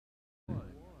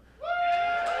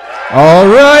All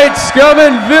right, Scum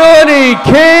Villainy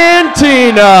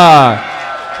Cantina.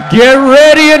 Get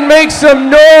ready and make some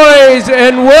noise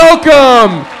and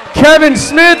welcome Kevin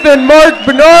Smith and Marc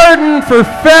Bernardin for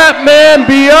Fat Man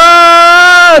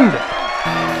Beyond.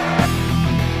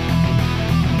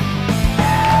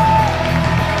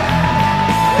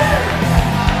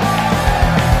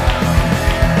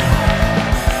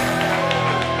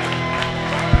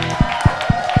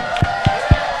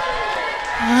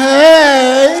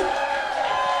 Hey!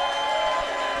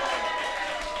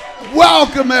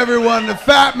 Welcome everyone to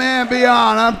Fat Man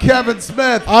Beyond. I'm Kevin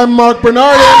Smith. I'm Marc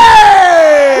Bernardin.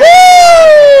 Hey!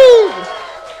 Woo!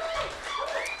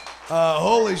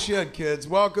 Holy shit, kids.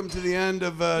 Welcome to the end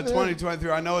of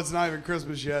 2023. I know it's not even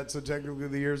Christmas yet, so technically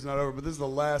the year's not over, but this is the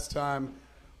last time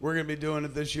we're going to be doing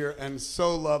it this year, and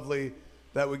so lovely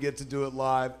that we get to do it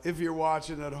live. If you're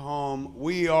watching at home,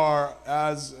 we are,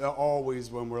 as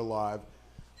always when we're live,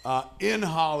 in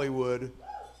Hollywood,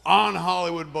 on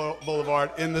Hollywood Boulevard,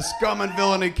 in the Scum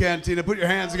Villainy Cantina. Put your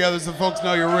hands together so folks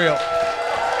know you're real.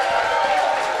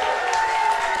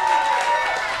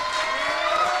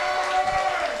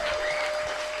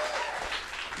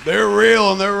 They're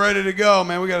real and they're ready to go,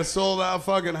 man. We got a sold-out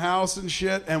fucking house and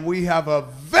shit, and we have a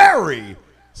very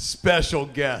special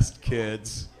guest,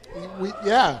 kids.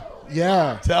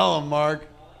 Yeah. Tell them, Mark.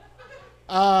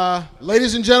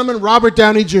 Ladies and gentlemen, Robert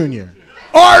Downey Jr.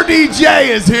 RDJ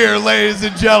is here, ladies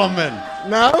and gentlemen,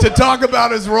 No? to talk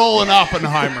about his role in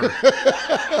Oppenheimer.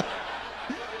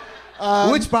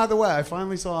 Which, by the way, I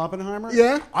finally saw Oppenheimer.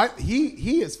 Yeah?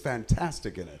 He is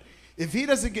fantastic in it. If he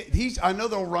doesn't get, I know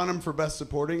they'll run him for Best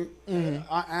Supporting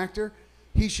Actor.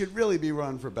 He should really be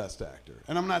run for Best Actor.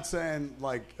 And I'm not saying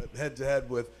like head to head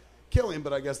with Killian,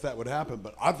 but I guess that would happen.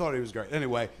 But I thought he was great.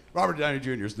 Anyway, Robert Downey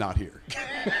Jr. is not here.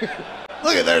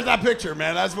 Look at, there's that picture,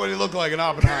 man. That's what he looked like in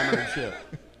Oppenheimer and shit.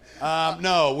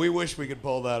 No, we wish we could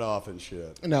pull that off and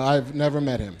shit. No, I've never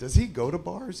met him. Does he go to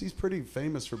bars? He's pretty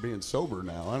famous for being sober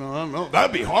now. I don't know.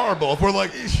 That'd be horrible if we're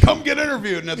like, come get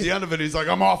interviewed, and at the end of it, he's like,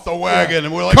 I'm off the wagon,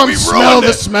 and we're like, Come we smell ruined the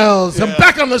it. smells. Yeah. I'm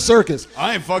back on the circus.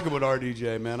 I ain't fucking with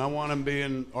RDJ, man. I want him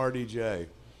being RDJ.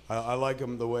 I like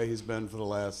him the way he's been for the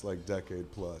last like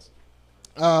decade plus.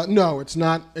 No, it's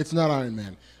not Iron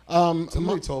Man.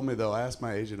 Somebody told me, though, I asked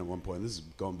my agent at one point, this is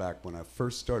going back when I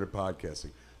first started podcasting.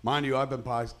 Mind you, I've been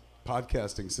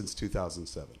podcasting since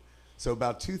 2007. So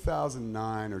about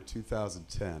 2009 or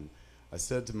 2010, I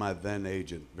said to my then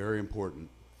agent, very important,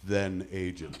 then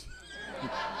agent,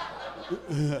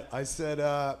 I said,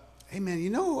 hey, man, you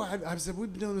know, I said,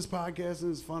 we've been doing this podcast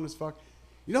and it's fun as fuck.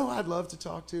 You know who I'd love to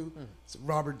talk to? It's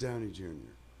Robert Downey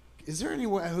Jr. Is there any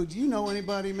way, do you know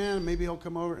anybody, man? Maybe he'll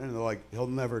come over. And they're like, he'll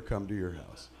never come to your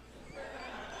house.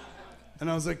 And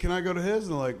I was like, can I go to his?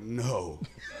 And they're like, no.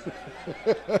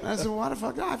 And I said, why the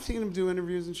fuck? I've seen him do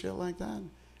interviews and shit like that.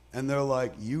 And they're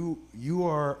like, you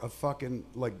are a fucking,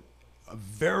 like, a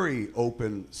very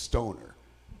open stoner.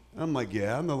 And I'm like,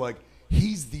 yeah. And they're like,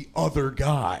 he's the other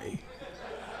guy.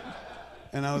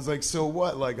 And I was like, so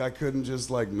what? Like, I couldn't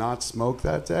just, like, not smoke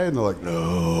that day? And they're like,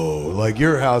 no. Like,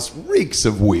 your house reeks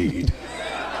of weed.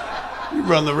 You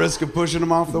run the risk of pushing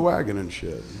him off the wagon and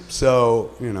shit.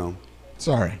 So, you know.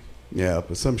 Sorry. Yeah,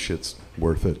 but some shit's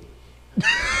worth it.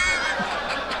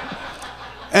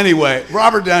 Anyway,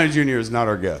 Robert Downey Jr. is not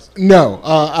our guest. No,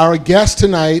 our guest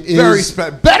tonight is...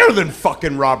 better than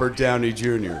fucking Robert Downey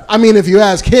Jr. I mean, if you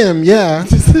ask him, yeah.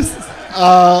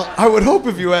 I would hope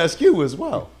if you ask you as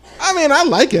well. I mean, I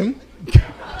like him.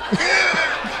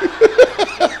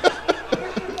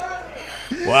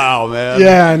 Wow, man.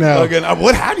 Yeah, I know. Again,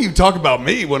 how do you talk about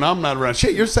me when I'm not around?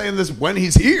 Shit, you're saying this when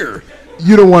he's here.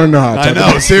 You don't want to know how to talk I know,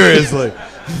 about seriously.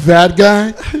 that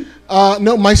guy?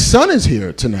 No, my son is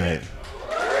here tonight.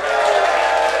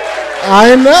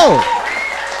 I know.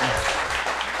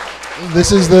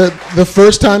 This is the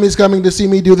first time he's coming to see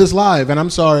me do this live, and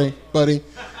I'm sorry, buddy.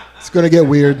 It's going to get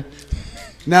weird.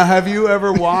 Now, have you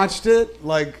ever watched it?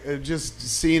 Like, just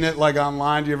seen it, like,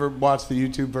 online? Do you ever watch the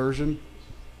YouTube version?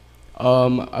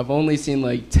 I've only seen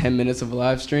like 10 minutes of a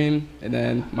live stream, and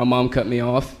then my mom cut me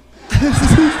off.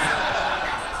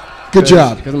 Good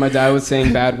job. Because my dad was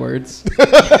saying bad words.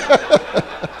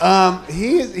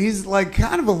 He's like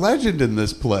kind of a legend in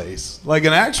this place. Like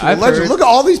an actual I've legend. heard. Look at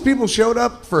all these people showed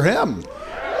up for him.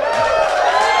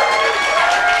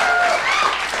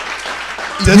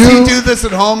 Does he do this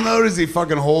at home, though? Does he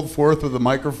fucking hold forth with a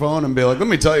microphone and be like, let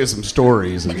me tell you some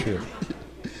stories and shit?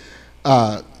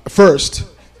 First,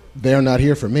 they're not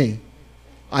here for me.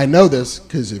 I know this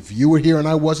because if you were here and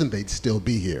I wasn't, they'd still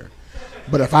be here.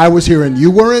 But if I was here and you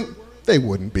weren't, they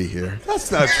wouldn't be here.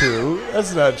 That's not true.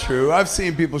 That's not true. I've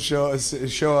seen people show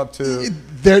up to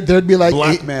There'd be like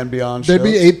Black Man Beyond There'd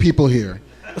shows. be 8 people here,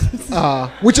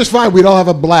 which is fine. We'd all have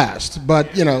a blast.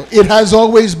 But, you know, it has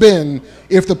always been,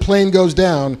 if the plane goes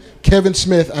down, Kevin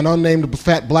Smith, an unnamed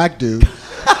fat black dude,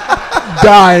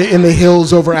 die in the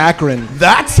hills over Akron.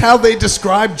 That's how they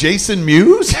describe Jason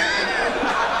Mewes?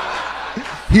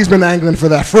 He's been angling for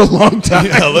that for a long time.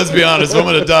 Yeah, let's be honest. I'm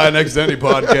going to die next to any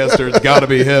podcaster. It's got to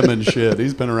be him and shit.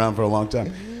 He's been around for a long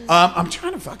time. I'm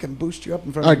trying to fucking boost you up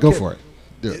in front All of right, go kid. for it.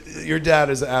 Do it. Your dad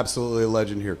is absolutely a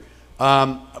legend here.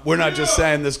 We're not just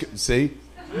saying this. See?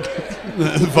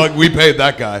 Fuck, we paid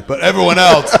that guy. But everyone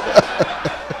else.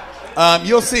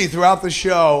 You'll see throughout the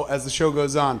show, as the show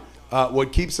goes on,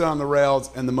 what keeps it on the rails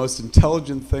and the most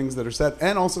intelligent things that are said,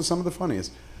 and also some of the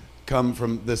funniest, come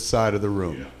from this side of the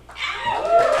room.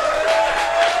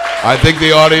 I think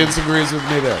the audience agrees with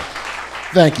me there.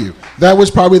 Thank you. That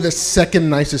was probably the second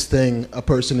nicest thing a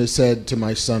person has said to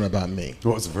my son about me.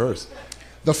 What was the first?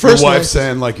 The first Your wife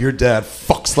saying, like, your dad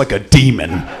fucks like a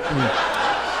demon.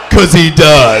 Because he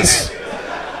does.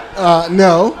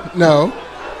 No.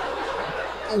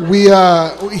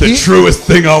 The truest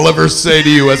thing I'll ever say to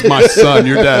you as my son,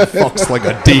 your dad fucks like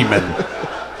a demon.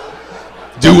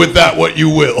 Do with that what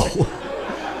you will.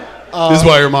 This is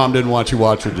why your mom didn't want you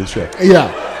watching the show.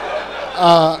 Yeah.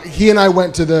 He and I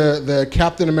went to the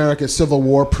Captain America Civil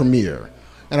War premiere.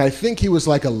 And I think he was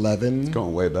like 11.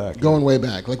 Going way back. Going way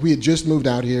back. Like, we had just moved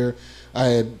out here.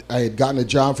 I had gotten a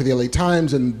job for the LA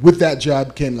Times, and with that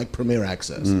job came like premiere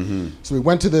access. Mm-hmm. So we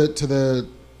went to the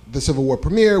Civil War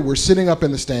premiere. We're sitting up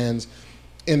in the stands.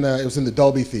 It was in the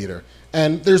Dolby Theater.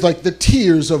 And there's like the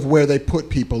tiers of where they put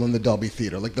people in the Dolby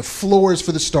Theater. Like the floors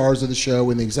for the stars of the show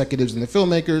and the executives and the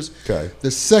filmmakers. Okay.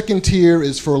 The second tier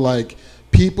is for like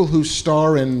people who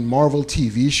star in Marvel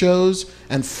TV shows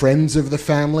and friends of the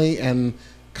family and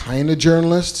kind of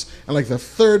journalists. And like the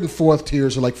third and fourth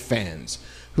tiers are like fans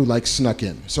who like snuck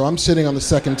in. So I'm sitting on the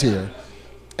second tier,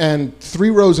 and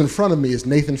 3 rows in front of me is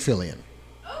Nathan Fillion.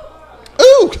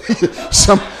 Ooh!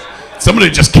 Somebody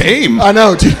just came. I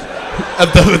know, dude.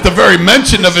 At the very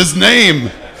mention of his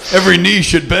name, every knee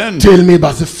should bend. Tell me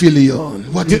about the Fillion.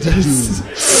 What did he do?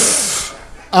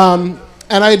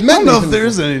 And I had met I don't know if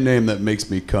there's any name that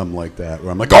makes me come like that,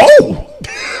 where I'm like, oh!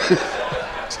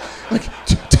 Like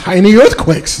tiny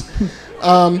earthquakes.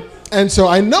 And so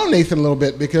I know Nathan a little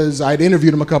bit because I'd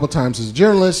interviewed him a couple times as a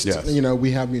journalist. Yes. You know,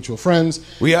 we have mutual friends.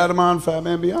 We had him on Fat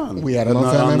Man Beyond. We had him on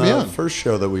Fat Man Beyond. The first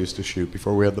show that we used to shoot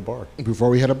before we had the bar. Before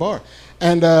we had a bar.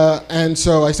 And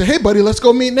so I said, hey, buddy, let's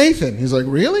go meet Nathan. He's like,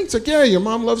 really? It's like, yeah, your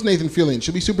mom loves Nathan Fillion.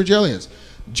 She'll be super jealous.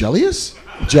 Jealous?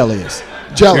 Jealous.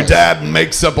 Your dad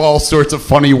makes up all sorts of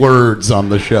funny words on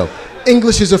the show.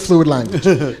 English is a fluid language.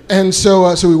 And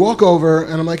so we walk over,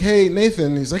 and I'm like, hey,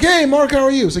 Nathan. He's like, hey, Mark, how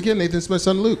are you? It's like, yeah, Nathan, it's my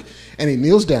son, Luke. And he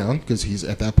kneels down, because he's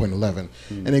at that point 11,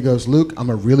 and he goes, Luke,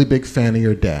 I'm a really big fan of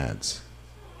your dad's.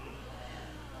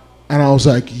 And I was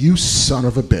like, you son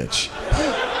of a bitch.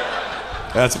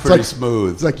 That's pretty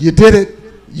smooth. It's like, you did it.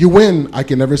 You win. I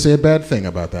can never say a bad thing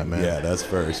about that, man. Yeah, that's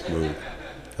very smooth.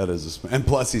 That is and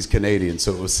plus he's Canadian,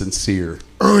 so it was sincere.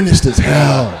 Earnest as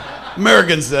hell.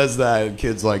 American says that, and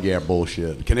kid's like, yeah,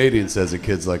 bullshit. Canadian says it,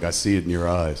 kid's like, I see it in your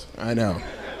eyes. I know.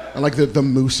 And like the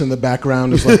moose in the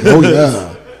background is like, oh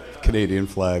yeah. Canadian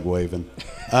flag waving.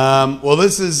 Well,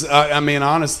 this is, I mean,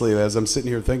 honestly, as I'm sitting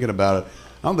here thinking about it,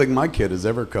 I don't think my kid has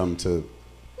ever come to...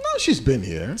 No, she's been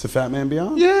here. To Fat Man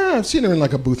Beyond? Yeah, I've seen her in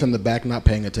like a booth in the back not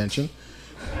paying attention.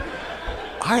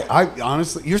 I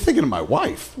honestly, you're thinking of my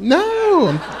wife.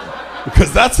 No.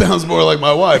 Because that sounds more like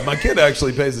my wife. My kid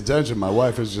actually pays attention. My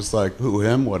wife is just like, who,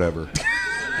 him, whatever.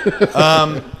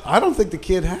 I don't think the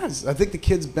kid has. I think the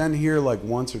kid's been here like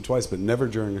once or twice, but never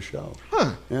during a show.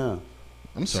 Huh. Yeah.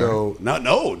 I'm sorry. So,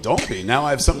 no, don't be. Now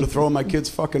I have something to throw in my kid's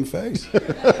fucking face.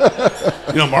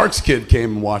 You know, Mark's kid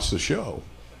came and watched the show.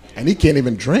 And he can't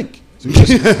even drink. So he's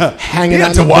just hanging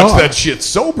out He had to watch that shit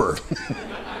sober.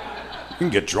 You can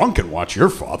get drunk and watch your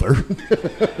father.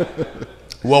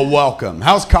 Well, welcome.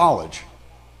 How's college?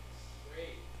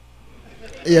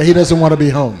 Yeah, he doesn't want to be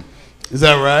home. Is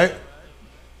that right?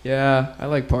 Yeah, I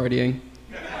like partying.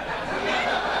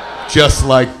 Just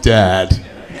like Dad.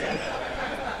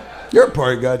 You're a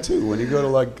party guy, too. When you go to,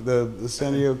 like, the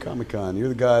San Diego Comic-Con, you're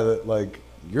the guy that, like,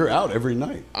 you're out every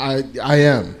night. I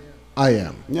am.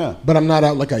 Yeah. But I'm not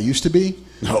out like I used to be.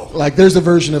 No. Like, there's a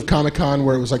version of Comic-Con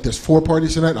where it was like, there's 4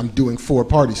 parties tonight. I'm doing 4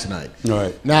 parties tonight. All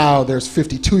right. Now there's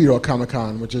 52-year-old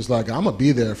Comic-Con, which is like, I'm going to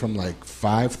be there from like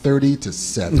 5:30 to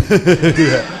 7.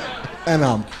 Yeah. And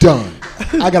I'm done.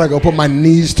 I got to go put my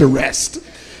knees to rest.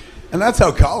 And that's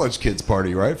how college kids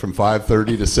party, right? From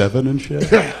 5:30 to 7 and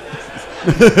shit.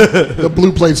 the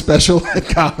blue plate special at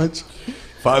college.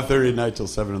 5:30 at night till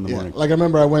 7 in the morning. Like I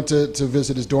remember I went to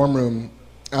visit his dorm room,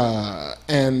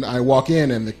 and I walk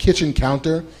in and the kitchen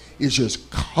counter is just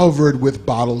covered with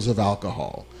bottles of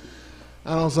alcohol.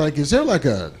 And I was like, is there like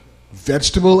a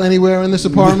vegetable anywhere in this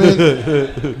apartment?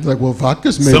 Like, well,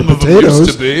 vodka's made Some of potatoes. Some of them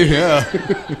used to be, yeah.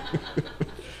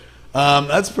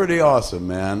 That's pretty awesome,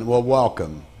 man. Well,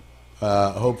 welcome.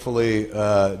 Hopefully,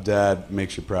 Dad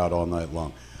makes you proud all night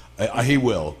long. He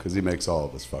will, because he makes all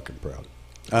of us fucking proud.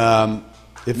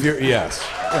 If you're, yes.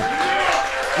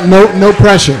 No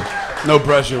pressure. No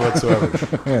pressure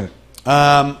whatsoever.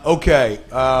 Okay.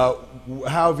 How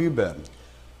have you been?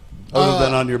 Other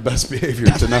than on your best behavior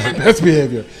tonight. Best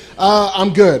behavior.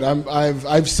 I'm good.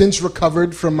 I've since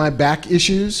recovered from my back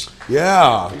issues.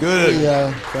 Yeah, good.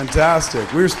 Yeah.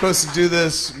 Fantastic. We were supposed to do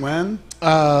this when?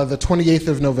 The 28th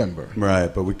of November. Right,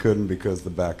 but we couldn't because of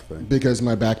the back thing. Because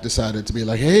my back decided to be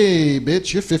like, hey,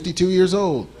 bitch, you're 52 years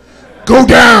old. Go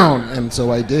down! And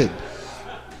so I did.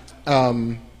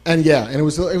 And yeah, and it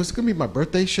was going to be my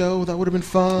birthday show. That would have been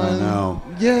fun. I know.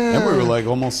 Yeah. And we were like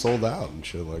almost sold out and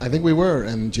shit like that. I think we were.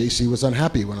 And JC was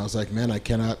unhappy when I was like, man, I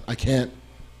can't.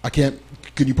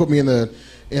 Could you put me in the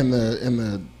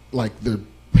like the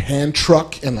hand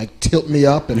truck and like tilt me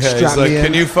up and strap me in?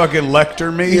 Can you fucking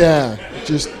lecture me? Yeah,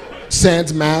 just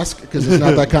sans mask because it's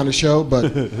not that kind of show.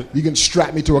 But you can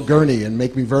strap me to a gurney and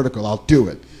make me vertical. I'll do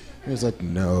it. He was like,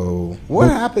 no.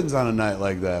 What happens on a night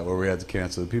like that where we had to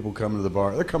cancel? People coming to the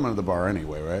bar. They're coming to the bar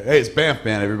anyway, right? Hey, it's Banff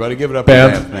Man, everybody. Give it up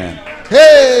Banff. for Banff Man.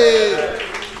 Hey!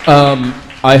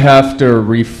 I have to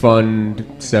refund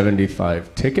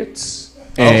 75 tickets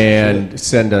and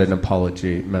send an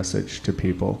apology message to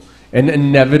people. And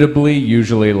inevitably,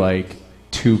 usually like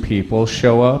 2 people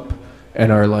show up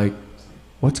and are like,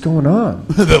 what's going on?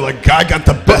 They're like, I got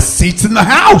the best seats in the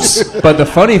house. But the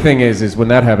funny thing is when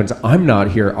that happens, I'm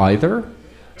not here either.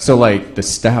 So like the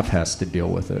staff has to deal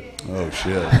with it. Oh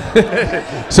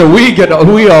shit. So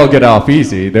we all get off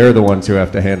easy. They're the ones who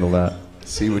have to handle that.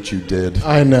 See what you did.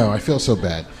 I know. I feel so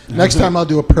bad. Next time I'll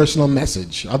do a personal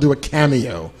message. I'll do a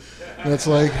cameo. And it's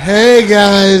like, hey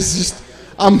guys,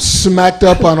 I'm smacked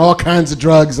up on all kinds of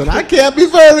drugs and I can't be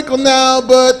vertical now,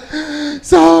 but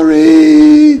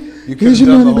sorry. You could have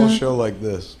done the whole show like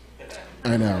this.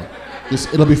 I know.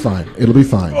 It'll be fine. It'll be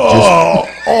fine. Oh,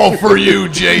 all for you,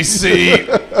 JC.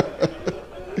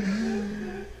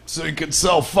 So you can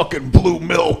sell fucking blue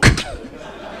milk.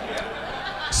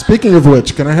 Speaking of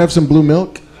which, can I have some blue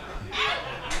milk?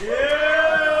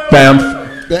 Bam.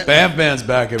 Banff Man's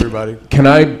back, everybody. Can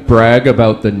I brag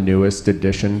about the newest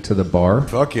addition to the bar?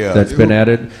 Fuck yeah. That's been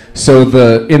added. So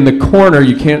in the corner,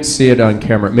 you can't see it on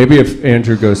camera. Maybe if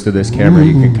Andrew goes to this camera,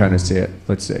 you can kind of see it.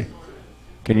 Let's see.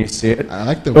 Can you see it? I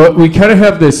like the. We kind of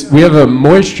have this. We have a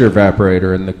moisture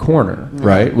evaporator in the corner,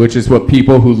 right? Which is what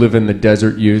people who live in the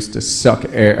desert use to suck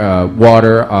air,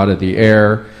 water out of the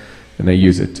air, and they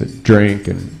use it to drink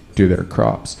and do their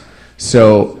crops.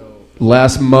 So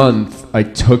last month, I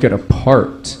took it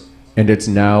apart, and it's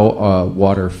now a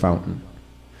water fountain.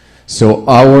 So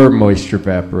our moisture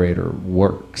evaporator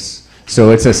works.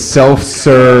 So it's a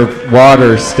self-serve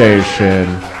water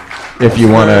station. If you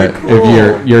want to, cool.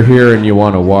 if you're here and you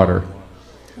want to water.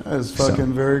 That is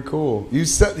fucking very cool. You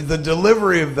said the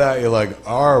delivery of that. You're like,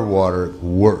 our water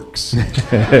works.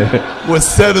 Was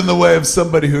said in the way of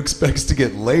somebody who expects to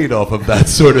get laid off of that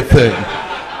sort of thing.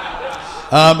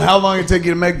 How long did it take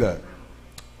you to make that?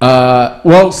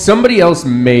 Well, somebody else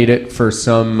made it for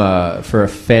for a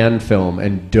fan film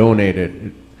and donated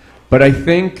it. But I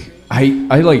think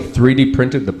I like 3D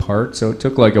printed the part, so it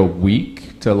took like a week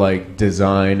to like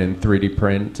design and 3D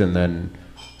print and then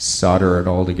solder it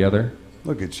all together.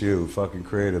 Look at you, fucking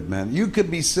creative, man. You could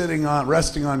be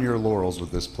resting on your laurels with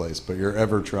this place, but you're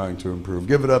ever trying to improve.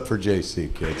 Give it up for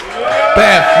JC, kids. Banff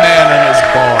Man and his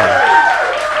bar.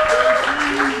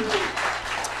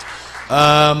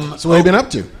 So what have you been up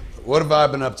to? What have I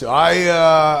been up to?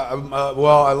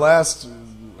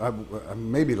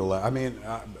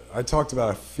 I talked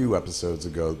about a few episodes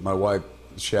ago. My wife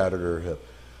shattered her hip.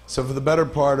 So for the better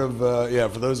part of,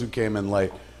 for those who came in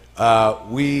late,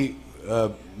 we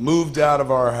moved out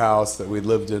of our house that we'd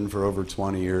lived in for over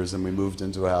 20 years, and we moved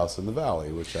into a house in the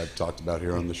Valley, which I've talked about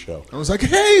here on the show. I was like,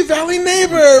 hey, Valley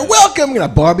neighbor, welcome. We're going to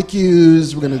have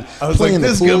barbecues. We're going to play in the pool.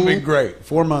 This is going to be great.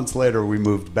 4 months later, we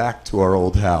moved back to our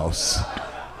old house.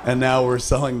 And now we're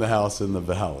selling the house in the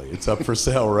Valley. It's up for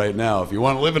sale right now. If you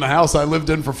want to live in a house I lived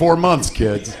in for 4 months,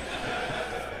 kids.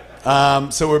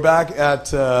 So we're back at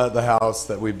the house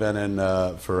that we've been in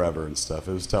forever and stuff.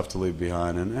 It was tough to leave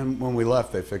behind. And when we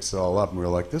left, they fixed it all up. And we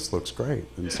were like, this looks great.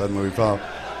 And suddenly we found,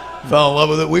 Fell in love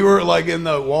with it. We were like in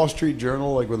the Wall Street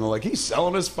Journal, like when they're like, he's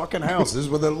selling his fucking house. This is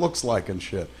what it looks like and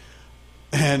shit.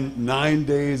 And 9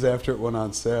 days after it went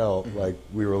on sale, like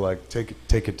we were like, take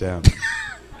it down.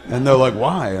 And they're like,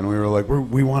 why? And we were like,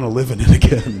 we want to live in it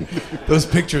again. Those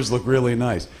pictures look really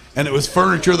nice. And it was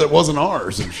furniture that wasn't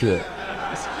ours and shit.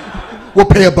 We'll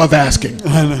pay above asking.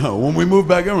 I know. When we moved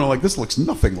back in, we're like, this looks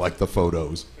nothing like the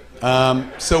photos.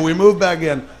 So we moved back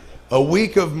in. A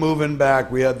week of moving back,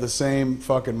 we had the same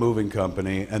fucking moving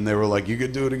company, and they were like, you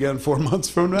could do it again 4 months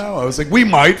from now? I was like, we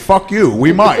might. Fuck you.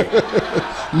 We might.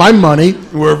 My money.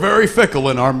 We're very fickle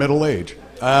in our middle age.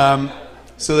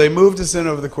 So they moved us in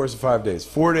over the course of 5 days.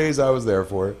 4 days I was there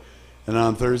for it. And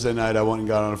on Thursday night, I went and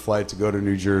got on a flight to go to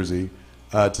New Jersey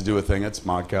to do a thing at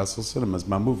Smodcastle Cinemas,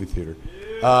 my movie theater.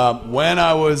 When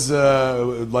I was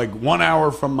like 1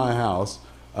 hour from my house,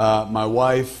 my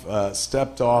wife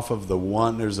stepped off of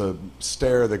there's a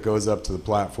stair that goes up to the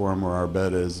platform where our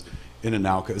bed is in an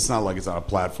alcove. It's not like it's on a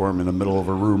platform in the middle of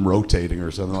a room rotating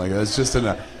or something like that. It's just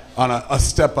on a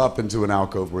step up into an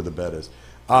alcove where the bed is.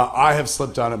 I have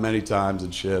slipped on it many times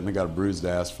and shit, and I got a bruised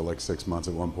ass for like 6 months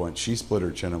at one point. She split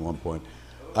her chin at one point.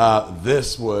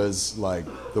 This was like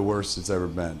the worst it's ever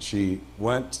been. She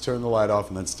went to turn the light off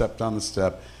and then stepped on the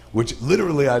step, which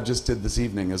literally I just did this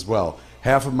evening as well.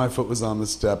 Half of my foot was on the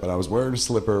step, and I was wearing a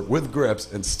slipper with grips,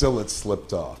 and still it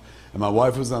slipped off. And my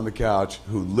wife was on the couch,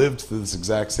 who lived through this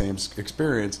exact same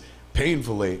experience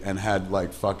painfully and had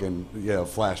like fucking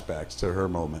flashbacks to her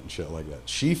moment and shit like that.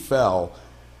 She fell,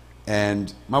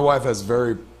 and my wife has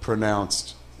very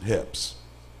pronounced hips.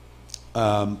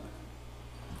 They're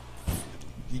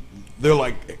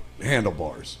like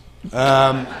handlebars.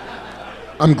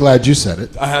 I'm glad you said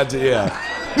it. I had to, yeah.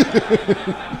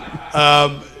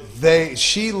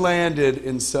 She landed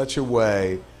in such a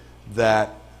way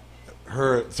that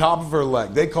her top of her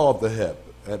leg, they call it the hip,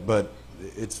 but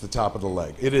it's the top of the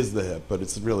leg. It is the hip, but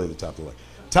it's really the top of the leg.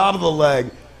 Top of the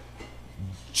leg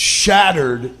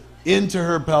shattered into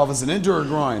her pelvis and into her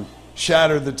groin,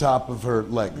 shattered the top of her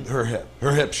leg, her hip.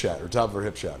 Her hip shattered, top of her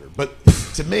hip shattered. But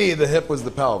to me, the hip was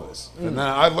the pelvis. And then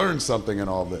I learned something in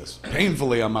all this.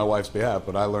 Painfully on my wife's behalf,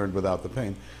 but I learned without the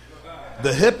pain.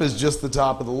 The hip is just the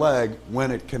top of the leg when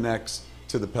it connects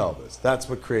to the pelvis. That's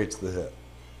what creates the hip.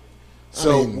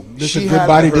 So I mean, this good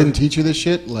body didn't teach you this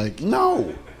shit? Like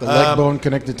no. The leg bone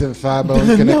connected to the thigh bone,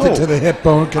 connected to the hip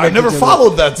bone. I never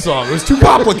followed that song. It was too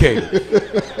complicated.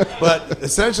 But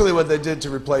essentially what they did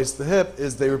to replace the hip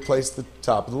is they replaced the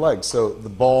top of the leg. So the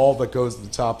ball that goes to the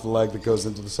top of the leg that goes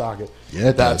into the socket,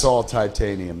 that's all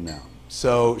titanium now.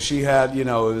 So she had, it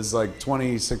was like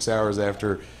 26 hours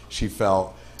after she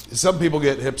fell. Some people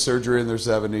get hip surgery in their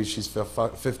 70s. She's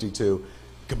 52.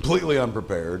 Completely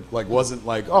unprepared. Like, wasn't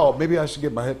like, oh, maybe I should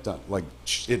get my hip done. Like,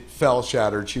 it fell,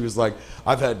 shattered. She was like,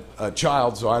 I've had a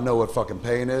child, so I know what fucking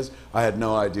pain is. I had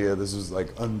no idea. This was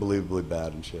like unbelievably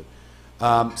bad and shit.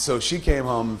 So she came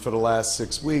home, and for the last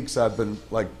 6 weeks, I've been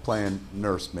like playing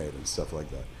nursemaid and stuff like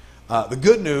that. The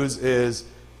good news is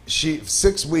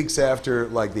 6 weeks after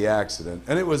like the accident,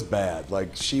 and it was bad.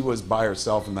 Like, she was by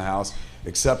herself in the house,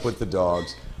 except with the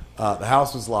dogs. The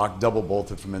house was locked, double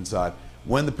bolted from inside.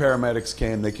 When the paramedics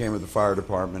came, they came with the fire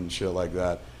department and shit like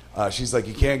that. She's like,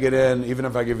 you can't get in, even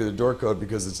if I give you the door code,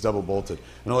 because it's double bolted. And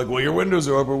they're like, well, your windows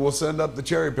are open. We'll send up the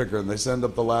cherry picker. And they send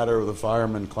up the ladder with the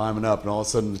firemen climbing up. And all of a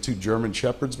sudden, the 2 German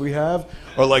shepherds we have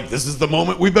are like, this is the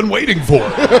moment we've been waiting for.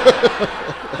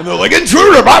 And they're like,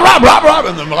 intruder, blah, blah, blah, blah.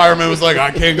 And the fireman was like, I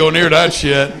can't go near that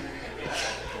shit.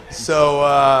 So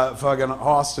fucking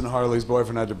Austin, Harley's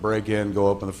boyfriend, had to break in, go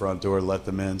open the front door, let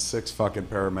them in. 6 fucking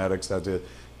paramedics had to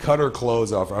cut her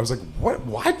clothes off. I was like, what?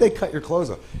 Why'd they cut your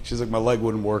clothes off? She's like, my leg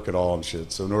wouldn't work at all and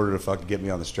shit. So in order to fucking get me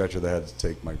on the stretcher, they had to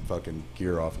take my fucking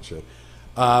gear off and shit.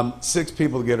 6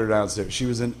 people to get her downstairs. She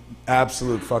was in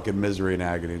absolute fucking misery and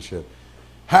agony and shit.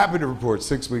 Happy to report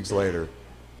 6 weeks later,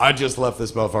 I just left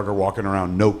this motherfucker walking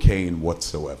around no cane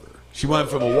whatsoever. She went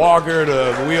from a walker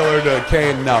to a wheeler to a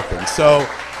cane, nothing. So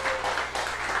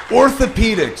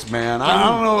orthopedics, man. I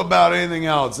don't know about anything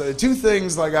else. 2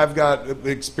 things like I've got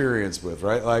experience with,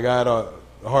 right? Like I had a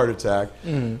heart attack.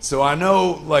 So I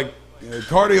know like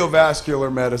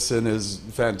cardiovascular medicine is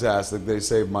fantastic. They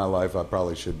saved my life. I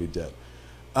probably should be dead.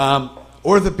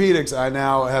 Orthopedics I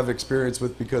now have experience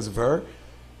with because of her.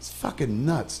 It's fucking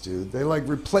nuts, dude. They like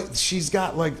replace, she's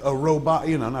got like a robot,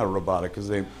 not a robotic because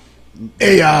they...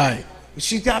 AI.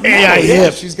 She's got AI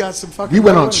hips. She's got some fucking... We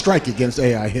went on strike against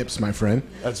AI hips, my friend.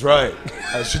 That's right.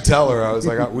 I should tell her. I was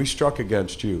like, we struck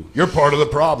against you. You're part of the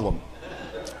problem.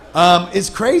 It's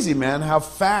crazy, man, how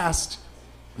fast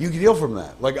you can heal from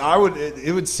that. Like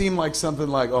it would seem like something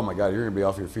like, oh my God, you're gonna be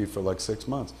off your feet for like 6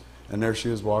 months. And there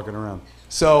she is walking around.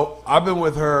 So I've been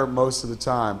with her most of the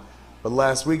time. But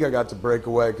last week I got to break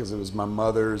away because it was my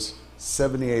mother's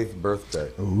 78th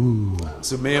birthday. Ooh.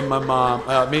 So me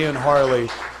and Harley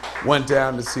went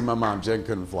down to see my mom. Jen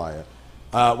couldn't fly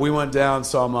yet. We went down,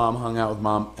 saw Mom, hung out with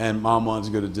Mom, and Mom wanted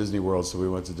to go to Disney World, so we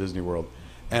went to Disney World.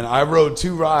 And I rode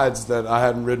 2 rides that I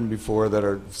hadn't ridden before that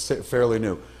are fairly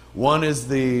new. One is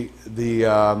the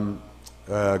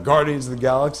Guardians of the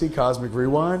Galaxy Cosmic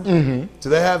Rewind. Mm-hmm. Do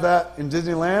they have that in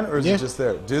Disneyland, or is it just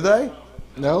there? Do they?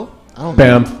 No, I don't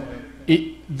Bam.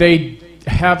 They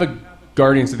have a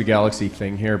Guardians of the Galaxy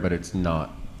thing here, but it's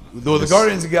not. The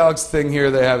Guardians of the Galaxy thing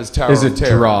here they have is Tower of Terror. Is a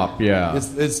drop, yeah.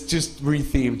 It's just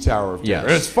rethemed Tower of Terror.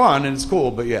 Yes. It's fun and it's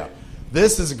cool, but yeah.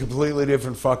 This is a completely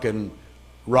different fucking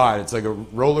ride. It's like a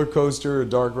roller coaster, a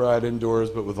dark ride indoors,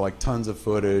 but with like tons of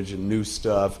footage and new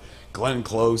stuff. Glenn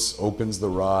Close opens the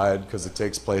ride because it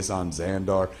takes place on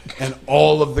Xandar, and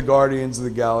all of the Guardians of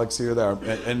the Galaxy are there.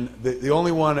 And the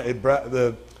only one, I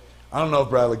don't know if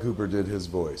Bradley Cooper did his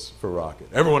voice for Rocket.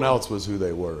 Everyone else was who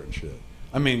they were and shit.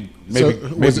 I mean, maybe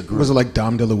was it like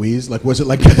Dom DeLuise? Like, was it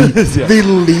like the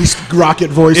least Rocket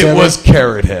voice It ever? was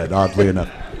Carrot Head, oddly enough.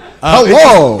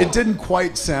 Hello! It didn't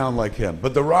quite sound like him,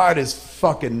 but the ride is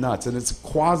fucking nuts, and it's a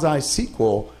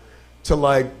quasi-sequel to,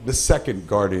 like, the second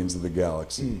Guardians of the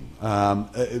Galaxy.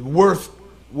 Worth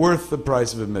the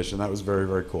price of admission. That was very,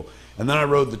 very cool. And then I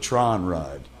rode the Tron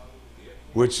ride,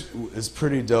 which is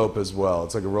pretty dope as well.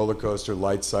 It's like a roller coaster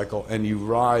light cycle, and you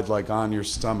ride like on your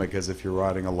stomach as if you're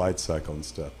riding a light cycle and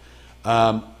stuff.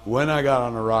 When I got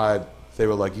on a ride, they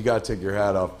were like, you got to take your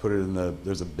hat off, put it in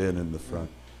there's a bin in the front.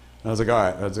 And I was like, all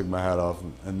right. And I took my hat off,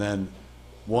 and then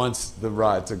once the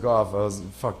ride took off, I was,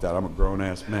 fuck that, I'm a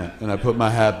grown-ass man. And I put my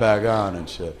hat back on and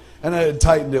shit. And I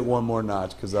tightened it one more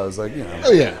notch because I was like,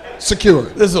 Oh, yeah. Secure.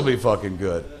 this will be fucking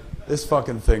good. This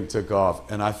fucking thing took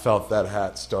off, and I felt that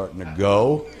hat starting to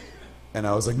go, and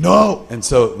I was like, no! And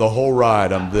so the whole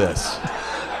ride, I'm this.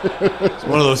 It's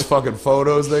one of those fucking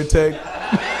photos they take.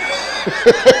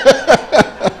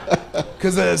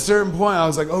 Because at a certain point, I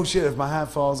was like, oh shit, if my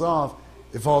hat falls off,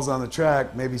 it falls on the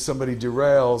track, maybe somebody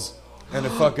derails, and it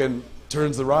fucking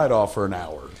turns the ride off for an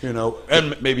hour,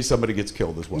 and maybe somebody gets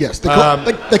killed as well. Yes, they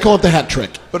call it the hat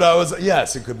trick. But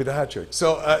yes, it could be the hat trick.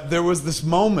 So there was this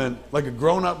moment, like a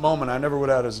grown-up moment I never would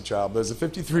have had as a child. There's a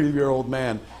 53-year-old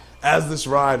man as this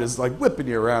ride is like whipping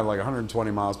you around like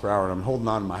 120 miles per hour, and I'm holding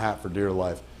on to my hat for dear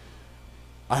life.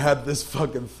 I had this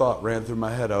fucking thought ran through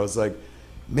my head. I was like,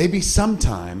 maybe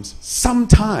sometimes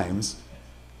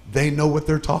they know what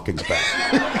they're talking about.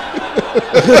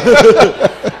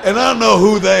 And I don't know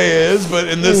who they is, but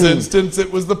in this instance,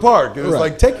 it was the park. It was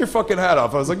like, take your fucking hat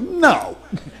off. I was like, no.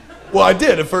 Well, I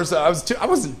did at first. I was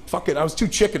too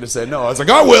chicken to say no. I was like,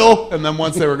 I will. And then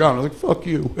once they were gone, I was like, fuck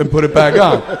you, and put it back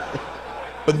on.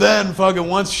 But then, fucking,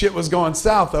 once shit was going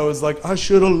south, I was like, I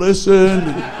should have listened.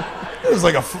 It was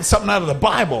like something out of the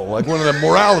Bible, like one of the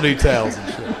morality tales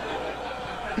and shit.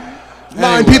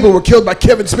 9 people were killed by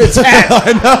Kevin Smith's hat.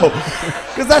 I know.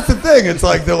 Because that's the thing. It's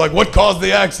like, they're like, what caused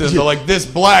the accident? They're like, this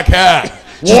black hat,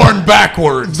 worn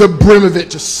backwards. The brim of it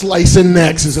just slicing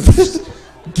necks as it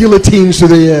guillotines through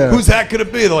the air. Whose hat could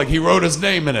it be? They're like, he wrote his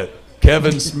name in it.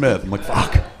 Kevin Smith. I'm like,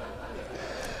 fuck.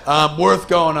 Worth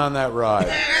going on that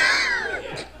ride.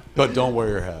 But don't wear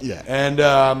your hat. Yeah. And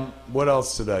what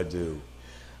else did I do?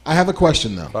 I have a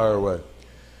question, though. Fire away.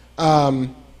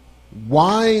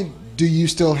 Why do you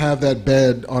still have that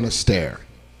bed on a stair?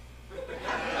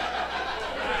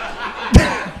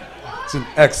 It's an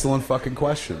excellent fucking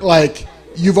question. Like,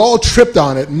 you've all tripped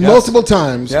on it multiple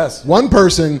times. Yes. One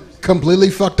person completely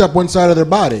fucked up one side of their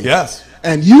body. Yes.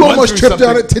 And you almost tripped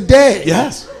on it today.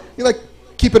 Yes. You're like,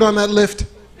 keep it on that lift.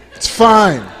 It's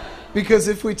fine. Because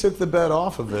if we took the bed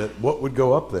off of it, what would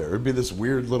go up there? It would be this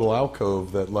weird little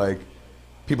alcove that, like,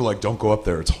 people are like, don't go up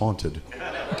there, it's haunted.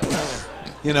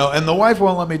 And the wife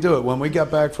won't let me do it. When we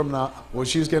got back when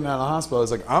she was getting out of the hospital, I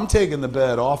was like, I'm taking the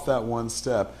bed off that one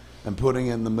step and putting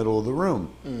it in the middle of the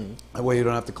room. That way you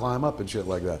don't have to climb up and shit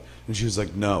like that. And she was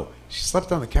like, no. She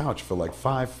slept on the couch for like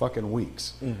 5 fucking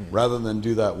weeks. Rather than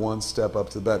do that one step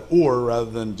up to the bed, or rather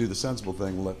than do the sensible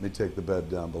thing, let me take the bed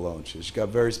down below. And she's got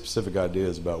very specific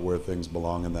ideas about where things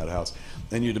belong in that house.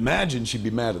 And you'd imagine she'd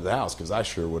be mad at the house, because I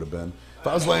sure would have been. If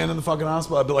I was laying in the fucking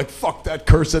hospital, I'd be like, fuck that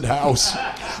cursed house.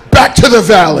 Back to the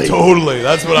valley. Totally.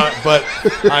 That's what but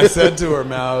I said to her,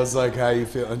 man, I was like, how you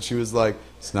feel? And she was like,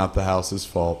 it's not the house's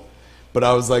fault. But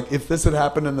I was like, if this had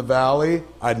happened in the valley,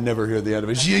 I'd never hear the end of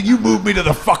it. You moved me to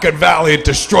the fucking valley and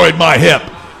destroyed my hip.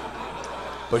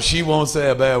 But she won't say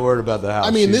a bad word about the house.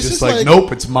 I mean, she's this just is like, like,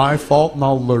 nope, it's my fault, and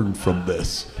I'll learn from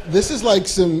this. This is like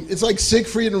it's like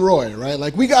Siegfried and Roy, right?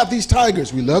 Like, we got these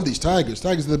tigers. We love these tigers.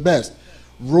 Tigers are the best.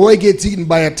 Roy gets eaten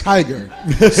by a tiger.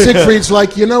 Siegfried's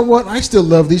like, you know what? I still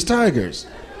love these tigers.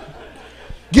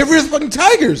 Get rid of the fucking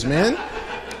tigers, man.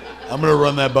 I'm going to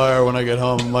run that by her when I get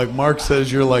home. Like, Mark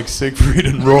says you're like Siegfried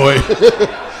and Roy.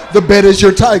 The bed is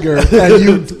your tiger, and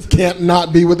you can't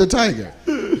not be with the tiger.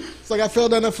 It's like I fell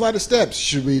down a flight of steps.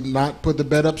 Should we not put the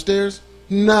bed upstairs?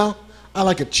 No. I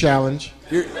like a challenge.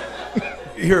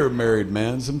 You're a married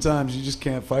man. Sometimes you just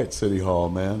can't fight City Hall,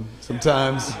 man.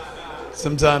 Sometimes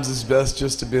it's best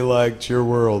just to be like, it's your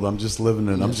world. I'm just living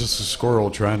in it. I'm just a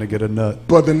squirrel trying to get a nut.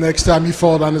 But the next time you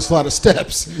fall down this flight of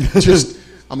steps,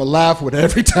 I'm going to laugh with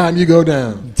every time you go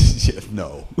down. Yeah,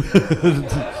 no.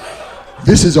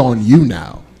 This is on you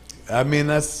now. I mean,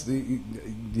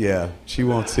 yeah, she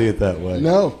won't see it that way.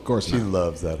 No, of course she not.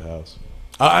 loves that house.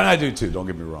 And I do too, don't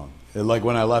get me wrong. Like,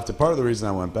 when I left it, part of the reason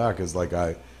I went back is, like,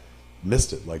 I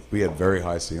missed it. Like, we had very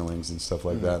high ceilings and stuff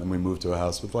like that, and we moved to a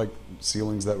house with, like,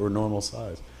 ceilings that were normal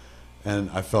size. And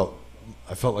I felt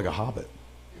like a hobbit.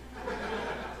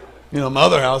 You know, my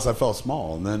other house, I felt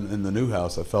small, and then in the new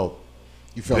house, I felt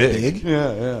You felt big?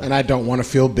 Yeah, yeah. And I don't want to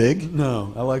feel big?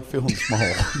 No, I like feeling small.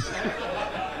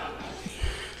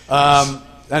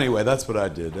 Anyway, that's what I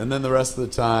did. And then the rest of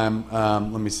the time,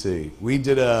 let me see. We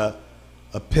did a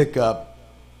pickup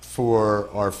for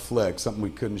our flick, something we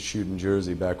couldn't shoot in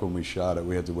Jersey back when we shot it.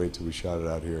 We had to wait till we shot it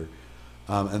out here.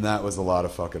 And that was a lot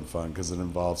of fucking fun because it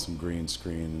involved some green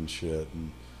screen and shit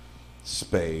and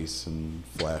space and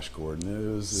Flash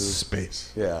Gordon. It was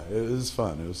space. Yeah, it was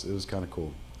fun. It was kind of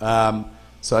cool.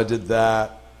 So I did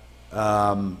that.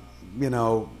 You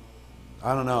know,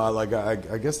 I don't know.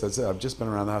 I guess that's it. I've just been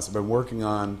around the house. I've been working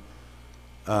on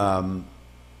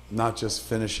not just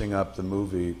finishing up the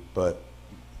movie, but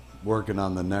working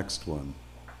on the next one.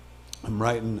 I'm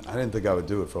writing. I didn't think I would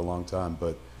do it for a long time,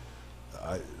 but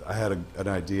I had an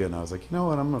idea, and I was like, you know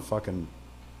what? I'm gonna fucking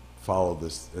follow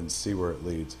this and see where it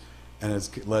leads. And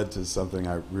it's led to something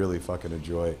I really fucking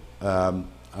enjoy. I'm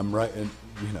writing.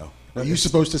 You know. Are you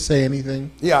supposed to say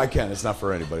anything? Yeah, I can. It's not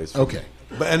for anybody. It's for okay.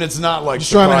 Me. And it's not like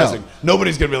Just trying to surprising. help.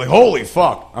 Nobody's going to be like, holy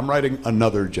fuck. I'm writing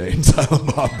another Jay and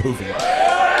Silent Bob movie.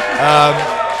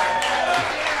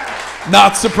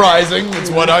 Not surprising. It's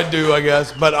what I do, I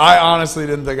guess. But I honestly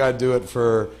didn't think I'd do it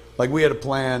for... Like, we had a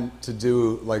plan to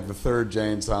do, like, the third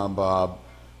Jay and Silent Bob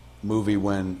movie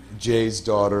when Jay's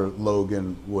daughter,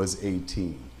 Logan, was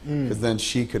 18. Because then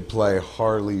she could play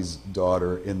Harley's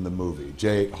daughter in the movie.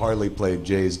 Harley played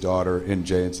Jay's daughter in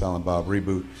Jay and Silent Bob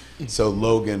reboot. So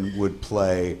Logan would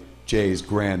play Jay's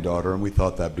granddaughter, and we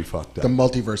thought that'd be fucked up. The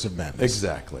multiverse of madness.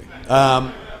 Exactly.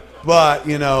 But,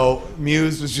 you know,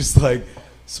 Muse was just like,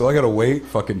 so I got to wait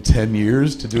fucking 10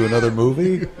 years to do another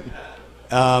movie?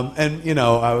 And, you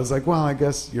know, I was like, well, I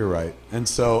guess you're right. And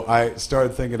so I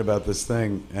started thinking about this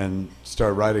thing and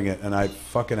started writing it, and I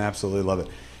fucking absolutely love it.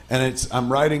 And I'm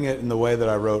writing it in the way that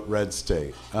I wrote Red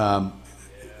State,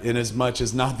 in as much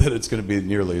as not that it's going to be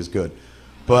nearly as good,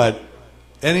 but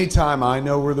anytime I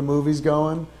know where the movie's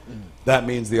going, that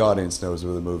means the audience knows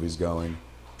where the movie's going.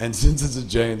 And since it's a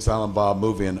Jay and Silent Bob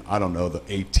movie, and I don't know, the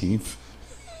 18th,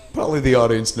 probably the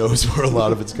audience knows where a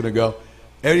lot of it's going to go.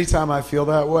 Anytime I feel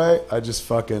that way, I just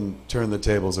fucking turn the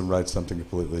tables and write something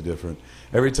completely different.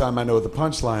 Every time I know what the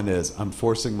punchline is, I'm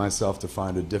forcing myself to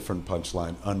find a different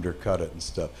punchline, undercut it and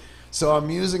stuff. So I'm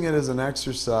using it as an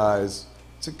exercise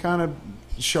to kind of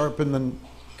sharpen the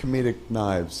comedic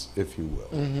knives, if you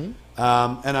will.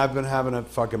 And I've been having a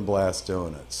fucking blast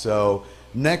doing it. So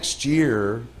next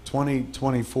year,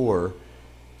 2024,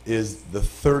 is the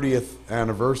 30th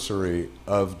anniversary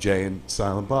of Jay and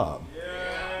Silent Bob.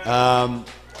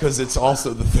 Because it's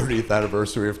also the 30th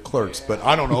anniversary of Clerks, but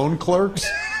I don't own Clerks.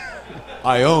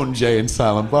 I own Jay and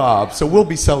Silent Bob, so we'll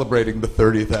be celebrating the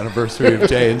 30th anniversary of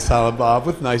Jay and Silent Bob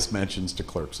with nice mentions to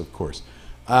Clerks, of course.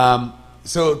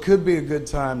 So it could be a good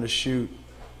time to shoot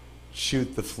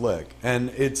the flick, and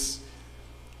it's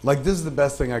like, this is the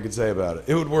best thing I could say about it.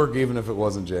 It would work even if it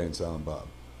wasn't Jay and Silent Bob.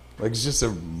 Like, it's just a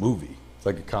movie. It's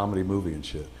like a comedy movie and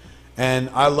shit. And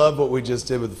I love what we just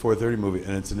did with the 430 movie,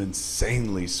 and it's an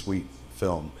insanely sweet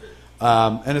film.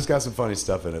 And it's got some funny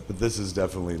stuff in it, but this is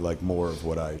definitely like more of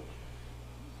what I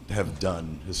have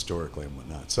done historically and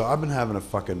whatnot. So I've been having a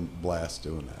fucking blast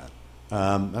doing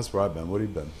that. That's where I've been. What have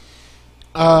you been?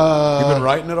 You been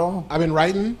writing at all? I've been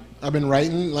writing.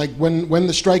 Like, when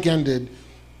the strike ended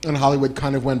and Hollywood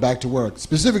kind of went back to work,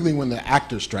 specifically when the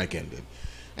actor strike ended,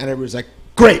 and it was like,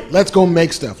 great, let's go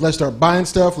make stuff. Let's start buying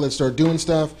stuff. Let's start doing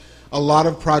stuff. A lot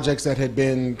of projects that had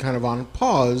been kind of on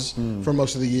pause for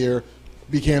most of the year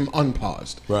became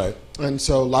unpaused. Right. And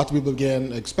so lots of people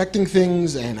began expecting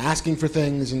things and asking for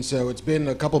things, and so it's been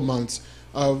a couple months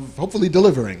of hopefully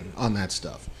delivering on that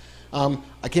stuff.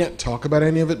 I can't talk about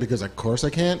any of it because, of course, I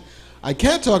can't. I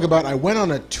can't talk about, I went on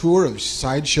a tour of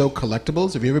Sideshow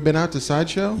collectibles. Have you ever been out to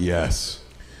Sideshow? Yes.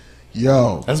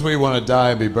 Yo. That's where you want to die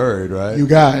and be buried, right? You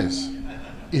guys,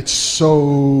 it's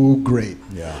so great.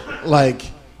 Yeah. Like,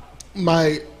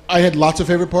 I had lots of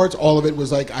favorite parts. All of it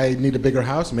was like, I need a bigger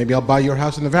house. Maybe I'll buy your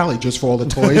house in the valley just for all the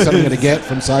toys I'm going to get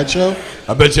from Sideshow.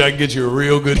 I bet you I can get you a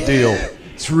real good deal.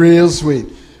 It's real sweet.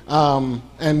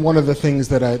 And one of the things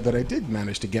that I did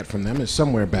manage to get from them is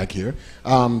somewhere back here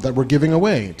that we're giving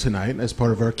away tonight as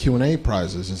part of our Q&A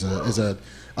prizes is a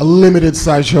limited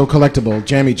Sideshow collectible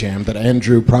Jammy Jam that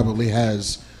Andrew probably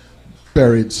has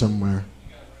buried somewhere.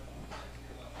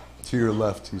 To your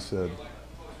left, he said.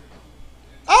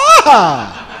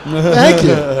 Ah! Thank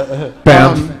you.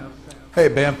 Bam. Hey,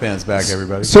 Bam fans back,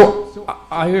 everybody. So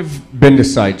I've been to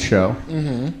Sideshow,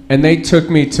 and they took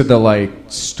me to the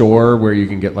store where you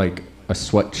can get a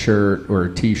sweatshirt or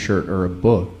a T-shirt or a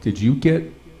book. Did you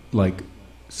get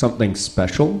something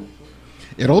special?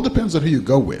 It all depends on who you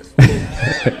go with.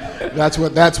 That's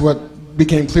what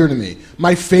became clear to me.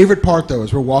 My favorite part, though,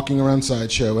 is we're walking around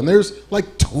Sideshow, and there's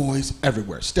toys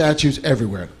everywhere, statues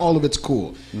everywhere, and all of it's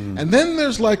cool. And then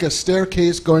there's a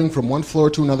staircase going from one floor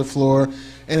to another floor,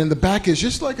 and in the back is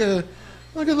just like a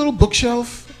little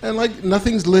bookshelf, and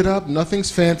nothing's lit up,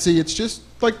 nothing's fancy. It's just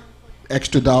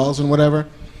extra dolls and whatever.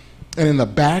 And in the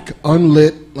back,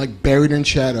 unlit, buried in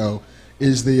shadow,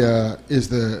 is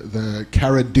the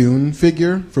Cara Dune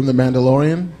figure from The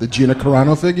Mandalorian, the Gina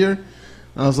Carano figure.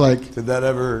 I was like, did that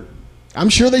ever? I'm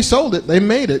sure they sold it. They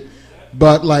made it.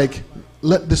 But,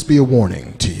 let this be a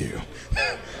warning to you.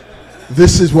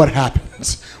 This is what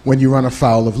happens when you run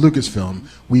afoul of Lucasfilm.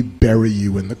 We bury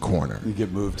you in the corner. You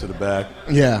get moved to the back.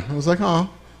 Yeah. I was like, oh,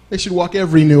 they should walk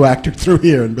every new actor through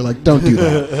here and be like, don't do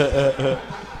that.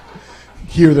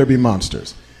 Here there be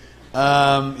monsters.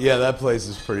 Yeah, that place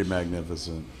is pretty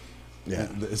magnificent. Yeah.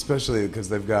 Especially because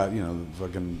they've got,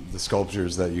 the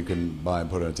sculptures that you can buy and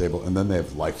put on a table, and then they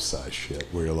have life-size shit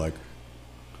where you're like...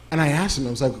 And I asked him, I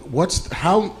was like, what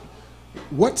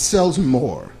sells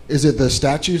more? Is it the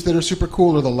statues that are super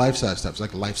cool or the life-size stuff?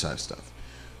 It's life-size stuff.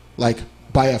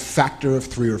 By a factor of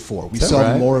 3 or 4. We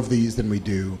sell more of these than we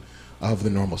do of the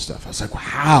normal stuff. I was like,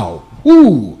 wow.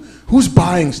 Ooh, who's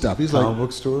buying stuff? He's comic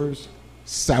book stores?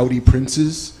 Saudi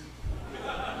princes.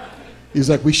 He's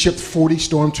like, we shipped 40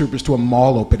 stormtroopers to a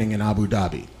mall opening in Abu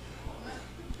Dhabi.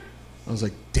 I was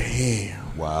like,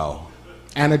 damn. Wow.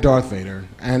 And a Darth Vader,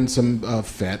 and some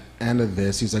Fett, and a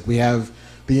this. He's like, we have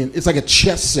it's like a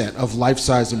chess set of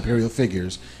life-size Imperial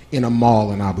figures in a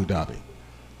mall in Abu Dhabi.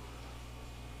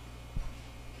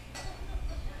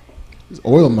 It's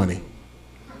oil money.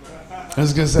 I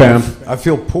was going to say, Bam. I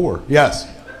feel poor. Yes.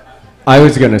 I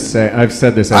was going to say, I've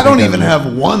said this. I don't even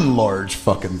have one large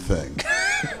fucking thing.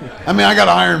 I mean, I got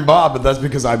Iron Bob, but that's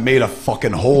because I made a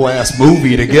fucking whole-ass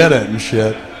movie to get it and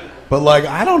shit. But,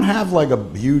 I don't have,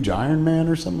 a huge Iron Man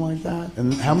or something like that.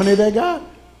 And how many they got?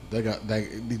 They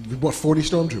 40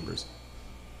 stormtroopers.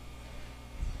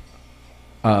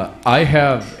 I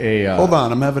have a... Hold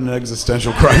on, I'm having an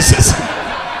existential crisis.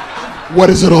 What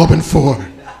has it all been for?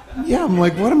 Yeah, I'm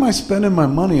like, what am I spending my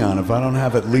money on if I don't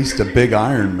have at least a big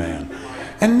Iron Man?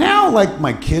 And now,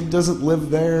 my kid doesn't live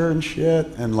there and shit.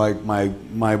 And,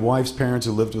 my wife's parents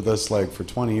who lived with us, for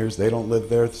 20 years, they don't live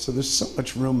there. So there's so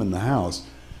much room in the house.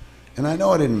 And I know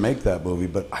I didn't make that movie,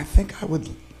 but I think I would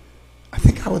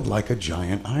like a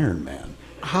giant Iron Man.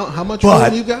 How much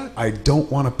room you got? I don't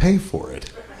want to pay for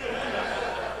it.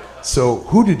 So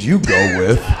who did you go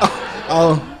with?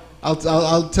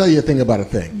 I'll tell you a thing about a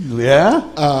thing. Yeah?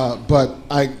 But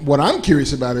what I'm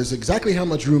curious about is exactly how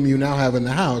much room you now have in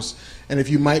the house, and if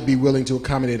you might be willing to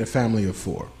accommodate a family of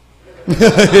 4.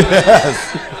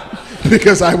 Yes.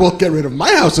 Because I will get rid of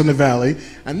my house in the valley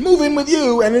and move in with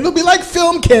you, and it'll be like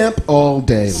film camp all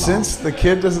day long. Since the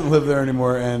kid doesn't live there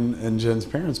anymore and Jen's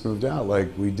parents moved out,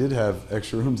 we did have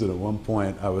extra rooms, and at one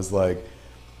point I was like,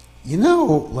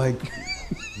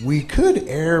 we could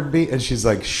Airbnb, and she's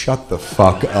like, shut the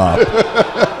fuck up.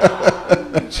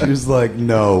 She was like,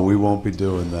 no, we won't be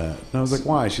doing that. And I was like,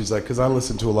 why? She's like, because I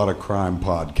listen to a lot of crime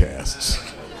podcasts.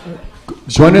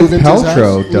 Gwyneth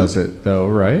Paltrow does it, though,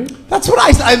 right? That's what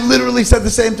I literally said the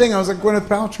same thing. I was like, Gwyneth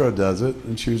Paltrow does it.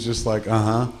 And she was just like,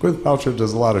 Gwyneth Paltrow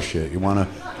does a lot of shit. You want to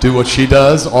do what she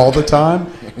does all the time?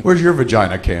 Where's your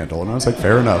vagina candle? And I was like,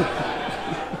 fair enough.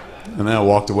 And then I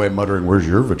walked away muttering, where's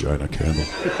your vagina candle?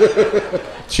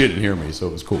 She didn't hear me, so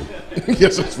it was cool.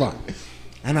 Yes, it's fine.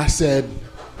 And I said,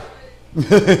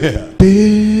 bitch.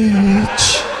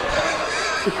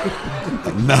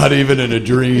 Not even in a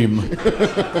dream.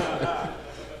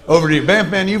 Over to you. Bam,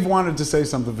 man, you've wanted to say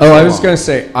something. Oh, I was going to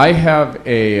say, I have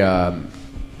a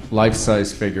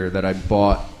life-size figure that I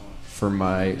bought for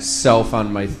myself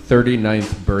on my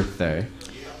 39th birthday.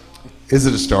 Is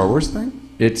it a Star Wars thing?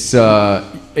 It's a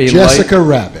Jessica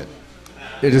Rabbit.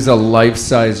 It is a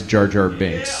life-size Jar Jar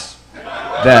Binks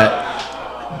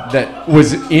that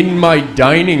was in my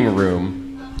dining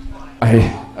room.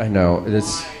 I know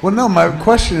it's. Well, no. My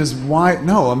question is why?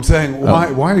 No, I'm saying why?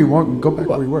 Oh. Why do you want go back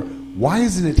where you were? Why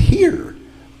isn't it here?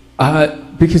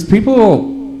 Because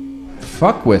people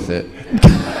fuck with it.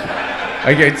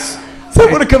 Like it's. Is that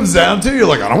what it comes down to? You're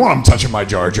like, I don't want them touching my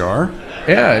Jar Jar.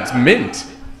 Yeah, it's mint.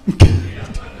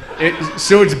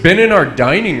 So it's been in our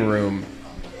dining room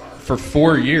for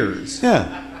 4 years.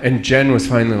 Yeah. And Jen was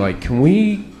finally like, can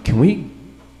we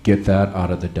get that out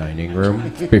of the dining room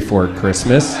before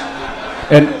Christmas?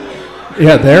 And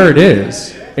yeah, there it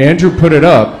is. Andrew put it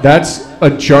up. That's a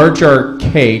Jar Jar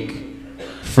cake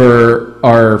for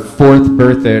our 4th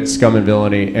birthday at Scum and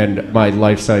Villainy, and my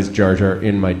life-size Jar Jar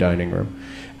in my dining room.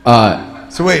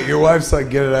 So wait, your wife's like,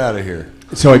 get it out of here.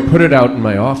 So I put it out in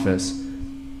my office,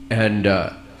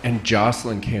 and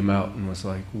Jocelyn came out and was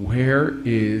like, where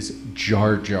is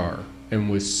Jar Jar? And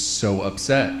was so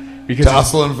upset. Because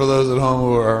Jocelyn, for those at home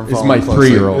who are is my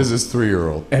 3-year-old. Is his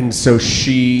 3-year-old. And so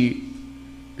she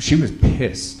was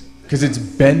pissed because it's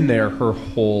been there her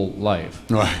whole life.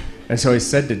 Right. And so I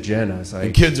said to Jen, I was like...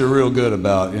 And kids are real good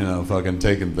about, fucking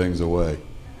taking things away.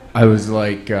 I was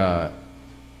like, I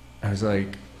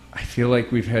feel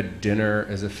like we've had dinner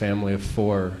as a family of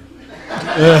 4 for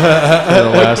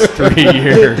the last 3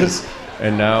 years.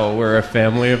 And now we're a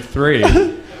family of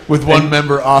 3. With one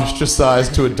member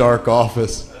ostracized to a dark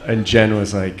office. And Jen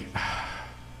was like, I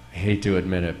hate to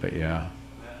admit it, but yeah.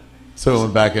 So it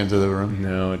went back into the room?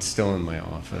 No, it's still in my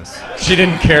office. She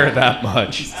didn't care that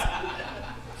much.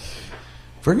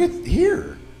 Bring it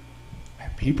here.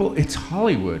 People, it's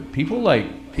Hollywood. People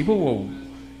will,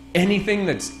 anything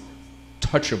that's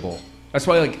touchable. That's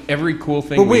why, like, every cool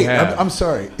thing we have. I'm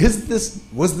sorry.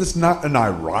 Was this not an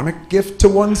ironic gift to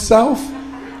oneself?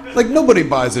 Like, nobody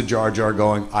buys a Jar Jar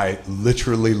going, I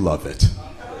literally love it.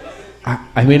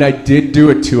 I mean, I did do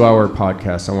a 2-hour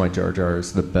podcast on why Jar Jar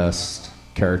is the best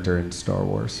character in Star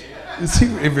Wars. Is he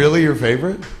really your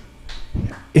favorite?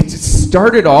 It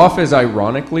started off as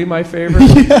ironically my favorite,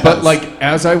 yes. But like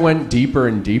as I went deeper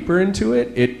and deeper into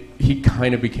it, he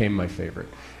kind of became my favorite.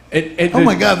 Oh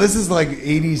my God, this is like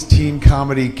 80s teen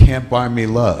comedy Can't Buy Me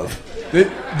Love.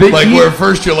 Where at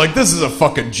first you're like, this is a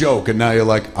fucking joke, and now you're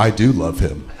like, I do love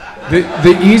him.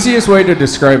 The easiest way to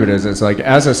describe it is it's like,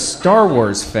 as a Star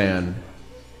Wars fan,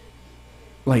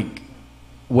 like,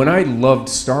 when I loved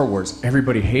Star Wars,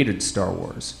 everybody hated Star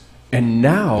Wars. And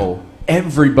now,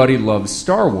 everybody loves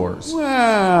Star Wars.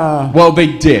 Wow. Well,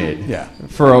 they did. Yeah.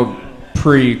 For a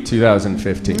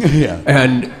pre-2015. Yeah.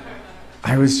 And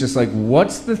I was just like,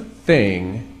 what's the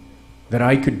thing that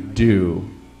I could do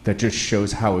that just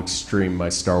shows how extreme my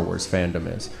Star Wars fandom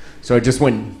is? So I just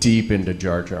went deep into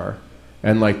Jar Jar.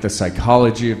 And like the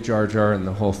psychology of Jar Jar and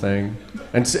the whole thing.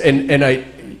 And I...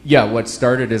 Yeah, what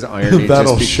started as irony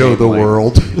that'll just show the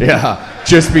world. Yeah,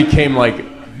 just became like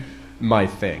my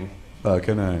thing.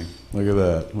 Fucking A. Look at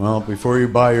that. Well, before you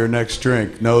buy your next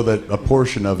drink, know that a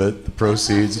portion of it, the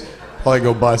proceeds, probably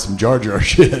go buy some Jar Jar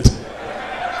shit.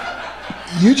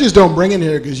 You just don't bring it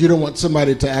here because you don't want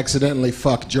somebody to accidentally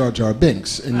fuck Jar Jar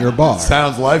Binks in your bar.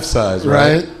 Sounds life-size,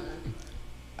 right?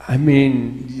 I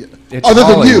mean, it's other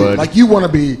Hollywood. than you, like you want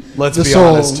to be. Let's the be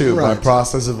soul, honest too. right. By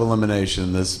process of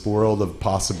elimination, this world of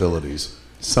possibilities,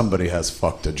 somebody has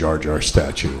fucked a Jar Jar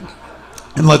statue,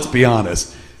 and let's be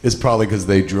honest, it's probably because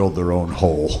they drilled their own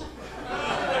hole.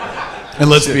 And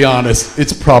let's be honest,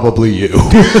 it's probably you.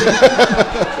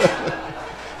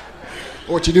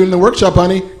 What you doing in the workshop,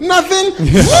 honey? Nothing.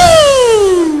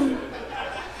 Woo!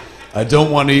 I don't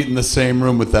want to eat in the same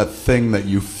room with that thing that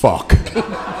you fuck.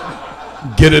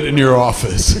 Get it in your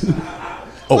office.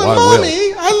 Oh, but I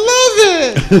Mommy, will. I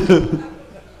love it.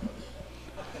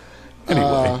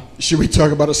 Anyway, should we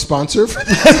talk about a sponsor for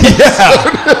this?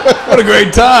 Yeah. What a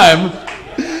great time.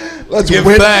 Let's give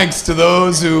thanks to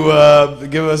those who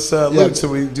give us loot so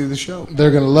we do the show.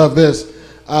 They're going to love this.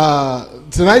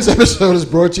 Tonight's episode is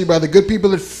brought to you by the good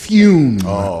people at Fume.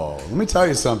 Oh, let me tell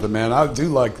you something, man. I do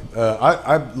like,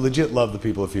 I legit love the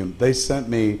people at Fume. They sent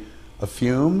me a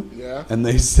Fume, and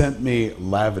they sent me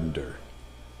lavender.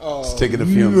 Oh, Stick it a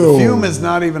Fume. no. The Fume is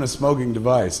not even a smoking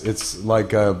device. It's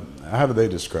like how do they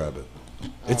describe it?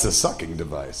 It's a sucking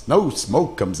device. No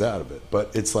smoke comes out of it,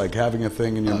 but it's like having a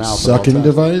thing in your mouth. Sucking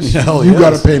device? Hell You yes.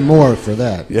 got to pay more for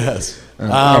that. Yes.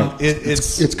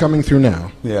 It's coming through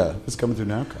now. Yeah, it's coming through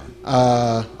now,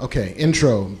 Con. Okay,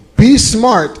 intro. Be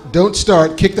smart, don't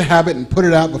start, kick the habit and put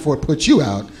it out before it puts you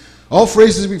out. All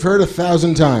phrases we've heard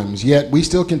 1,000 times, yet we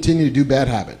still continue to do bad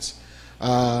habits.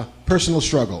 Personal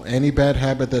struggle. Any bad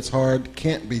habit that's hard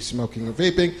can't be smoking or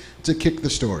vaping. To kick the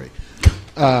story.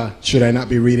 Should I not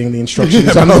be reading the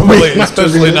instructions? On Probably,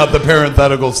 especially not the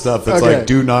parenthetical stuff that's like,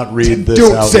 do not read this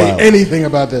Don't out say loud. anything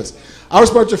about this. Our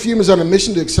sponsor, Fume, is on a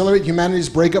mission to accelerate humanity's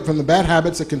breakup from the bad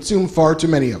habits that consume far too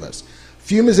many of us.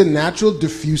 Fume is a natural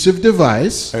diffusive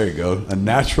device. There you go. A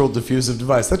natural diffusive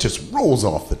device. That just rolls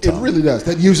off the tongue. It really does.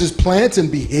 That uses plants and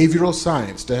behavioral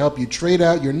science to help you trade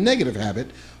out your negative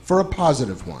habit for a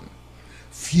positive one.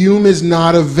 Fume is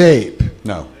not a vape.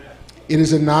 No. It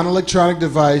is a non-electronic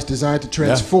device designed to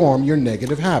transform your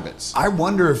negative habits. I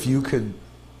wonder if you could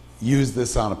use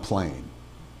this on a plane.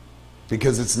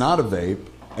 Because it's not a vape,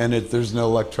 and there's no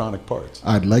electronic parts.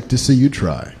 I'd like to see you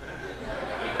try.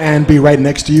 And be right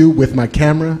next to you with my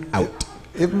camera out.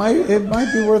 It might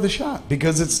be worth a shot.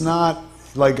 Because it's not,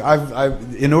 like,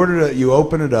 in order to, you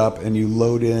open it up and you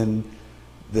load in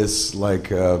this, like,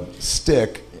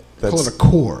 stick. That's, call it a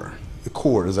core. The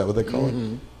core, is that what they call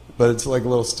it? But it's like a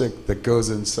little stick that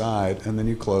goes inside, and then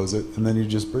you close it, and then you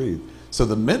just breathe. So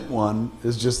the mint one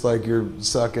is just like you're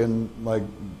sucking, like,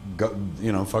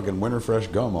 fucking winter fresh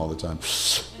gum all the time.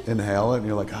 Inhale it, and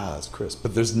you're like, it's crisp.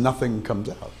 But there's nothing comes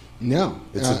out. No.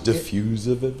 It's a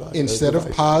diffusive device. Instead of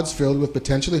pods filled with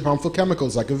potentially harmful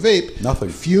chemicals like a vape, nothing.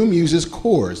 Fume uses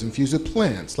cores infused with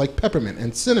plants like peppermint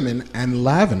and cinnamon and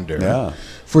lavender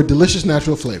for delicious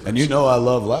natural flavors. And you know I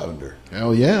love lavender.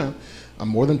 Hell yeah. I'm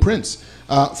more than Prince.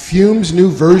 Fume's new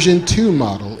version 2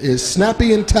 model is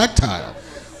snappy and tactile.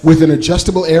 With an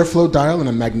adjustable airflow dial and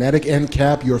a magnetic end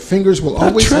cap, your fingers will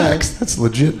always have... That's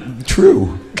legit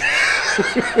true.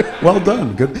 Well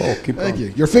done. Good poll. Keep going. Thank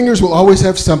you. Your fingers will always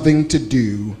have something to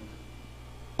do.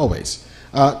 Always.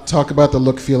 Talk about the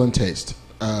look, feel, and taste.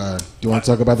 Do you want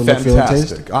to talk about the look, feel, and taste?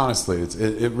 Fantastic. Honestly,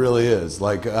 it really is.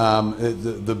 Like,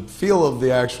 the feel of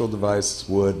the actual device is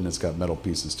wood, and it's got metal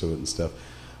pieces to it and stuff.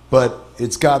 But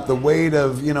it's got the weight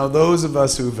of, those of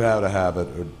us who've had a habit,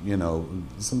 or,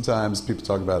 sometimes people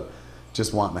talk about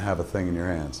just wanting to have a thing in your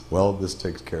hands. Well, this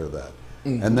takes care of that.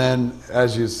 Mm-hmm. And then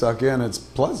as you suck in, it's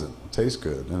pleasant, it tastes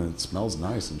good, and it smells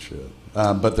nice and shit.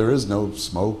 But there is no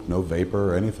smoke, no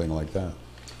vapor, or anything like that.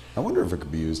 I wonder if it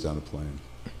could be used on a plane.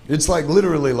 It's like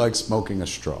literally like smoking a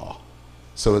straw.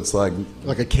 So it's like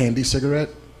a candy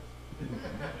cigarette?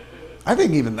 I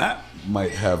think even that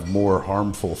might have more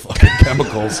harmful fucking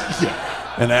chemicals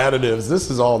and additives.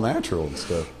 This is all natural and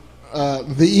stuff.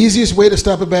 The easiest way to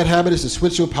stop a bad habit is to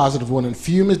switch to a positive one, and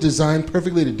Fume is designed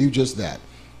perfectly to do just that.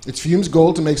 It's Fume's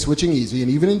goal to make switching easy and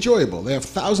even enjoyable. They have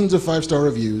thousands of 5-star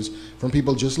reviews from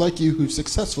people just like you who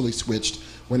successfully switched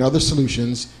when other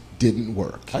solutions didn't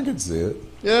work. I could see it.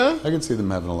 Yeah? I could see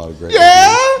them having a lot of great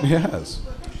reviews. Yes.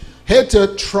 Head to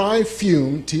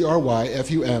tryfume,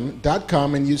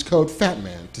 TRYFUM.com and use code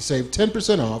FATMAN to save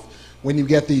 10% off when you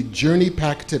get the Journey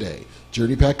Pack today.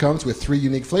 Journey Pack comes with 3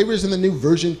 unique flavors and the new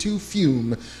version 2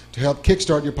 Fume to help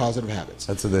kickstart your positive habits.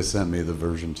 That's what they sent me, the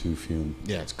version 2 Fume.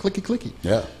 Yeah, it's clicky.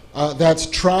 Yeah. That's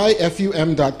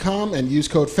tryfum.com and use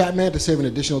code FATMAN to save an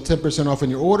additional 10% off on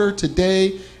your order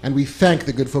today. And we thank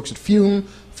the good folks at Fume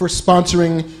for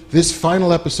sponsoring this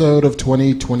final episode of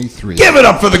 2023. Give it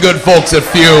up for the good folks at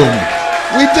Fume.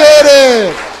 We did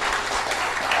it!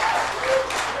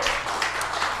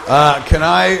 Can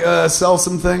I sell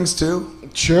some things too?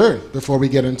 Sure, before we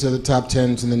get into the top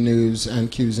 10s and the news and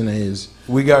Q's and A's.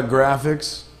 We got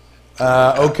graphics.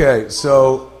 Okay,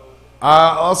 so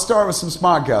I'll start with some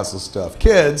Smodcastle stuff.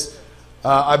 Kids,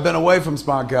 I've been away from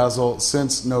Smodcastle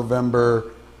since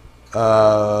November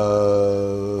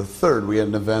 3rd. We had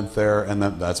an event there, and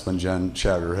that's when Jen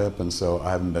shattered her hip, and so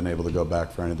I haven't been able to go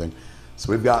back for anything.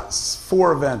 So we've got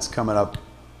 4 events coming up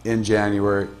in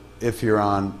January if you're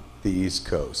on the East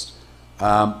Coast.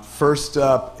 First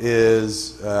up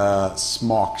is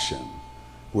Smauction,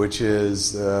 which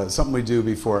is something we do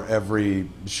before every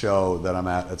show that I'm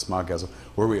at Smodcastle,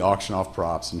 where we auction off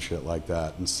props and shit like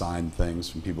that and sign things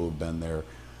from people who've been there,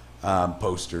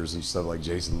 posters and stuff, like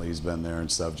Jason Lee's been there and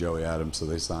stuff, Joey Adams, so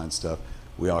they sign stuff.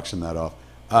 We auction that off.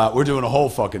 We're doing a whole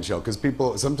fucking show because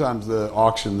people, sometimes the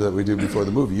auction that we do before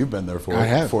the movie, you've been there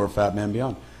for Fat Man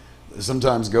Beyond,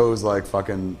 sometimes goes like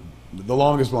fucking, the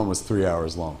longest one was 3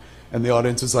 hours long. And the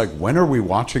audience is like, when are we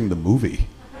watching the movie?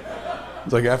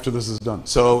 It's like, after this is done.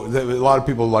 So a lot of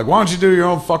people are like, why don't you do your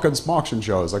own fucking Smauction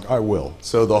show? It's like, I will.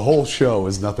 So the whole show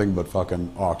is nothing but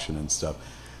fucking auction and stuff.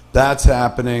 That's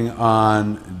happening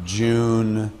on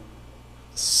June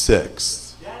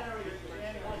 6th.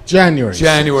 January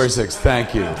 6th.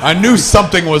 Thank you. I knew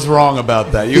something was wrong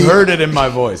about that. You heard it in my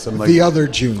voice. I'm like, the other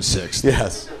June 6th.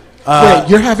 Yes. Wait,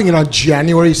 you're having it on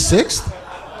January 6th?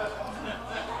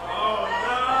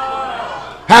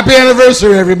 Happy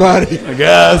anniversary, everybody! I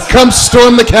guess. Come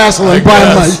storm the castle and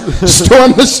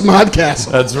storm the Smod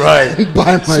Castle. That's right. And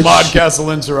buy my Smod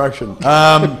Castle insurrection.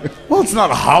 Well, it's not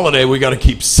a holiday we got to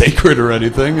keep sacred or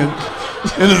anything. And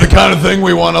into the kind of thing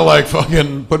we want to like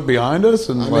fucking put behind us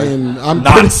and I'm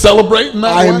not celebrating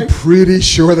that way. I'm pretty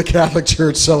sure the Catholic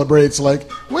Church celebrates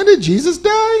like, when did Jesus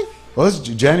die? Well,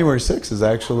 January 6th is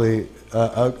actually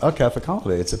a Catholic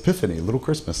holiday. It's Epiphany, Little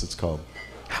Christmas it's called.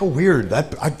 How weird.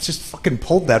 I just fucking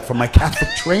pulled that from my Catholic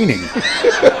training.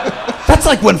 That's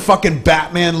like when fucking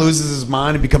Batman loses his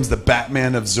mind and becomes the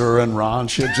Batman of Zura and Ra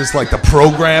and shit. Just like the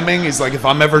programming. He's like, if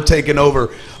I'm ever taken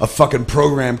over, a fucking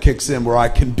program kicks in where I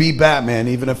can be Batman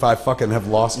even if I fucking have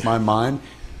lost my mind.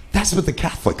 That's what the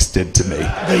Catholics did to me.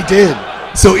 They did.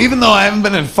 So even though I haven't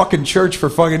been in fucking church for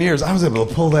fucking years, I was able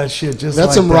to pull that shit just That's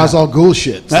like some that. Ra's al Ghul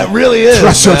shit. That really is.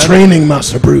 Trust your training,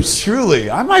 Master Bruce.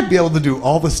 Truly. I might be able to do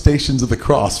all the Stations of the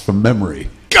Cross from memory.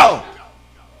 Go!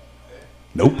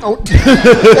 Nope. Can't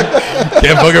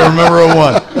fucking remember a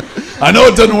one. I know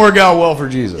it doesn't work out well for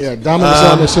Jesus. Yeah, Dominic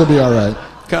Saunders, he'll be all right.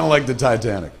 Kind of like the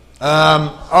Titanic.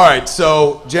 All right,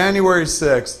 so January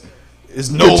 6th is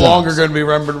no longer going to be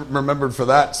remembered for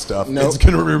that stuff. Nope. It's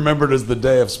going to be remembered as the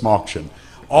day of Smoction.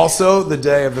 Also, the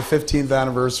day of the 15th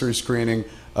anniversary screening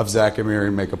of Zack and Miri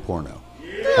Make a Porno.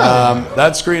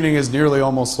 That screening is nearly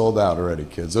almost sold out already,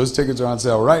 kids. Those tickets are on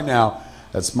sale right now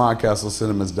at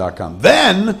smodcastleCinemas.com.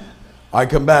 Then I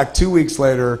come back 2 weeks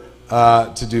later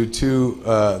to do two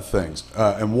things.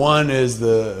 And one is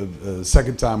the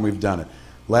second time we've done it.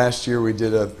 Last year we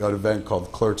did an event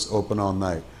called Clerks Open All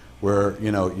Night, where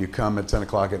you come at 10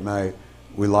 o'clock at night,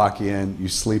 we lock you in, you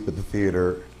sleep at the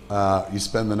theater, you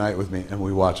spend the night with me, and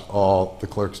we watch all the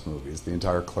Clerks movies, the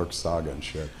entire Clerks saga and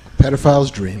shit. Pedophile's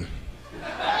dream.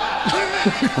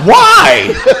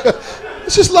 Why?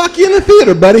 Let's just lock you in the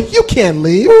theater, buddy. You can't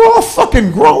leave. We're all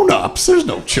fucking grown-ups. There's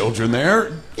no children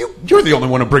there. You're the only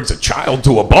one who brings a child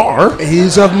to a bar.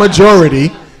 He's of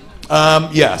majority.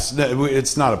 Yes,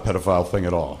 it's not a pedophile thing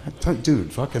at all.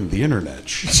 Dude, fucking the internet.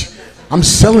 I'm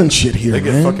selling shit here, They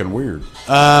get man. fucking weird.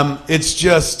 It's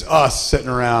just us sitting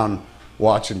around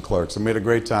watching Clerks. And we had a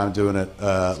great time doing it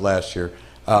last year.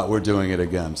 We're doing it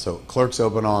again. So Clerks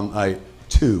Open All Night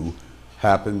 2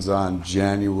 happens on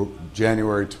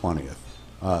January 20th.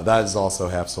 That is also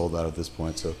half sold out at this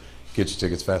point, so get your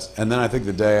tickets fast. And then I think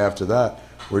the day after that,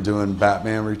 we're doing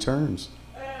Batman Returns.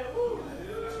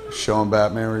 Showing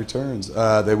Batman Returns.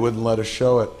 They wouldn't let us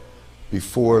show it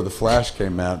before The Flash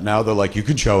came out. Now they're like, you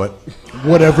can show it.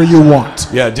 Whatever you want.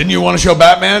 Yeah, didn't you want to show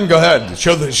Batman? Go ahead.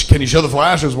 Can you show The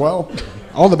Flash as well?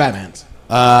 All the Batmans.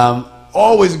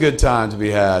 Always a good time to be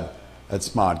had at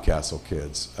Smod Castle,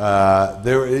 kids.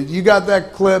 You got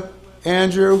that clip,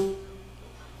 Andrew?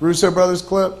 Russo Brothers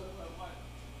clip?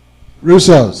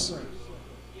 Russo's.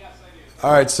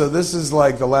 All right, so this is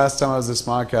like the last time I was at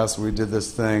Smod Castle, we did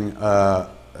this thing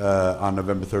on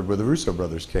November 3rd where the Russo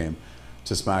brothers came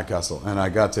to Smod Castle, and I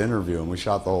got to interview them. We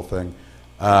shot the whole thing.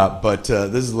 But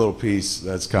this is a little piece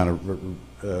that's kind of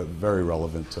very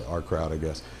relevant to our crowd, I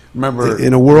guess. Remember,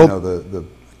 in a world, the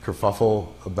kerfuffle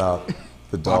about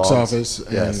the dogs? Box office.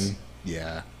 Yes.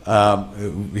 Yeah.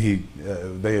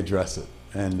 They address it,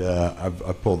 and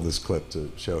I pulled this clip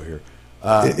to show here.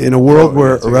 In a world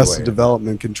where take it Arrested away.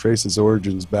 Development can trace its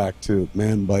origins back to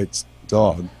Man Bites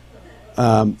Dog,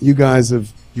 you guys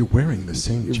have You're wearing the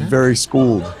same you're jacket. very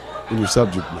schooled in your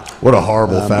subject matter. What a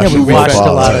horrible Yeah, fashion. we watched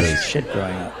a lot of Apologies. shit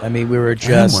growing up. I mean, we were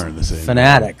just wearing the same.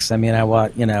 fanatics. I mean, it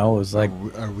was like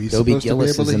Are we Dobie supposed to be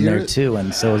Gillis able is to in hear there it? too,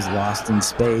 and so is Lost in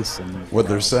Space and What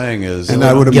they're saying is, And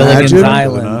I would Gilligan's imagine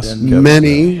Island and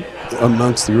many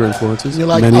amongst your influences, You're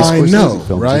like, many I Scorsese know,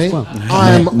 films right? as well.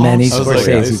 I'm many I was like,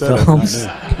 yeah, he Scorsese said it. films.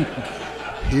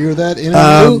 Hear that in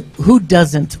Who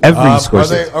doesn't? Every are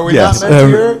Scorsese. we Yes, not meant to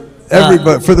hear it?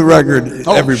 everybody. For the record,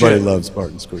 Oh, everybody shit. loves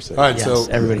Martin Scorsese. All right, Yes, so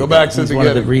everybody go does. back to the He's one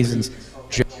of the beginning. reasons.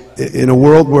 In a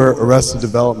world where Arrested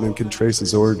Development can trace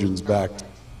its origins back to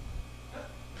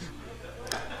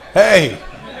Hey,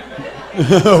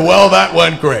 well, that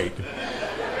went great.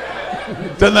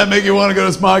 Doesn't that make you want to go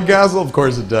to Smod Castle? Of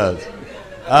course it does.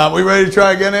 We ready to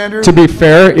try again, Andrew? To be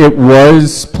fair, it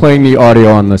was playing the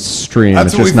audio on the stream. That's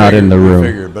It's what just we not figured, in the we room.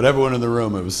 figured, but everyone in the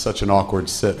room, it was such an awkward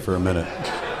sit for a minute.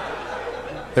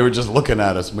 They were just looking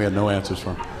at us, and we had no answers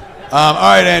for them. All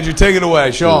right, Andrew, take it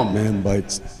away. Show them. Man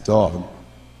Bites Dog.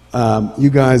 You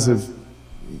guys you're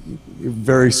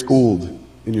very schooled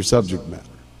in your subject matter.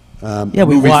 Yeah,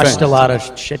 we Movie watched fans. a lot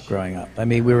of shit growing up. I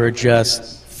mean, we were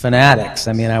just fanatics.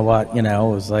 I mean, I watched, you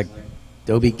know, it was like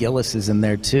Dobie Gillis is in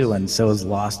there too, and so is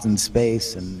Lost in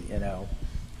Space, and you know.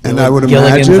 And I would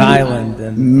Gilligan's imagine Island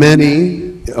and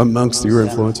many amongst your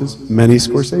influences, many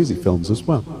Scorsese films as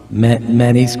well.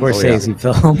 many Scorsese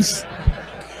films.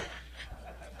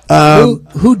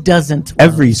 Who doesn't?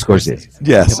 Every Scorsese.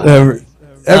 Yes,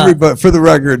 everybody. For the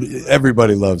record,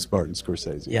 everybody loves Martin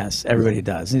Scorsese. Yes, everybody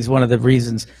does. He's one of the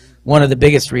reasons, one of the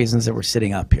biggest reasons that we're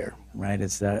sitting up here, right?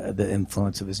 It's the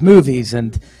influence of his movies,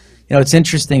 and you know, it's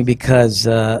interesting because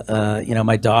you know,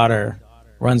 my daughter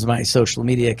runs my social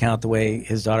media account the way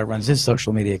his daughter runs his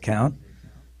social media account,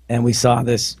 and we saw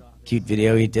this cute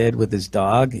video he did with his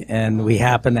dog, and we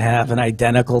happen to have an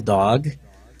identical dog.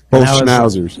 Both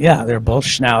schnauzers. Yeah, they're both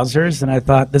schnauzers, and I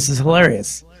thought, this is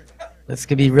hilarious. This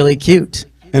could be really cute.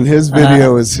 And his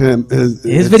video is him.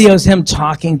 His video is him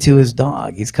talking to his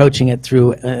dog. He's coaching it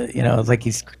through, you know, like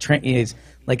he's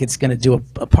like it's going to do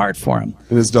a part for him.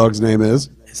 And his dog's name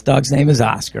is? His dog's name is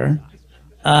Oscar.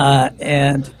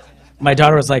 And my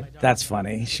daughter was like, that's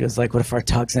funny. She was like, what if our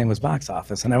dog's name was Box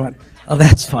Office? And I went, oh,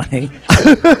 that's funny.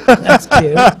 That's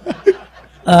cute.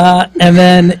 And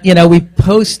then, you know, we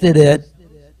posted it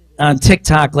on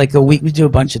TikTok like a week. We do a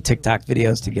bunch of TikTok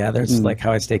videos together. It's like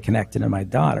how I stay connected to my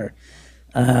daughter.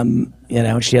 You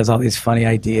know, she has all these funny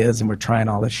ideas, and we're trying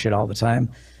all this shit all the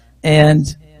time.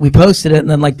 And we posted it, and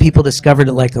then like people discovered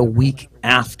it like a week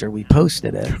after we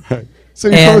posted it. Right. So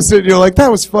you posted it, and you're like, that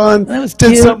was fun. That was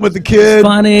Did cute. something with the kid. It's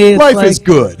funny. Life It's is like,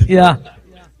 good. Yeah.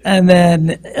 And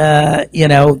then, you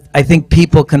know, I think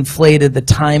people conflated the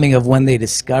timing of when they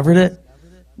discovered it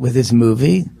with his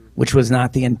movie, which was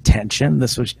not the intention.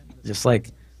 This was just like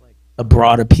a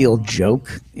broad appeal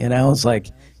joke, you know? It's like,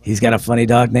 he's got a funny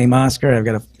dog named Oscar, I've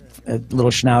got a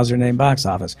little schnauzer named Box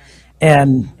Office.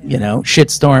 And, you know,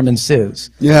 shitstorm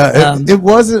ensues. Yeah, it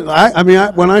wasn't, I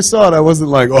mean, when I saw it, I wasn't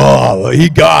like, oh, he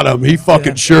got him. He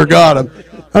fucking sure got him.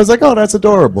 I was like, oh, that's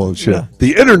adorable and shit. Yeah.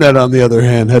 The internet, on the other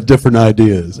hand, had different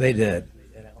ideas. They did.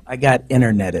 You know, I got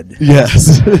interneted.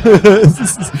 Yes.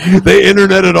 They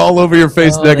interneted all over your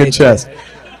face, neck, and chest.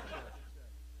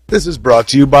 This is brought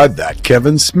to you by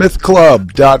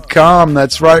ThatKevinSmithClub.com.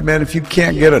 That's right, man. If you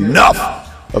can't get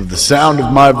enough of the sound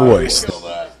of my voice.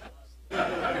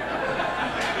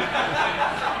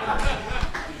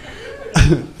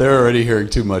 They're already hearing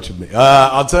too much of me.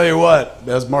 I'll tell you what,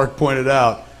 as Mark pointed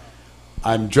out,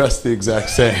 I'm dressed the exact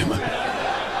same.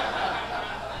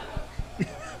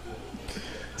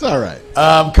 It's all right.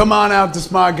 Come on out to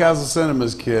Smog Castle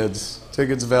Cinemas, kids.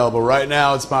 Tickets available right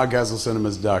now at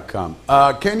smogcastlecinemas.com.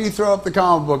 Can you throw up the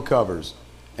comic book covers,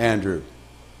 Andrew?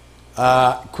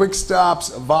 Quick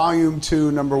Stops Volume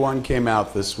 2, number 1 came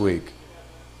out this week.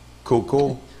 Cool,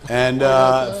 cool. And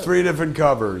 3 different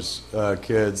covers,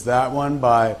 kids. That one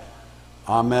by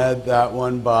Ahmed, that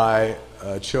one by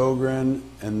Chogrin,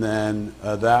 and then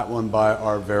that one by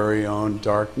our very own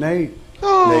Dark Nate.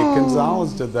 Oh. Nate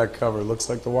Gonzalez did that cover. Looks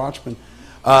like The Watchmen.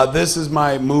 This is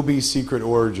my Mubi secret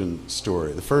origin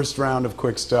story. The first round of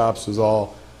Quick Stops was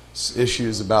all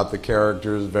issues about the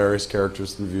characters, various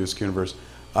characters in the Views universe.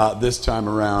 This time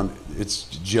around, it's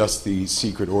just the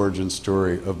secret origin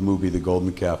story of Mubi the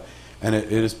Golden Calf. And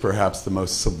it is perhaps the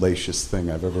most salacious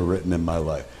thing I've ever written in my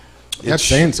life. That's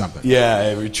saying something.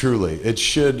 Yeah, truly. It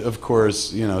should, of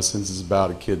course, you know, since it's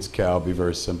about a kid's cow, be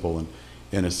very simple and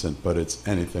innocent, but it's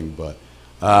anything but.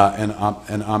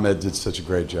 And Ahmed did such a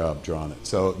great job drawing it.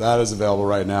 So that is available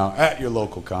right now at your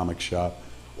local comic shop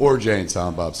or Jay and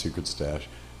Silent Bob's Secret Stash,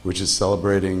 which is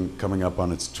celebrating, coming up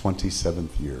on its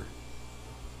 27th year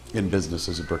in business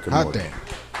as a brick and mortar.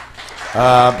 Hot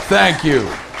damn. Thank you.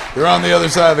 They're on the other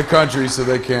side of the country, so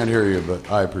they can't hear you, but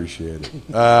I appreciate it.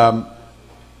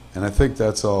 And I think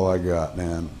that's all I got,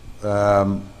 man.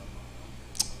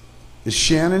 Is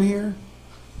Shannon here?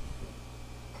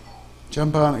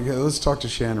 Jump on. Let's talk to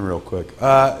Shannon real quick.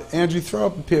 Andrew, throw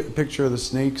up a picture of the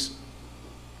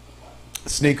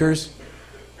sneakers.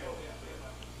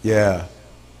 Yeah.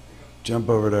 Jump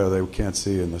over there. They can't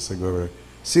see you unless they go over there.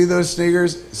 See those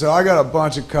sneakers? So I got a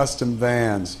bunch of custom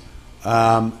Vans.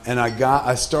 And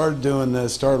I started doing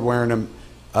this, started wearing them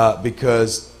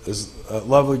because this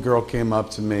lovely girl came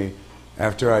up to me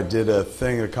after I did a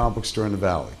thing at a comic book store in the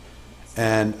Valley.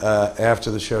 And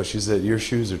after the show, she said, your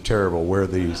shoes are terrible, wear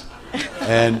these.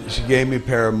 And she gave me a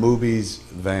pair of Mubi's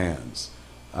Vans.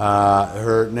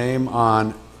 Her name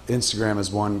on Instagram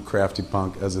is One Crafty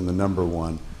Punk, as in the number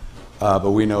 1.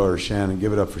 But we know her, Shannon.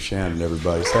 Give it up for Shannon,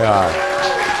 everybody. Say hi.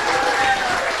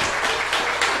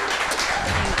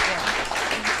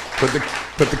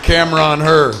 Put the camera on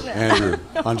her, Andrew,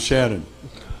 on Shannon.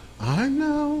 I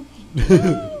know.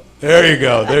 There you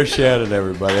go. There's Shannon,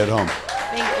 everybody, at home.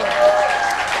 Thank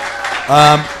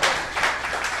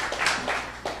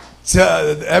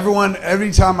Everyone,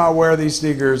 every time I wear these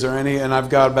sneakers or and I've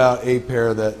got about 8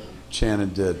 pair that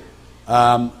Shannon did.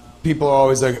 People are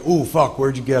always like, "Ooh, fuck,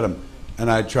 where'd you get them?" And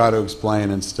I try to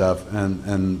explain and stuff,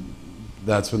 and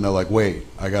that's when they're like, "Wait,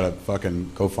 I gotta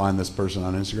fucking go find this person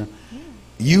on Instagram." Yeah.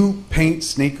 You paint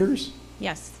sneakers?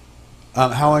 Yes.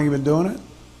 How long have you been doing it?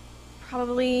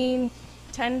 Probably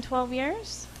 10, 12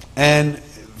 years. And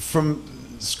from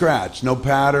scratch, no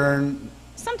pattern?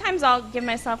 Sometimes I'll give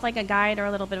myself like a guide or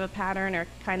a little bit of a pattern or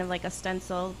kind of like a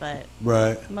stencil, but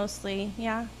mostly,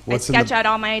 yeah. I sketch out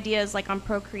all my ideas like on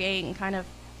Procreate and kind of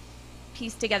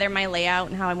piece together my layout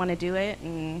and how I want to do it,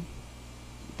 and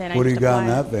then what do you got in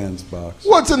that Vans box?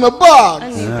 What's in the box? A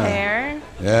new pair.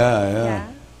 Yeah.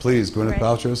 Please, Gwyneth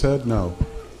Paltrow's head? No.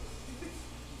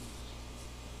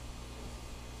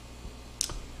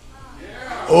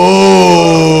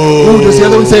 Oh! Ooh, does the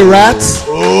other one say rats?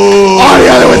 Oh, the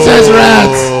other one says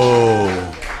rats.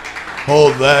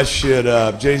 Hold that shit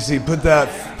up, JC. Put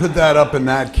that up in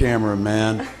that camera,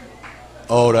 man.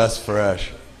 Oh, that's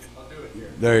fresh.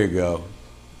 There you go.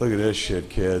 Look at this shit,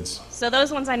 kids. So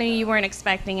those ones I knew you weren't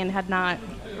expecting and had not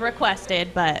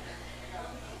requested, but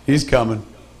he's coming.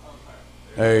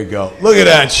 There you go. Look at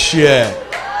that shit.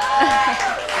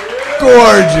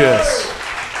 Gorgeous.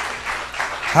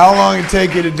 How long did it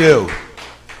take you to do?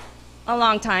 A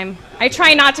long time. I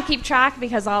try not to keep track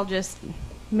because I'll just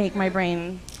make my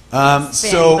brain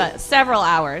spin, but several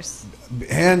hours.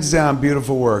 Hands down,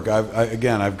 beautiful work. I've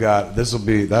got,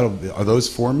 are those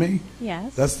for me?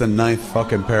 Yes. That's the 9th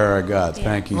fucking pair I got. Yeah.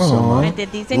 Thank you so much. I did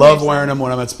these in Love wearing them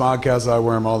when I'm at Smodcast. I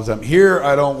wear them all the time. Here,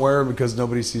 I don't wear them because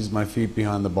nobody sees my feet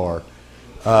behind the bar.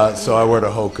 So I wear the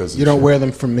Hokas. You don't wear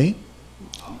them from me?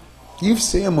 You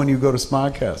see them when you go to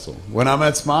Smodcastle. When I'm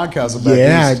at Smodcastle,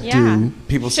 I do.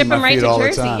 People see my feet all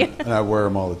the time, and I wear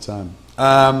them all the time.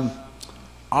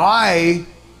 I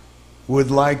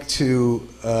would like to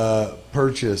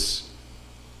purchase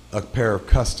a pair of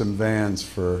custom Vans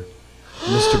for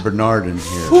Mr. Bernardin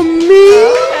here. For me?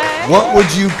 What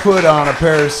would you put on a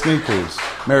pair of sneakers?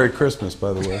 Merry Christmas,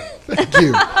 by the way. Thank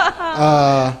you.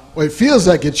 Well, it feels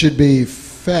like it should be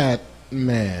Fat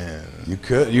Man. You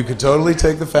could totally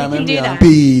take the Fat Man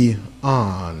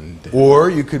beyond. Or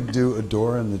you could do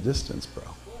Adora in the Distance, bro.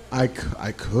 I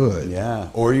could. Yeah.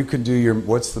 Or you could do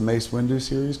what's the Mace Windu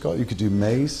series called? You could do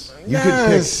Mace. You could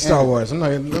pick Star Wars. I'm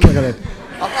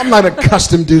not gonna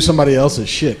custom do somebody else's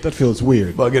shit. That feels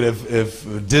weird. Like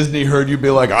if Disney heard you be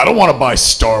like, I don't want to buy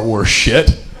Star Wars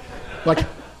shit. Like,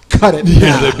 cut it.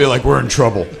 Yeah, they'd be like, we're in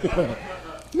trouble.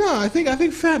 No, I think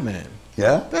Fat Man.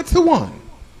 Yeah? That's the one.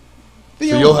 So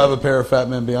you'll have a pair of Fat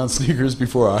Man Beyond sneakers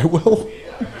before I will?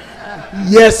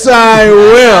 Yes, I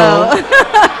will.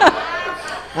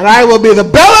 And I will be the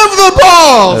belle of the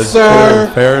ball, that's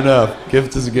sir. Fair enough.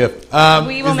 Gift is a gift.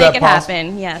 We will make it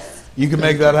happen, yes. You can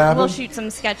make that happen? We'll shoot some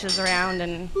sketches around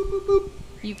and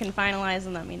you can finalize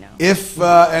and let me know. If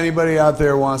anybody out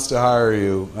there wants to hire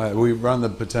you, we run the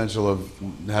potential of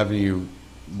having you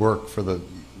work for the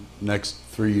next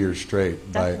 3 years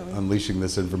straight. Definitely. By unleashing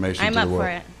this information to the world.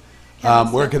 I'm up for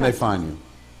it. Where can they find you?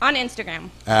 On Instagram.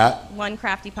 At? One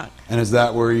Crafty Punk. And is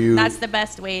that where you... That's the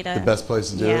best way to... The best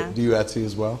place to do it? Do you Etsy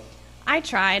as well? I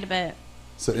tried, but...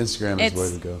 So Instagram is the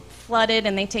way to go. Flooded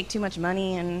and they take too much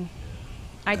money and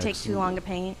I take too long to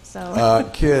paint, so...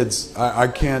 Kids, I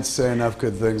can't say enough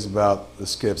good things about the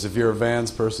Skips. If you're a Vans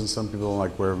person, some people don't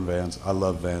like wearing Vans. I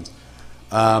love Vans.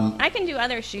 I can do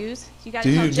other shoes. You got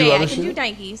to tell Jay I can do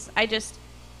Nikes.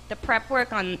 The prep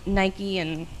work on Nike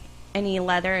and any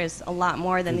leather is a lot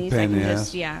more than these. I can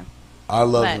just, I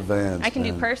love the Vans. I can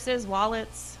do purses,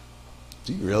 wallets.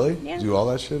 Do you really? Yeah. Do all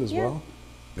that shit as well?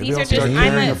 Maybe These I'll are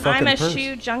just, start I'm a purse.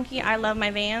 shoe junkie. I love my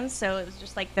Vans, so it was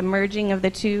just like the merging of the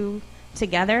two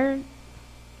together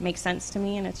makes sense to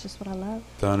me, and it's just what I love.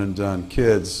 Done and done.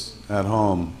 Kids at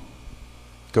home,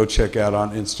 go check out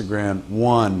on Instagram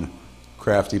One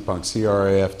Crafty Punk,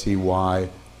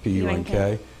 CraftyPunk.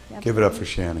 Yep. Give it up for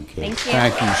Shannon, kids.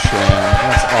 Thank you, Shannon.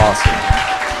 That's awesome.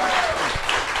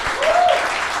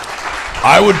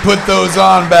 I would put those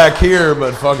on back here,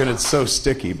 but fucking it's so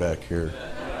sticky back here.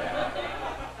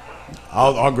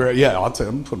 I'll grab. Yeah, I'll tell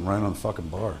you. I'm putting them right on the fucking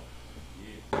bar,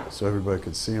 so everybody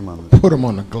can see them on the. Put them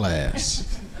on the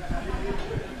glass.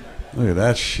 Look at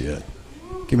that shit.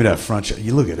 Give me that front shot.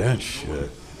 You look at that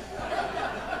shit.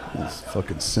 This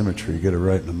fucking symmetry. Get it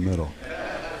right in the middle.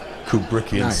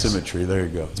 Kubrickian symmetry. There you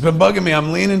go. It's been bugging me.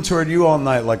 I'm leaning toward you all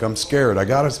night like I'm scared. I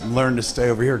got to learn to stay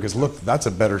over here because look, that's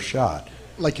a better shot.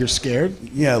 Like you're scared?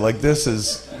 Yeah, like this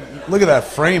is. Look at that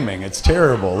framing. It's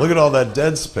terrible. Look at all that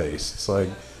dead space. It's like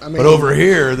but over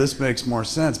here, this makes more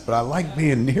sense. But I like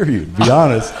being near you, to be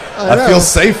honest. I feel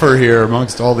safer here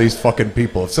amongst all these fucking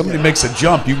people. If somebody makes a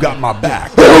jump, you got my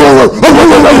back.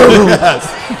 Yes.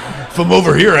 If I'm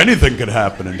over here, anything could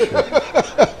happen and shit.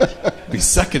 It'd be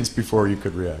seconds before you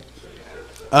could react.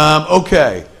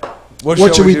 Okay. What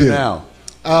shall we do now?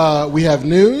 We have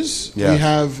news. Yes. We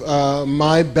have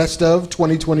my best of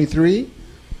 2023.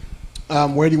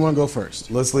 Where do you want to go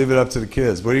first? Let's leave it up to the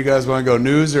kids. Where do you guys want to go?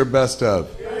 News or best of?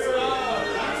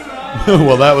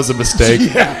 Well, that was a mistake.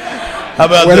 Yeah. How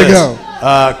about Way this? to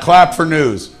go. Clap for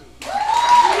news.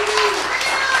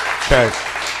 Okay.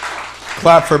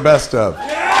 Clap for best of.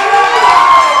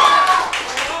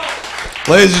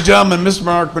 Ladies and gentlemen, Mr.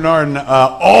 Marc Bernardin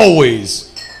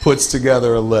always puts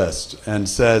together a list and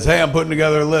says, hey, I'm putting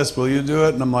together a list. Will you do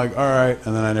it? And I'm like, all right.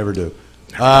 And then I never do.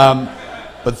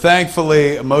 But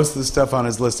thankfully, most of the stuff on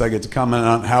his list I get to comment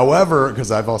on. However,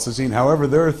 because I've also seen,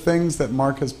 there are things that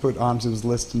Mark has put onto his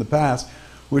list in the past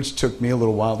which took me a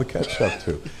little while to catch up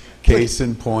to. Case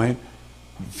in point,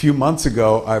 a few months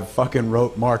ago, I fucking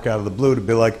wrote Mark out of the blue to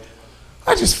be like,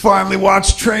 I just finally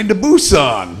watched Train to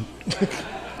Busan.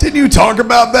 Didn't you talk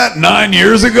about that 9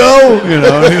 years ago? You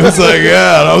know, and he was like,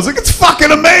 yeah. And I was like, it's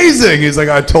fucking amazing. He's like,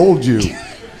 I told you.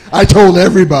 I told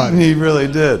everybody. He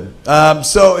really did.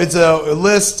 So it's a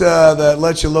list that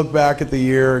lets you look back at the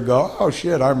year and go, oh,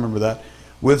 shit, I remember that,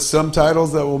 with some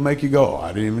titles that will make you go, oh, I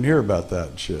didn't even hear about that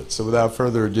and shit. So without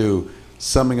further ado,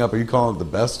 summing up, are you calling it the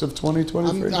best of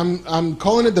 2023? I'm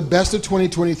calling it the best of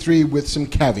 2023 with some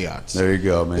caveats. There you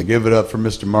go, man. Give it up for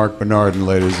Mr. Marc Bernardin,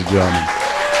 ladies and gentlemen.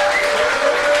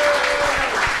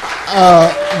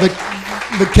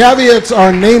 The caveats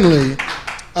are namely,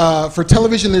 for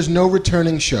television, there's no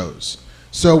returning shows.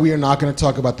 So we are not going to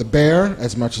talk about The Bear,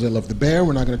 as much as I love The Bear.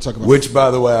 We're not going to talk about... Which,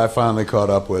 by the way, I finally caught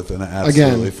up with and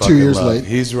absolutely again, fucking 2 years love. late.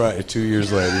 He's right. 2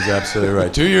 years late. He's absolutely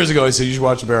right. 2 years ago, he said, you should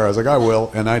watch The Bear. I was like, I will.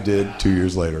 And I did 2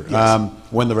 years later. Yes.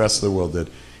 When the rest of the world did.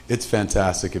 It's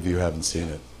fantastic if you haven't seen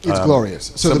it. It's glorious.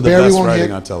 So some The of the Bear best we won't writing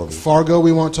hit. on television. Fargo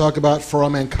we won't talk about. For All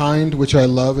Mankind, which I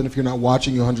love. And if you're not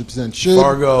watching, you 100% should.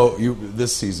 Fargo,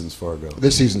 this season's Fargo.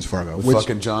 This season's Fargo. With Which,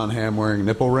 fucking John Hamm wearing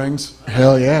nipple rings.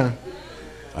 hell yeah.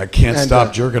 I can't And,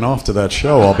 stop jerking off to that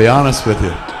show, I'll be honest with you.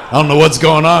 I don't know what's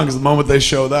going on, because the moment they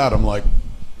show that, I'm like...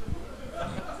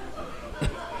 Did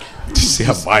you see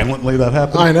how violently that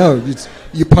happened? I know.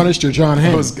 You punished your John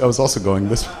Hamm. I was also going,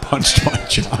 this punched my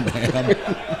John Hamm.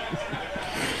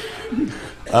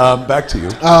 Back to you.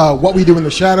 What We Do in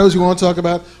the Shadows we won't talk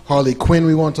about. Harley Quinn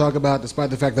we won't talk about, despite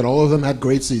the fact that all of them had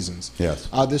great seasons. Yes.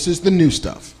 This is the new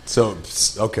stuff. So,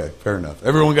 okay, fair enough.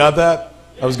 Everyone got that?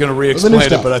 I was going to re-explain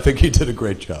it, but I think he did a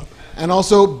great job. And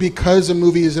also, because a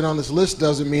movie isn't on this list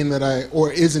doesn't mean that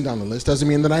isn't on the list, doesn't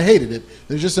mean that I hated it.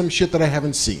 There's just some shit that I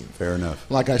haven't seen. Fair enough.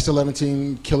 Like, I still haven't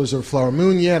seen Killers of the Flower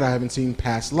Moon yet. I haven't seen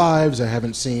Past Lives. I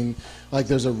haven't seen,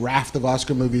 there's a raft of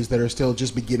Oscar movies that are still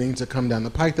just beginning to come down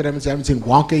the pike that I haven't seen. I haven't seen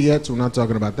Wonka yet, so we're not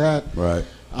talking about that. Right.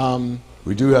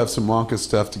 We do have some Wonka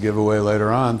stuff to give away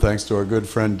later on, thanks to our good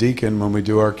friend Deacon when we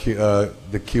do our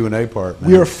the Q&A part. Man.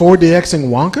 We are 4DXing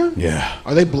Wonka? Yeah.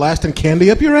 Are they blasting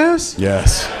candy up your ass?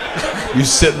 Yes. You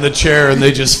sit in the chair and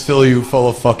they just fill you full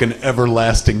of fucking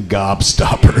everlasting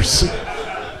gobstoppers.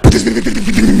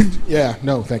 Yeah,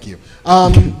 no, thank you.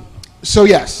 So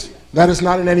yes, that is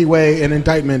not in any way an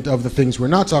indictment of the things we're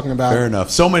not talking about. Fair enough.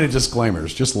 So many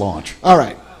disclaimers. Just launch. All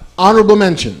right. Honorable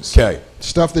mentions. Okay.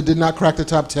 Stuff that did not crack the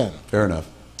top 10. Fair enough.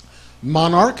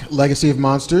 Monarch, Legacy of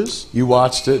Monsters. You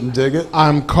watched it and dig it?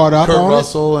 I'm caught up Kurt on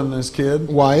Russell and his kid.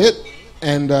 Wyatt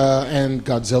and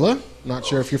Godzilla. Not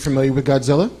sure if you're familiar with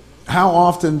Godzilla. How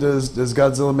often does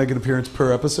Godzilla make an appearance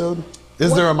per episode?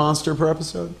 Is there a monster per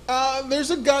episode?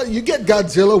 There's a you get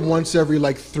Godzilla once every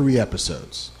 3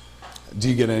 episodes. Do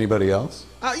you get anybody else?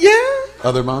 Yeah.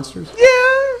 Other monsters?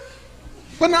 Yeah.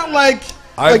 But not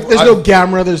there's no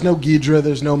Gamera, there's no Ghidra,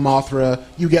 there's no Mothra.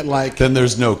 You get Then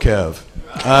there's no Kev.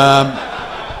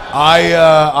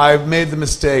 I've made the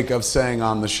mistake of saying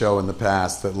on the show in the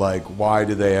past that why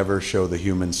do they ever show the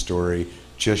human story?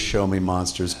 Just show me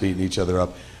monsters beating each other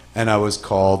up. And I was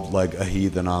called a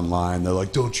heathen online. They're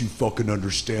like, don't you fucking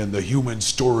understand? The human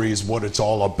story is what it's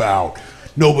all about.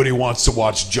 Nobody wants to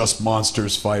watch just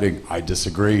monsters fighting. I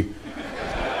disagree.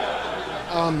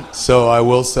 So I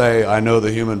will say I know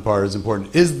the human part is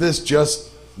important. Is this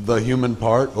just the human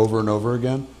part over and over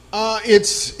again?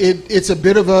 It's a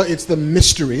bit of it's the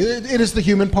mystery. It is the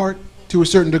human part to a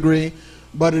certain degree,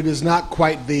 but it is not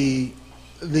quite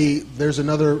there's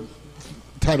another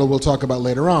title we'll talk about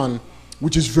later on,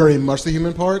 which is very much the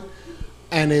human part,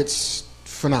 and it's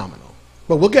phenomenal.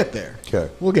 But we'll get there. Okay.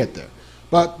 We'll get there.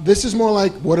 But this is more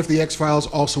like, what if the X-Files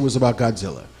also was about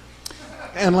Godzilla?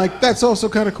 And like that's also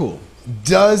kind of cool.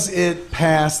 Does it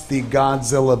pass the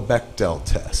Godzilla Bechdel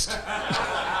test?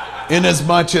 In as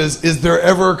much as, is there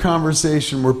ever a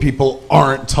conversation where people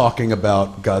aren't talking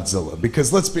about Godzilla?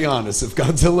 Because let's be honest, if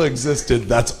Godzilla existed,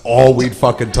 that's all we'd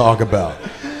fucking talk about.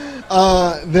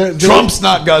 Trump's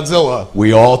not Godzilla.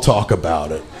 We all talk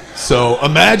about it. So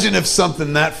imagine if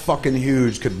something that fucking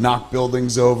huge could knock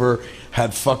buildings over,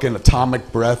 had fucking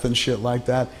atomic breath and shit like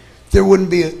that. There wouldn't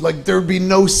be, like, there would be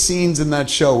no scenes in that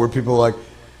show where people are like,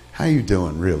 how you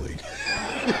doing, really?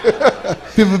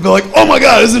 People would be like, oh my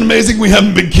God, isn't it amazing we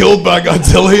haven't been killed by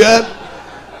Godzilla yet?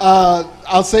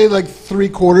 I'll say like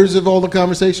 3/4 of all the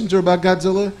conversations are about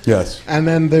Godzilla. Yes. And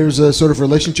then there's a sort of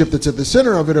relationship that's at the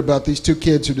center of it about these two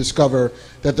kids who discover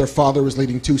that their father was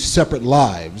leading 2 separate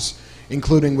lives,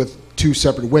 including with 2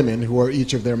 separate women who are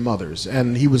each of their mothers.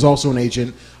 And he was also an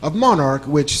agent of Monarch,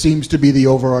 which seems to be the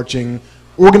overarching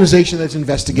organization that's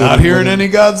investigating. Not hearing any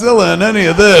Godzilla in any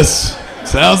of this.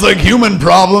 Sounds like human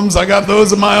problems. I got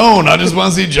those of my own. I just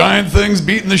want to see giant things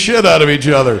beating the shit out of each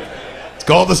other. It's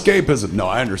called escapism. No,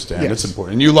 I understand. Yes. It's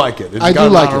important. And you like it. It's I got do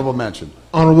an like honorable it. mention.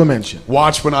 Honorable mention.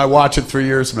 Watch when I watch it 3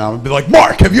 years from now and be like,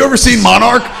 Mark, have you ever seen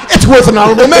Monarch? It's worth an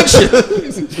honorable mention.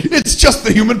 It's just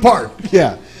the human part.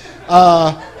 Yeah.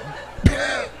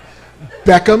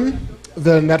 Beckham,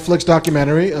 the Netflix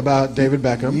documentary about David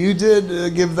Beckham. You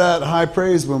did give that high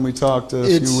praise when we talked a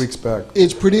few weeks back.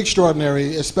 It's pretty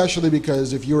extraordinary, especially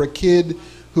because if you're a kid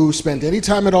who spent any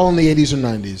time at all in the 80s or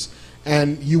 90s,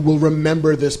 and you will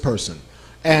remember this person.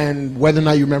 And whether or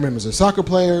not you remember him as a soccer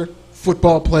player,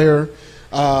 football player,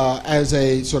 as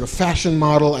a sort of fashion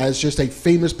model, as just a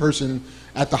famous person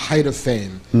at the height of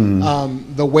fame.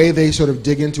 The way they sort of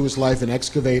dig into his life and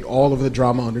excavate all of the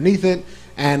drama underneath it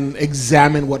and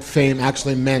examine what fame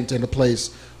actually meant in a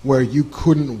place where you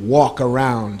couldn't walk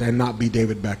around and not be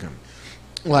David Beckham.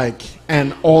 Like,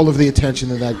 and all of the attention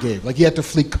that gave. Like, he had to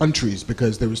flee countries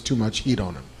because there was too much heat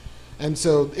on him. And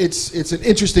so it's an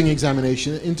interesting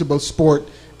examination into both sport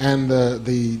and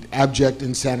the abject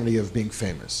insanity of being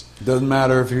famous. Doesn't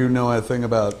matter if you know a thing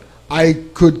about I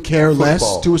could care football.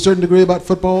 less to a certain degree about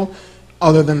football,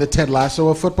 other than the Ted Lasso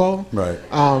of football. Right.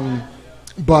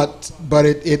 But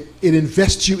it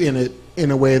invests you in it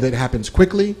in a way that happens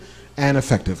quickly and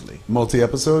effectively.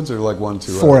 Multi-episodes or like 1,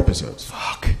 2? 4 episodes.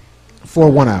 Fuck. For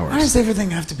 1 hour. Why does everything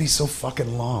have to be so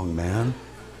fucking long, man?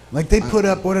 Like they put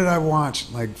up, what did I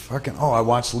watch? Like fucking, I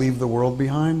watched Leave the World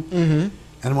Behind. Mm-hmm.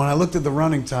 And when I looked at the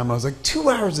running time, I was like, 2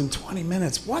 hours and 20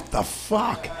 minutes. What the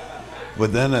fuck?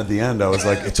 But then at the end, I was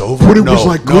like, it's over. But it was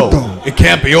like good though. It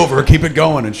can't be over. Keep it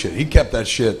going and shit. He kept that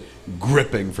shit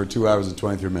gripping for 2 hours and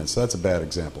 23 minutes. So that's a bad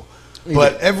example.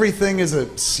 But everything is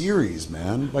a series,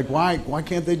 man. Like, why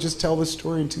can't they just tell this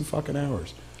story in 2 fucking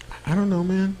hours? I don't know,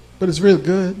 man. But it's real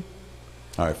good.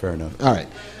 All right, fair enough. All right.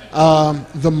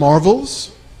 The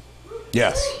Marvels.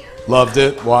 Yes. Loved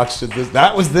it. Watched it.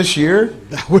 That was this year?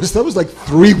 That was like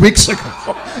 3 weeks ago.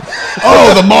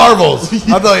 Oh, The Marvels.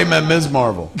 I thought you meant Ms.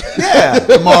 Marvel. Yeah,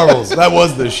 The Marvels. That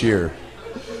was this year.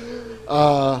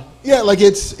 Yeah, like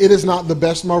it is not the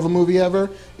best Marvel movie ever.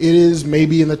 It is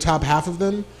maybe in the top half of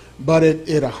them, but it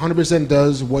 100%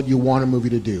 does what you want a movie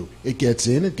to do. It gets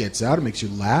in, it gets out, it makes you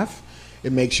laugh,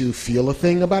 it makes you feel a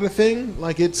thing about a thing.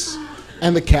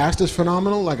 And the cast is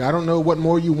phenomenal. Like, I don't know what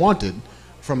more you wanted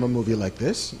from a movie like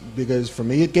this, because for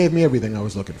me, it gave me everything I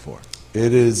was looking for.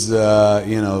 It is,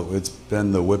 it's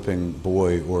been the whipping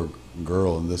boy or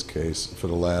girl in this case for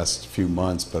the last few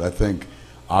months, but I think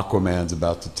Aquaman's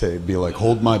about to be like,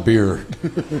 hold my beer.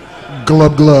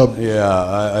 Glub glub.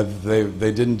 Yeah,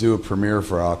 they didn't do a premiere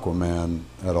for Aquaman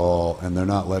at all, and they're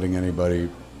not letting anybody,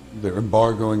 they're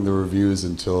embargoing the reviews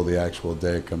until the actual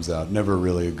day it comes out. Never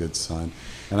really a good sign.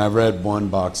 And I read one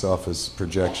box office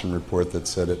projection report that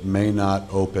said it may not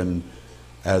open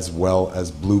as well as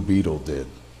Blue Beetle did.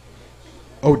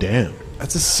 Oh, damn.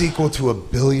 That's a sequel to a $1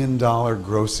 billion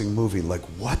grossing movie. Like,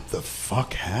 what the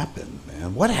fuck happened,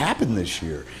 man? What happened this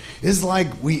year? It's like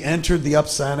we entered the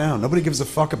upside down. Nobody gives a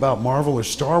fuck about Marvel or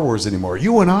Star Wars anymore.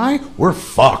 You and I, we're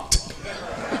fucked.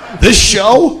 This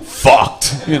show,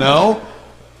 fucked, you know?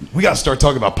 We got to start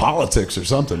talking about politics or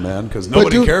something, man, because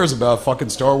nobody cares about fucking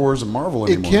Star Wars and Marvel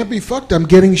anymore. It can't be fucked. I'm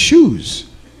getting shoes.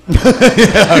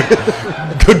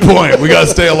 Yeah, good point. We got to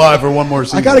stay alive for one more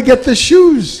season. I got to get the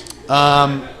shoes.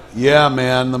 Yeah,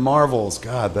 man, the Marvels.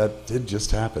 God, that did just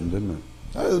happen, didn't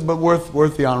it? But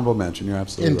worth the honorable mention. You're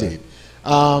absolutely Indeed.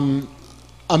 Right.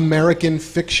 American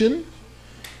Fiction.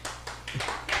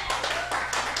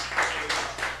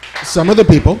 Some of the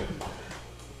people.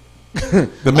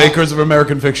 The makers of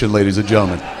American Fiction, ladies and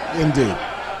gentlemen. Indeed.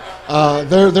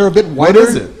 They're a bit whiter. What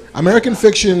is it? American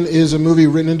Fiction is a movie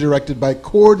written and directed by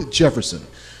Cord Jefferson,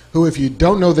 who, if you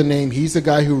don't know the name, he's the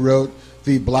guy who wrote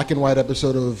the black and white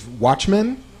episode of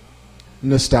Watchmen,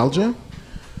 Nostalgia,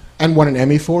 and won an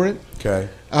Emmy for it. Okay.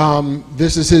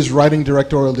 This is his writing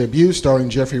directorial debut, starring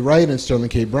Jeffrey Wright and Sterling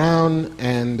K. Brown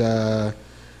and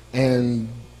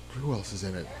who else is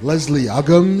in it? Leslie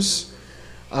Uggams.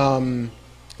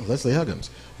 Leslie Uggams.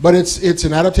 But it's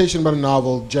an adaptation about a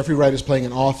novel. Jeffrey Wright is playing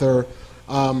an author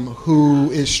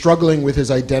who is struggling with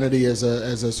his identity as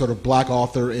a sort of black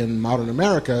author in modern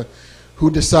America,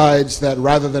 who decides that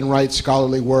rather than write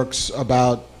scholarly works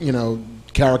about,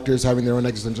 characters having their own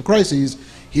existential crises,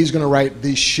 he's going to write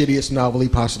the shittiest novel he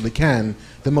possibly can,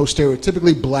 the most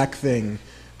stereotypically black thing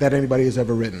that anybody has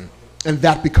ever written. And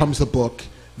that becomes the book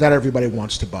that everybody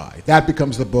wants to buy. That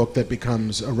becomes the book that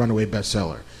becomes a runaway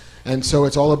bestseller. And so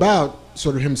it's all about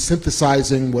sort of him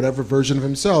synthesizing whatever version of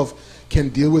himself can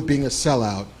deal with being a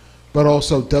sellout, but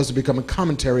also does become a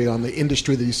commentary on the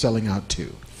industry that he's selling out to.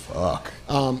 Fuck.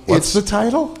 What's the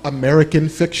title? American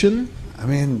Fiction. I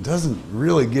mean, doesn't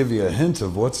really give you a hint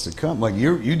of what's to come. Like,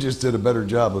 you just did a better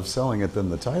job of selling it than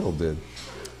the title did.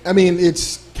 I mean,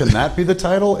 it's... Can that be the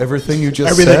title? Everything you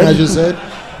just said? Everything I just said.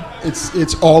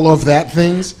 It's all of that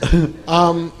things.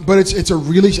 But it's a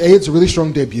really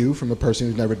strong debut from a person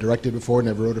who's never directed before,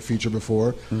 never wrote a feature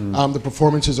before. The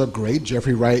performances are great.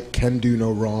 Jeffrey Wright can do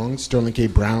no wrong. Sterling K.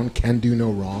 Brown can do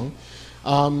no wrong.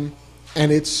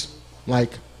 And it's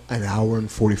like an hour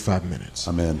and 45 minutes.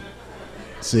 I'm in.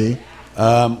 See?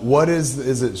 What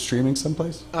is it streaming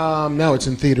someplace? No, it's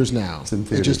in theaters now. It's in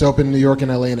theaters. It just opened in New York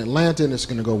and LA and Atlanta, and it's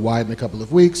going to go wide in a couple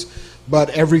of weeks.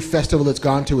 But every festival it's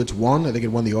gone to, it's won. I think it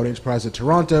won the audience prize at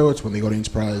Toronto. It's won the audience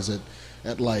prize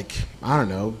at like, I don't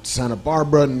know, Santa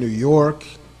Barbara, New York,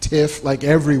 TIFF, like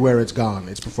everywhere it's gone.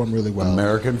 It's performed really well.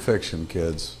 American Fiction,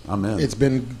 kids. I'm in. It's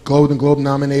been Golden Globe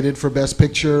nominated for Best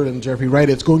Picture, and Jeffrey Wright.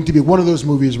 It's going to be one of those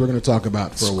movies we're going to talk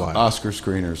about for a while. Oscar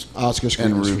screeners. Oscar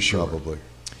screeners, and for sure. Probably.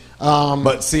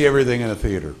 But see everything in a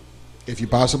theater. If you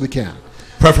possibly can.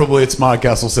 Preferably at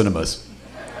Smodcastle Cinemas.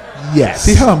 Yes.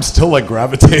 See how I'm still like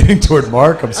gravitating toward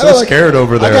Mark? I'm so scared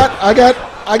over there. I got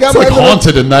it's like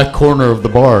haunted in that corner of the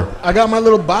bar. I got my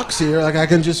little box here. Like I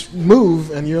can just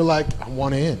move, and you're like, I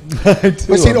want in. I do.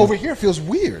 But see, over here feels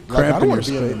weird. Like, I don't want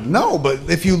to be in. No, but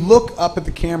if you look up at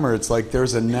the camera, it's like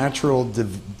there's a natural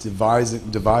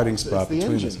dividing spot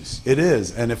between us. It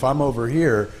is, and if I'm over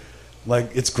here, like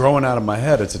it's growing out of my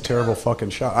head. It's a terrible fucking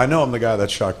shot. I know I'm the guy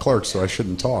that shot Clerks, so I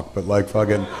shouldn't talk. But like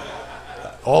fucking,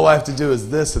 all I have to do is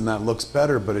this, and that looks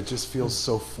better. But it just feels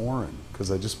so foreign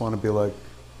because I just want to be like.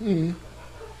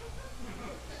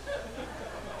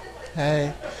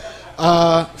 Hey.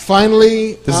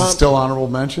 Finally... This is still honorable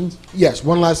mentions? Yes,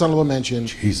 one last honorable mention.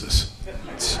 Jesus.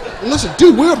 Listen,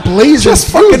 dude, we're blazing.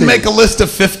 Just fucking make a list of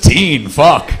 15.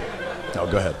 Fuck. No,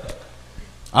 go ahead.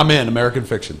 I'm in. American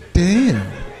Fiction.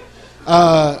 Damn.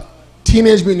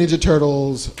 Teenage Mutant Ninja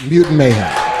Turtles, Mutant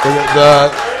Mayhem.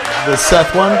 The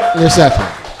Seth one? The Seth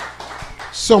one.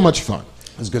 So much fun.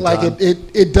 It was a good like time.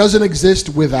 It doesn't exist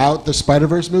without the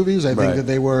Spider-Verse movies. I think that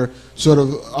they were sort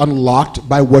of unlocked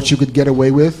by what you could get away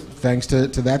with thanks to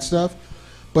that stuff.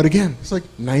 But again, it's like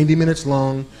 90 minutes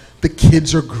long. The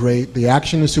kids are great. The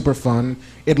action is super fun.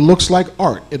 It looks like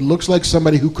art. It looks like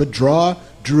somebody who could drew a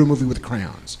movie with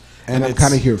crayons. And I'm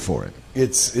kind of here for it.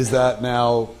 Is that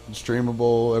now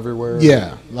streamable everywhere?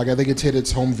 Yeah, like I think it's hit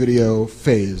its home video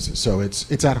phase, so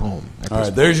it's at home. All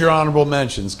right, there's your honorable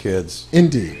mentions, kids.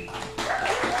 Indeed.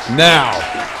 Now,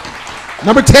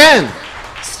 number 10.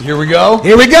 Here we go.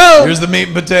 Here we go. Here's the meat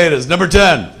and potatoes. Number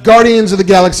 10. Guardians of the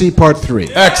Galaxy Part 3.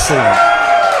 Excellent.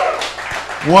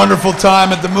 Wonderful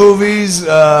time at the movies.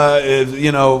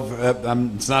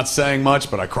 It's not saying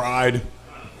much, but I cried.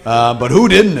 But who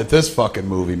didn't at this fucking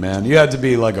movie, man? You had to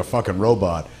be like a fucking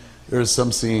robot. There's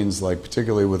some scenes, like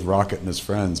particularly with Rocket and his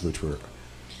friends, which were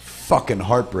fucking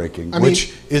heartbreaking.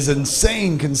 Which is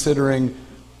insane considering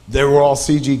they were all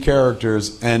CG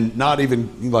characters and not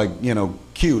even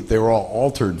cute. They were all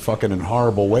altered fucking in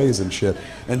horrible ways and shit.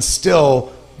 And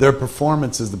still, their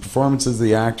performances, the performances of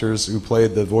the actors who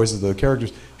played the voices of the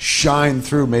characters, shine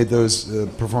through, made those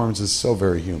performances so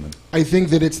very human. I think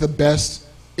that it's the best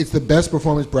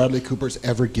performance Bradley Cooper's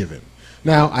ever given.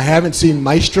 Now, I haven't seen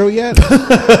Maestro yet,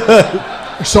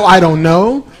 so I don't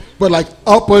know. But like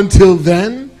up until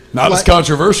then, not as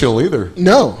controversial either.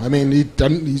 No, I mean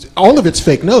all of it's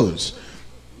fake nose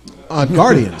on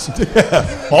Guardians.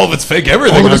 Yeah, all of it's fake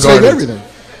everything. All of it's fake everything.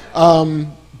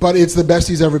 But it's the best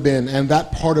he's ever been, and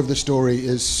that part of the story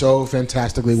is so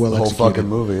fantastically well executed. The whole fucking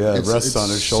movie, yeah, it rests on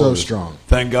his shoulders. So strong.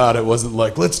 Thank God it wasn't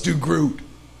like, let's do Groot.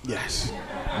 Yes.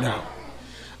 No.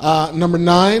 Number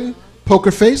 9,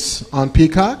 Poker Face on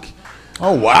Peacock.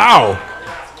 Oh, wow.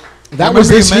 That was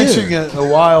this year. Mentioning it a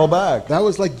while back. That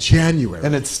was like January.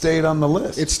 And it stayed on the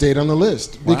list. It stayed on the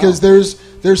list. Wow. Because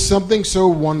there's something so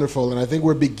wonderful, and I think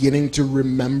we're beginning to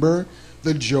remember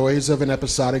the joys of an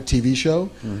episodic TV show.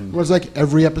 Mm-hmm. Where it's like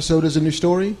every episode is a new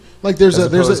story. Like there's as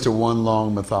opposed to one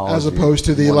long mythology. As opposed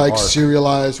to the like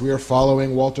serialized, we are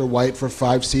following Walter White for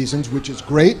 5 seasons, which is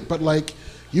great, but like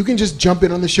you can just jump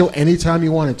in on the show anytime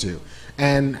you wanted to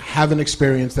and have an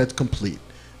experience that's complete.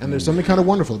 And there's something kind of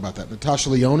wonderful about that. Natasha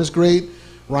Lyonne is great.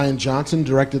 Ryan Johnson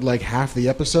directed like half the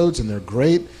episodes, and they're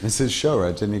great. It's his show,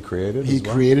 right? Didn't he create it? He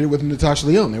created it with Natasha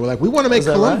Lyonne. They were like, we want to make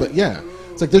Columbo. Right? Yeah.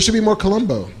 It's like, there should be more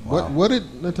Columbo. Wow. What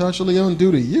did Natasha Lyonne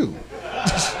do to you?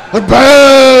 Boo!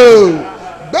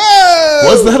 Boo!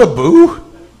 Was that a boo?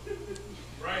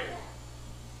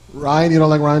 Ryan, you don't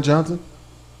like Ryan Johnson?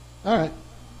 All right.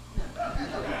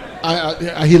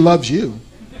 He loves you.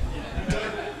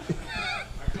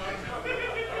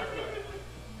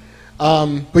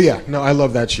 But yeah, no, I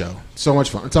love that show. So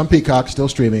much fun. It's on Peacock, still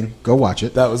streaming. Go watch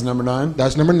it. That was number 9?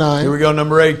 That's number 9. Here we go,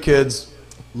 number 8, kids.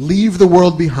 Leave the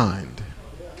World Behind.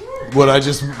 What I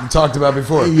just talked about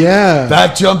before. Yeah.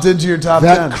 That jumped into your top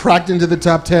 10. That cracked into the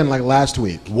top 10 like last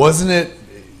week. Wasn't it?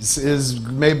 Is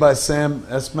made by Sam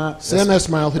Esmail? Sam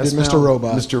Esmail, who did Mr.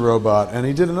 Robot. Mr. Robot. And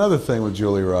he did another thing with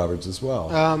Julia Roberts as well.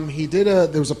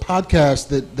 There was a podcast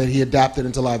that he adapted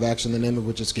into live action, the name of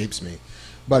which escapes me.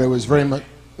 But it was very much...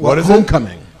 What is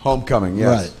Homecoming. It? Homecoming,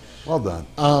 yes. Right. Well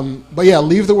done. But yeah,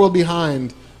 Leave the World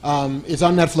Behind. It's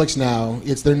on Netflix now.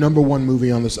 It's their number 1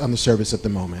 movie on the service at the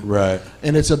moment. Right.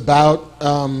 And it's about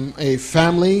a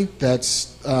family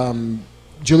that's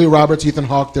Julia Roberts, Ethan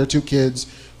Hawke, their 2 kids,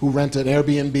 who rent an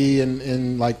Airbnb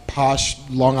in like posh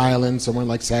Long Island, somewhere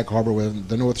like Sag Harbor, where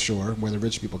the North Shore, where the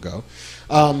rich people go.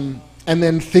 And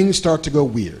then things start to go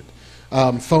weird.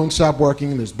 Phones stop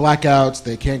working, there's blackouts,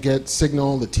 they can't get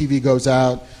signal, the TV goes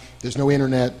out, there's no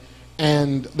internet,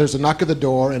 and there's a knock at the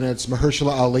door, and it's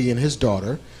Mahershala Ali and his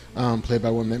daughter, played by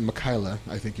one named Michaela,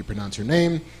 I think you pronounce her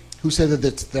name, who say that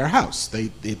it's their house.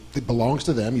 It belongs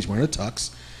to them. He's wearing a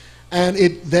tux. And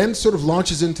it then sort of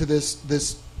launches into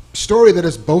this story that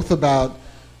is both about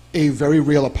a very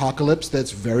real apocalypse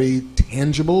that's very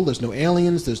tangible. There's no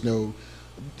aliens, there's no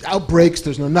outbreaks,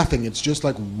 there's no nothing. It's just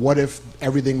like, what if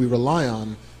everything we rely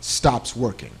on stops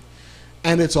working?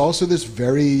 And it's also this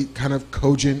very kind of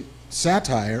cogent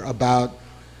satire about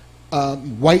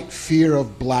white fear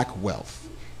of black wealth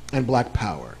and black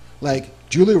power. Like,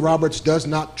 Julia Roberts does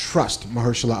not trust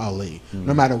Mahershala Ali.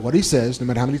 No matter what he says, no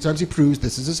matter how many times he proves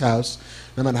this is his house,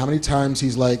 no matter how many times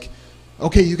he's like,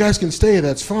 okay, you guys can stay,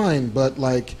 that's fine, but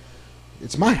like,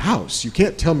 it's my house. You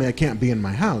can't tell me I can't be in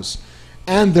my house.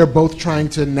 And they're both trying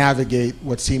to navigate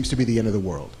what seems to be the end of the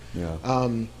world. Yeah.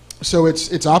 So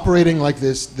it's operating like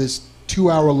this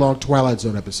 2-hour-long Twilight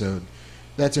Zone episode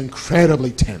that's incredibly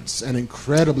tense and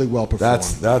incredibly well performed.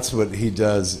 That's what he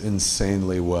does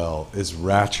insanely well, is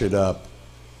ratchet up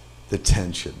the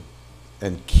tension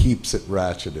and keeps it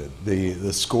ratcheted.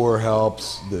 The score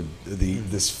helps.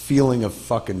 This feeling of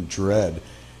fucking dread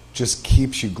just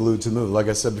keeps you glued to the movie. Like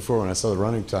I said before, when I saw the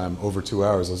running time over 2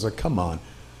 hours, I was like, come on.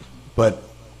 But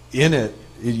in it,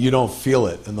 you don't feel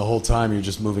it, and the whole time you're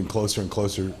just moving closer and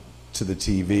closer to the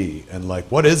TV, and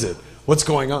like, what is it? What's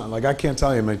going on? Like, I can't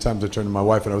tell you how many times I turned to my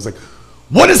wife and I was like,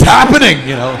 what is happening?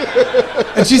 You know?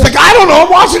 And she's like, I don't know, I'm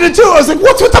watching it too. I was like,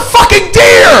 what's with the fucking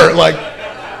deer? Like,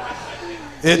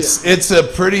 it's a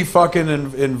pretty fucking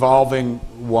involving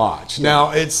watch.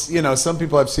 Now, it's, you know, some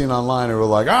people I've seen online who are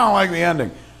like, I don't like the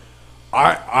ending.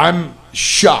 I'm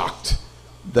shocked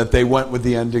that they went with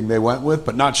the ending they went with,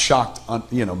 but not shocked,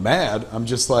 mad. I'm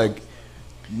just like,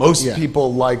 most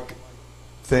people like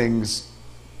things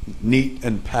neat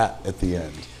and pat at the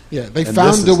end. Yeah, they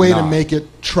found a way to make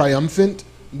it triumphant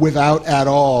without at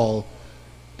all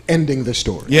ending the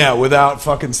story. Yeah, without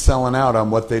fucking selling out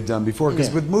on what they've done before.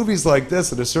 Because with movies like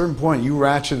this, at a certain point, you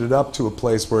ratchet it up to a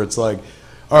place where it's like,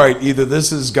 all right, either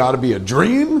this has got to be a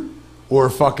dream or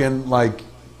fucking like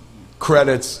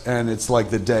credits and it's like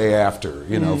the day after,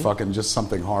 you know, fucking just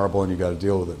something horrible and you got to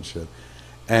deal with it and shit.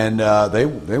 And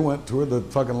they went toward the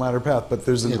fucking latter path, but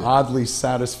there's an oddly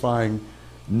satisfying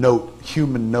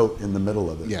human note in the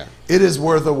middle of it. Yeah. It is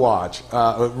worth a watch.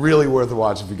 Really worth a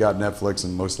watch if you got Netflix,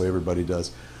 and mostly everybody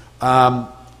does.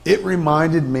 It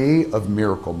reminded me of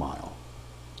Miracle Mile.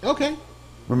 Okay.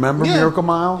 Remember Miracle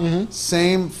Mile? Mm-hmm.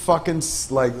 Same fucking,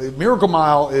 like, Miracle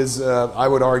Mile is, I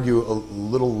would argue, a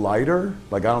little lighter.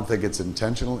 Like, I don't think it's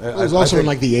intentional. It was also in,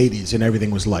 like, the 80s, and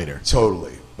everything was lighter.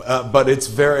 Totally. But it's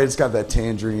got that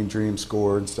Tangerine Dream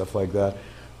score and stuff like that.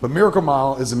 But Miracle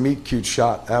Mile is a meet-cute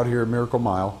shot out here at Miracle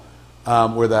Mile.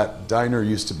 where that diner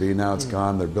used to be. Now it's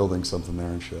gone. They're building something there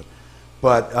and shit.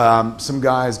 But some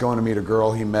guy's going to meet a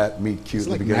girl he met, meet cute. It's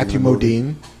like at the beginning Matthew of the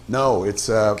movie. Modine? No, it's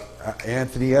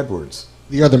Anthony Edwards.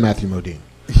 The other Matthew Modine.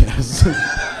 Yes.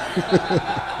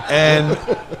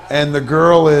 and the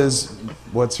girl is,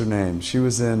 what's her name? She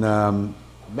was in...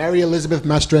 Mary Elizabeth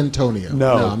Mastrantonio.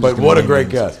 No, but what a great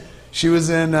guess. She was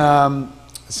in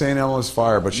St. Elmo's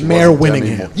Fire, but she Mayor wasn't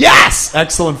Winningham. Demi Moore. Yes!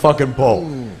 Excellent fucking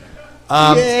pull.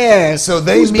 Yeah. So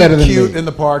they Who's meet better than cute me? in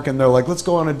the park, and they're like, let's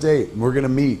go on a date. And we're going to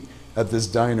meet at this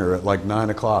diner at like 9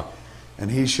 o'clock.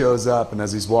 And he shows up, and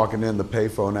as he's walking in, the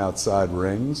payphone outside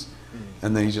rings.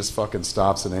 And then he just fucking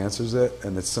stops and answers it.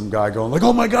 And it's some guy going like,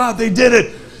 oh my God, they did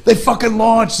it. They fucking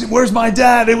launched. Where's my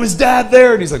dad? It was dad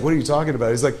there. And he's like, what are you talking about?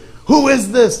 He's like, who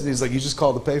is this? And he's like, you just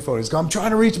called the payphone. He's like, I'm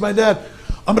trying to reach my dad.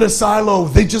 I'm at a silo.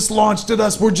 They just launched at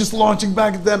us. We're just launching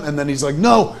back at them. And then he's like,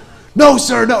 no,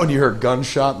 sir, no. And you heard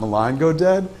gunshot and the line go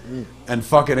dead. And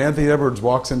fucking Anthony Edwards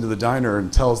walks into the diner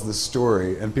and tells this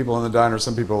story. And people in the diner,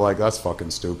 some people are like, that's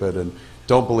fucking stupid and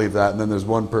don't believe that. And then there's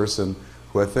one person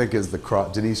who I think is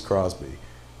Denise Crosby,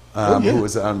 who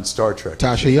was on Star Trek.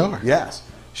 Tasha Yar. Yes.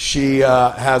 She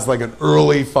has like an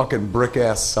early fucking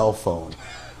brick-ass cell phone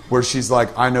where she's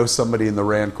like, I know somebody in the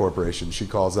Rand Corporation. She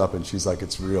calls up and she's like,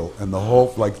 it's real. And the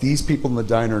whole, like, these people in the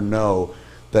diner know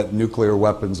that nuclear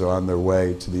weapons are on their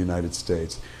way to the United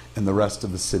States. And the rest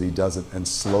of the city doesn't and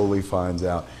slowly finds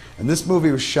out. And this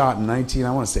movie was shot in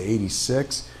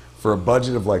 86 for a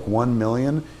budget of like $1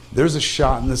 million. There's a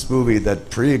shot in this movie that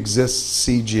pre-exists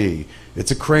CG.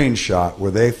 It's a crane shot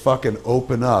where they fucking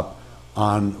open up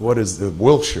on, what is the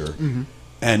Wilshire,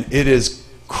 and it is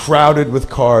crowded with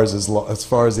cars as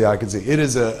far as the eye can see. It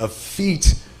is a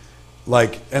feat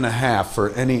like and a half for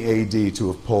any AD to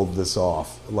have pulled this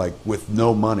off, like with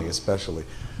no money especially.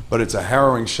 But it's a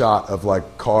harrowing shot of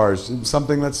like cars,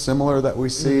 something that's similar that we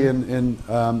see in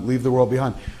Leave the World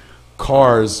Behind.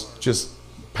 Cars just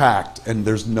packed and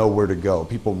there's nowhere to go.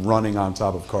 People running on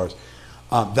top of cars.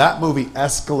 That movie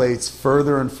escalates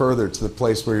further and further to the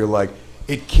place where you're like,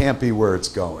 it can't be where it's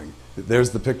going. There's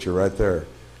the picture right there.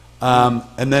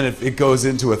 And then it goes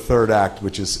into a third act,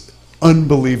 which is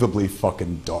unbelievably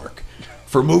fucking dark.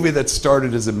 For a movie that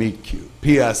started as a meet cute.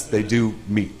 P.S. They do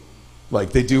meet.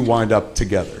 Like, they do wind up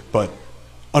together. But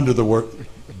under the work,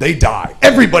 they die.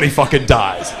 Everybody fucking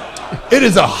dies. It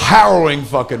is a harrowing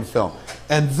fucking film.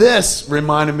 And this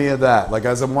reminded me of that. Like,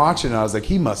 as I'm watching it, I was like,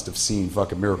 he must have seen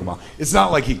fucking Miracle Mile. It's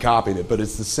not like he copied it, but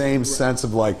it's the same sense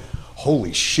of like,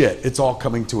 holy shit, it's all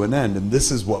coming to an end, and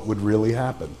this is what would really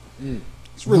happen.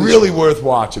 It's really worth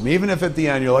watching. Even if at the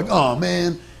end you're like, oh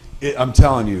man, I'm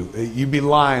telling you, you'd be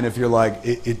lying if you're like,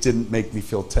 it didn't make me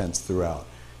feel tense throughout.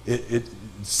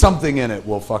 Something in it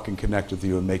will fucking connect with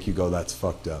you and make you go, that's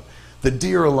fucked up. The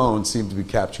deer alone seem to be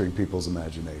capturing people's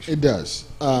imagination. It does.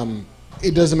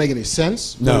 It doesn't make any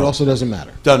sense, but No. it also doesn't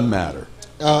matter. Doesn't matter.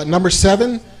 Number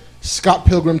 7, Scott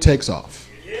Pilgrim Takes Off.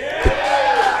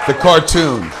 The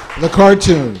cartoon. The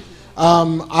cartoon.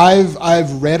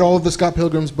 I've read all of the Scott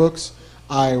Pilgrim's books.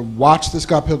 I watched the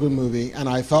Scott Pilgrim movie, and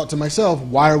I thought to myself,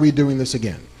 why are we doing this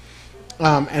again?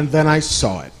 And then I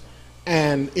saw it.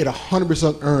 And it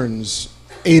 100% earns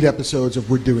 8 episodes of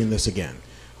we're doing this again.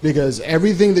 Because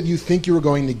everything that you think you were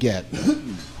going to get,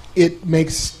 it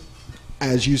makes,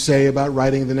 as you say about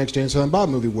writing the next Jane and Silent Bob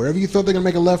movie, wherever you thought they were going to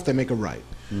make a left, they make a right.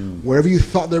 Wherever you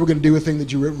thought they were going to do a thing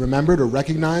that you remembered or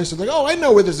recognized, it's like, oh, I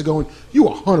know where this is going. You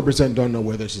 100% don't know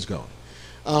where this is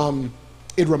going.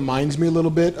 It reminds me a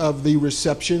little bit of the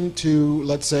reception to,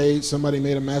 let's say, somebody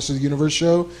made a Masters of the Universe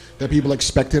show that people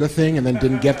expected a thing and then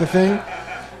didn't get the thing.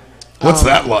 What's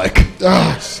that like?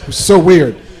 It was so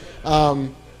weird.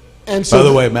 And so By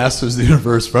the way, Masters of the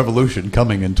Universe Revolution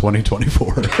coming in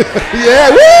 2024. yeah,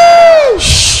 woo!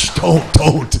 Shh,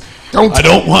 don't. I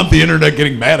don't want the internet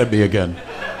getting mad at me again.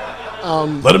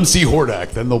 Let them see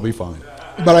Hordak, then they'll be fine.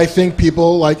 But I think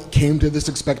people like came to this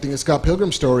expecting a Scott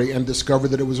Pilgrim story and discovered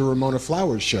that it was a Ramona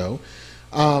Flowers show,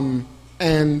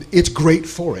 and it's great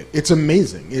for it. It's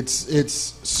amazing.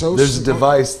 It's so. There's a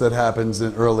device that happens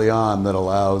early on that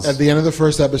allows at the end of the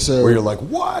first episode where you're like,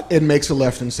 what? It makes a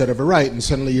left instead of a right, and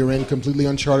suddenly you're in completely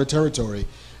uncharted territory.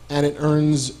 And it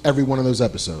earns every one of those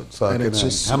episodes. Fucking and it's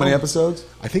just how many episodes?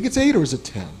 I think it's 8 or is it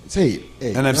 10? It's 8.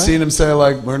 And I've seen him say,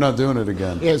 like, we're not doing it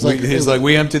again. Yeah, it's like, he's like,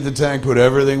 we emptied the tank, put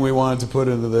everything we wanted to put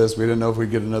into this. We didn't know if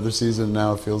we'd get another season.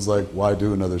 Now it feels like, why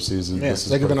do another season? Yeah, it's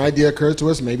like if an idea occurs to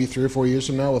us, maybe 3 or 4 years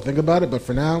from now, we'll think about it. But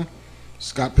for now,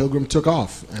 Scott Pilgrim took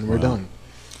off, and we're done.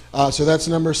 So that's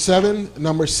number 7.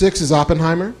 Number 6 is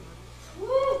Oppenheimer.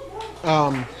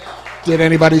 Did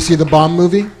anybody see the Bomb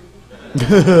movie?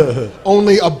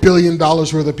 Only $1 billion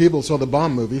worth of people saw the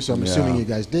Bomb movie, so I'm assuming you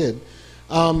guys did.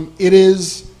 It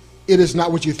is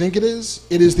not what you think it is.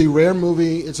 It is the rare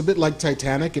movie. It's a bit like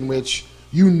Titanic, in which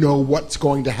you know what's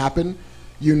going to happen.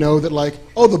 You know that, like,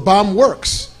 oh, the bomb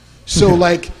works. So,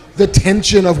 like, the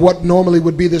tension of what normally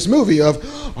would be this movie of,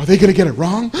 are they going to get it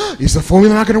wrong? Is the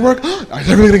formula not going to work? Are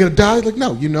they really going to die? Like,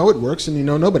 no, you know it works, and you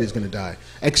know nobody's going to die,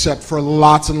 except for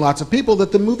lots and lots of people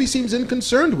that the movie seems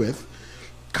unconcerned with,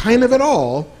 kind of at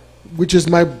all, which is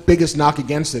my biggest knock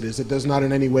against it, is it does not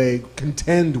in any way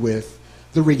contend with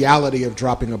the reality of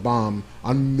dropping a bomb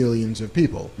on millions of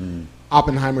people.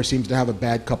 Oppenheimer seems to have a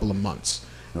bad couple of months,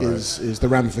 is the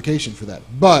ramification for that.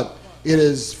 But it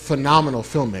is phenomenal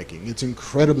filmmaking. It's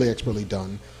incredibly expertly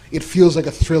done. It feels like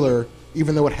a thriller,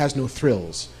 even though it has no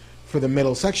thrills, for the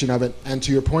middle section of it. And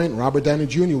to your point, Robert Downey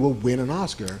Jr. will win an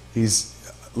Oscar.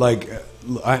 He's like,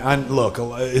 look,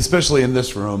 especially in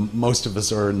this room, most of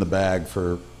us are in the bag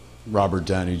for Robert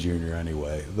Downey Jr.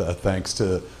 anyway, thanks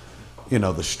to, you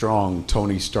know, the strong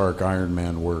Tony Stark Iron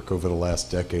Man work over the last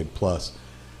decade plus.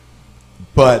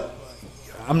 But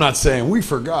I'm not saying we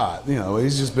forgot. You know,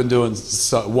 he's just been doing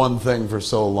one thing for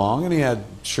so long, and he had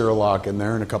Sherlock in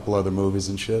there and a couple other movies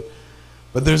and shit.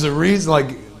 But there's a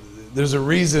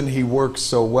reason he works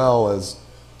so well as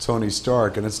Tony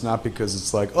Stark, and it's not because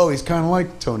it's like, oh, he's kind of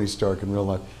like Tony Stark in real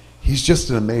life. He's just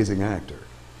an amazing actor.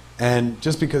 And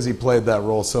just because he played that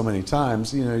role so many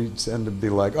times, you know, you tend to be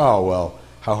like, oh, well,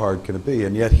 how hard can it be?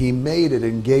 And yet he made it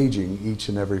engaging each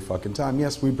and every fucking time.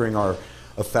 Yes, we bring our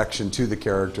affection to the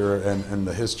character and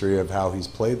the history of how he's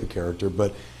played the character,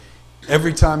 but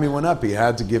every time he went up, he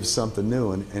had to give something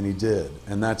new, and he did.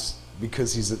 And that's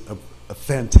because he's a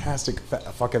fantastic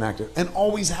fucking actor, and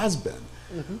always has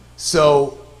been.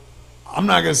 So I'm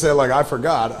not going to say, like, I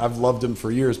forgot. I've loved him for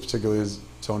years, particularly as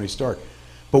Tony Stark.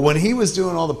 But when he was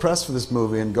doing all the press for this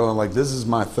movie and going, like, this is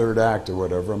my third act or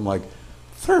whatever, I'm like,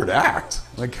 third act?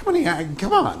 Like, how many acts?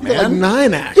 Come on, man. Like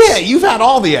 9 acts. Yeah, you've had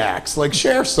all the acts. Like,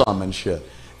 share some and shit.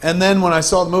 And then when I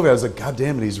saw the movie, I was like, God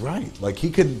damn it, he's right. Like, he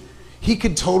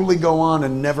could totally go on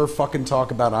and never fucking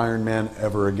talk about Iron Man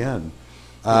ever again.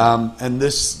 And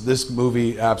this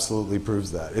movie absolutely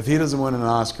proves that. If he doesn't win an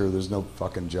Oscar, there's no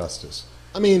fucking justice.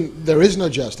 I mean, there is no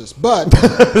justice, but...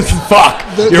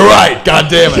 Fuck! You're right! God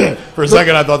damn it! For a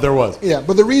second, I thought there was. Yeah,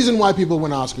 but the reason why people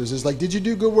win Oscars is like, did you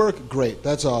do good work? Great,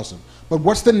 that's awesome. But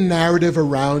what's the narrative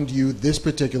around you this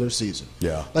particular season?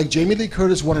 Yeah. Like, Jamie Lee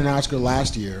Curtis won an Oscar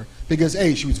last year because,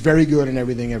 A, she was very good in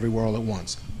Everything Everywhere All at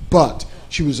Once. But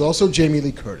she was also Jamie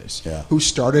Lee Curtis, who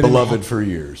started... Beloved for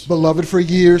years. Beloved for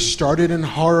years, started in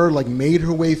horror, like, made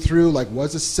her way through, like,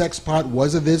 was a sex pot,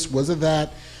 was a this, was a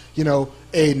that... You know,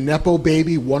 a Nepo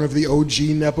baby, one of the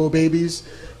OG Nepo babies,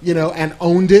 you know, and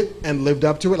owned it and lived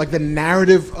up to it. Like, the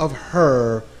narrative of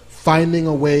her finding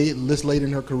a way this late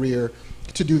in her career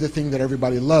to do the thing that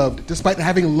everybody loved, despite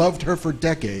having loved her for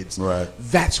decades. Right.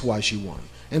 That's why she won.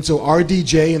 And so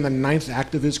RDJ in the 9th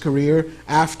act of his career,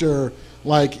 after,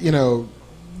 like, you know,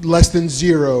 Less Than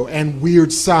Zero and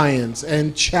Weird Science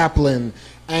and Chaplin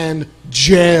and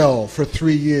Jail for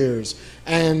 3 years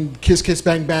and Kiss Kiss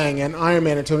Bang Bang and Iron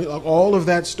Man and Tony, like, all of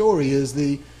that story is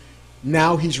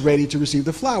now he's ready to receive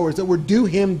the flowers that were due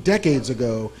him decades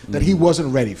ago that he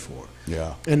wasn't ready for.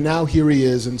 Yeah. And now here he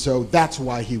is, and so that's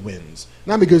why he wins.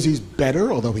 Not because he's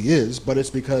better, although he is, but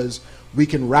it's because we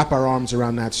can wrap our arms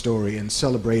around that story and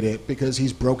celebrate it because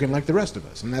he's broken like the rest of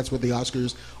us. And that's what the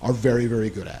Oscars are very, very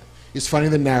good at, is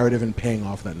finding the narrative and paying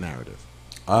off that narrative.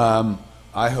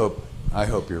 I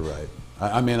hope you're right.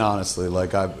 I mean, honestly,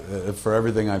 like, for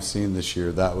everything I've seen this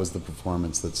year, that was the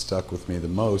performance that stuck with me the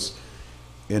most,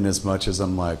 in as much as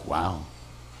I'm like, wow.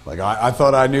 Like, I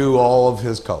thought I knew all of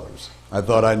his colors. I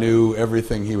thought I knew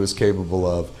everything he was capable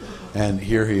of. And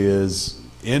here he is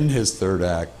in his third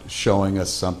act showing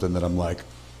us something that I'm like,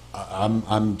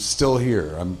 I'm still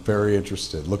here. I'm very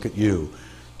interested. Look at you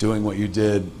doing what you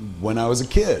did when I was a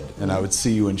kid. And I would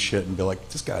see you in shit and be like,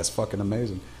 this guy's fucking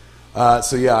amazing.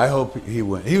 So yeah, I hope he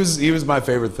wins. He was my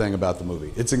favorite thing about the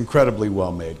movie. It's incredibly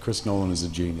well made. Chris Nolan is a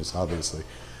genius, obviously.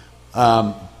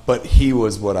 But he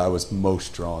was what I was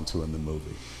most drawn to in the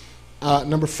movie.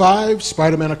 Number 5,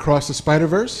 Spider-Man Across the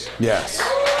Spider-Verse. Yes,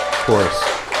 of course.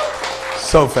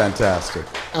 So fantastic.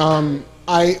 I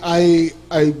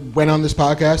went on this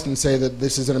podcast and say that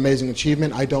this is an amazing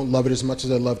achievement. I don't love it as much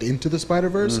as I loved Into the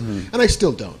Spider-Verse, and I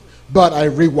still don't. But I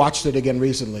rewatched it again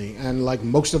recently, and like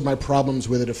most of my problems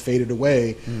with it have faded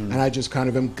away, and I just kind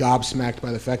of am gobsmacked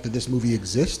by the fact that this movie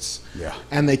exists. Yeah.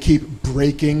 And they keep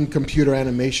breaking computer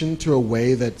animation to a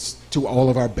way that's to all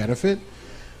of our benefit.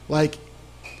 Like,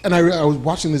 and I was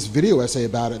watching this video essay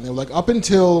about it, and they were like, up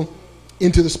until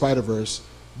Into the Spider-Verse,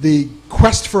 the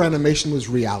quest for animation was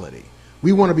reality.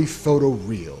 We want to be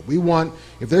photoreal. We want,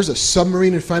 if there's a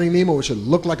submarine in Finding Nemo, it should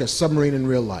look like a submarine in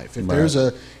real life. If there's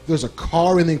a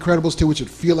car in The Incredibles 2, it should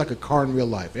feel like a car in real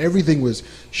life. Everything was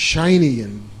shiny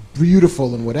and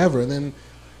beautiful and whatever. And then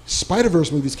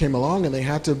Spider-Verse movies came along, and they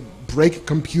had to break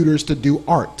computers to do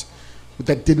art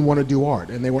that didn't want to do art.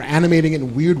 And they were animating it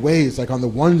in weird ways, like on the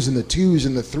 1s and the 2s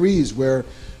and the 3s, where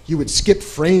you would skip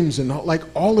frames and like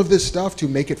all of this stuff to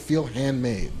make it feel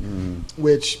handmade,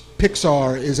 which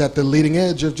Pixar is at the leading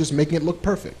edge of just making it look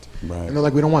perfect. Right. And they're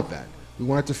like, we don't want that. We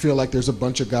want it to feel like there's a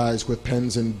bunch of guys with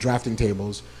pens and drafting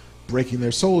tables breaking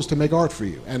their souls to make art for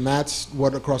you. And that's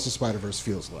what Across the Spider-Verse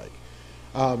feels like.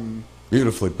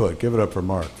 Beautifully put. Give it up for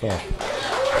Mark.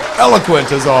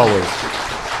 Eloquent as always.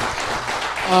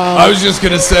 I was just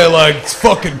going to say, like, it's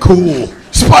fucking cool.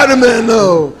 Spider-Man,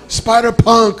 though.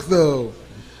 Spider-Punk, though.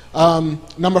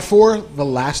 Number 4, The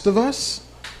Last of Us.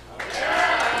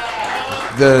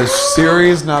 The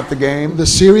series, not the game? The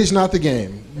series, not the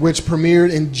game, which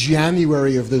premiered in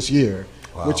January of this year,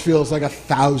 which feels like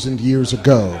 1,000 years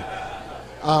ago.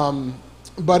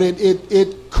 But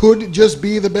it could just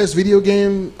be the best video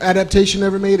game adaptation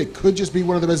ever made. It could just be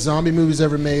one of the best zombie movies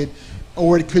ever made.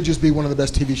 Or it could just be one of the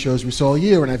best TV shows we saw all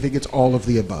year, and I think it's all of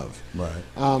the above. Right.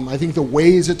 I think the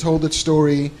ways it told its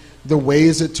story, the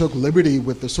ways it took liberty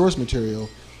with the source material,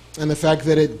 and the fact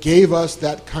that it gave us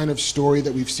that kind of story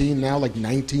that we've seen now like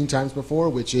 19 times before,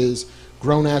 which is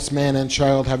grown-ass man and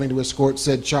child having to escort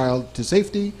said child to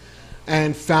safety,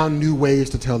 and found new ways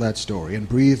to tell that story and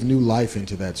breathe new life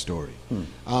into that story.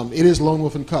 It is Lone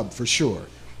Wolf and Cub, for sure.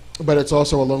 But it's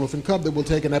also a Lone Wolf and Cub that will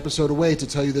take an episode away to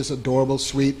tell you this adorable,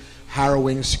 sweet,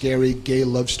 harrowing, scary, gay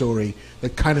love story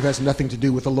that kind of has nothing to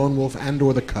do with the Lone Wolf and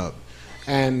or the Cub,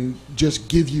 and just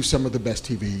give you some of the best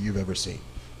TV you've ever seen.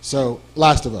 So,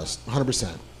 Last of Us,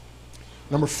 100%.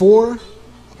 Number 4,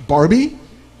 Barbie.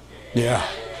 Yeah.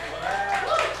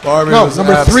 Barbie No, was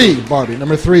number 3, Barbie.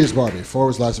 Number 3 is Barbie. 4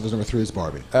 was Last of Us. Number 3 is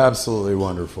Barbie. Absolutely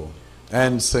wonderful.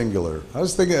 And singular. I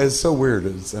was thinking, it's so weird,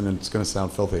 and it's going to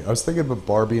sound filthy. I was thinking about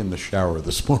Barbie in the shower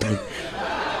this morning.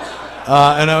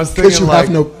 And I was thinking, because you have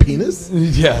no penis?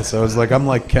 Yes, I was like, I'm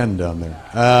like Ken down there.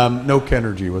 No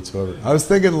Kenergy whatsoever. I was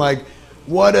thinking, like,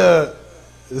 what a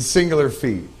singular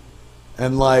feat.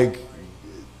 And, like,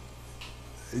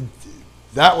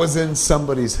 that was in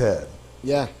somebody's head.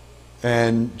 Yeah.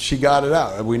 And she got it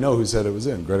out. We know whose head it was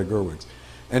in, Greta Gerwig's.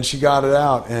 And she got it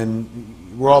out,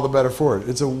 and we're all the better for it.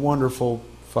 It's a wonderful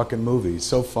fucking movie.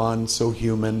 So fun, so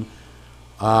human.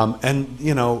 And,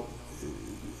 you know,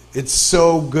 it's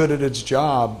so good at its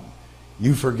job,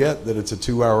 you forget that it's a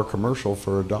 2-hour commercial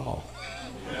for a doll.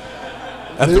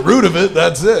 At the root of it,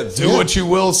 that's it. Do what you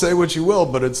will, say what you will,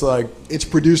 but it's like... It's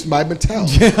produced by Mattel.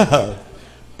 Yeah.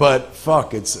 But,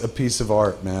 fuck, it's a piece of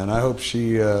art, man. I hope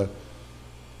she...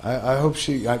 I hope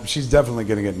she's definitely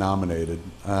going to get nominated.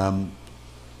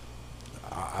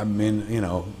 I mean, you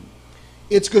know...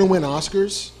 It's going to win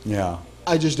Oscars. Yeah.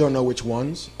 I just don't know which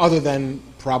ones, other than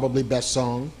probably Best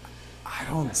Song. I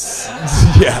don't...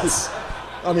 Yes.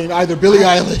 I mean, either Billie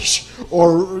Eilish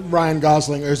or Ryan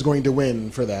Gosling is going to win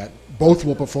for that. Both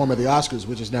will perform at the Oscars,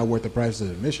 which is now worth the price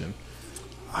of admission.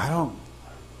 I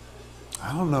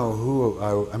don't know who...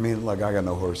 I mean, like, I got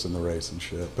no horse in the race and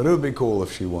shit. But it would be cool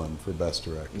if she won for Best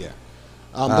Director. Yeah.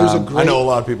 There's a great... I know a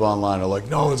lot of people online are like,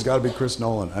 no, it's got to be Chris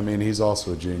Nolan. I mean, he's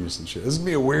also a genius and shit. This is going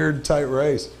to be a weird, tight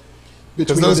race.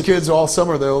 Because those kids all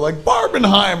summer, they were like,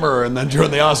 Barbenheimer! And then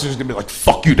during the Oscars, it's going to be like,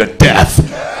 fuck you to death!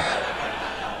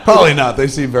 Probably not. They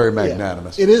seem very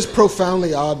magnanimous. Yeah. It is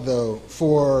profoundly odd, though,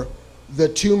 for the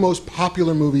 2 most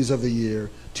popular movies of the year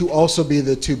to also be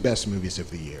the 2 best movies of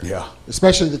the year. Yeah.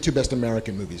 Especially the 2 best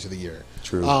American movies of the year.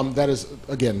 True. That is,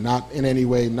 again, not in any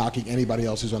way knocking anybody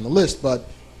else who's on the list, but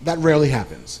that rarely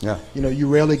happens. Yeah. You know, you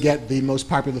rarely get the most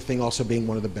popular thing also being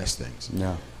one of the best things.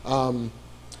 Yeah.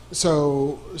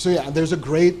 So yeah, there's a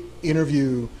great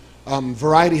interview.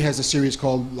 Variety has a series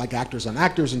called like Actors on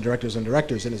Actors and Directors on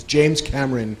Directors, and it's James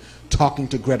Cameron talking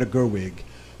to Greta Gerwig,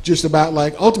 just about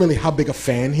like ultimately how big a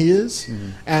fan he is,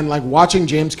 and like watching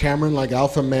James Cameron, like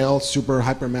alpha male, super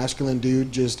hyper masculine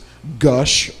dude, just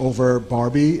gush over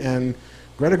Barbie, and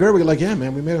Greta Gerwig like, yeah,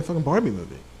 man, we made a fucking Barbie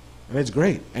movie, and it's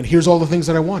great, and here's all the things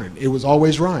that I wanted. It was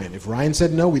always Ryan. If Ryan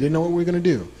said no, we didn't know what we were going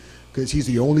to do, because he's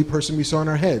the only person we saw in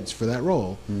our heads for that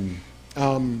role.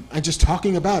 And just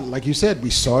talking about it, like you said, we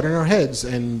saw it in our heads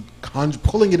and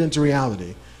pulling it into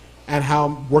reality, and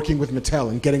how working with Mattel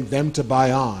and getting them to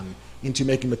buy on into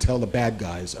making Mattel the bad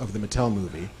guys of the Mattel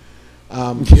movie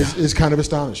is kind of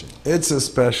astonishing. It's a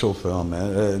special film,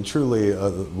 man, and truly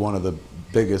one of the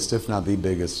biggest, if not the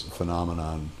biggest,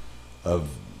 phenomenon of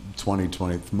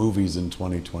 2020 movies in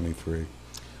 2023.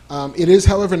 It is,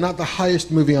 however, not the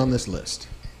highest movie on this list.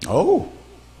 Oh.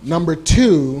 Number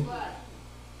 2.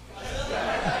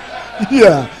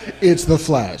 Yeah, it's The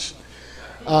Flash.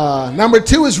 Number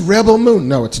 2 is Rebel Moon.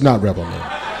 No, it's not Rebel Moon.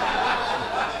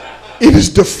 It is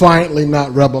defiantly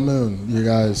not Rebel Moon, you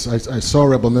guys. I saw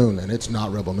Rebel Moon, and it's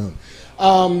not Rebel Moon.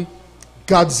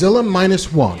 Godzilla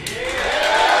 -1.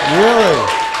 Really?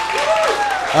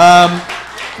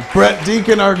 Brett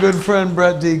Deacon, our good friend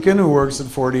Brett Deacon, who works at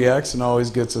 40X and always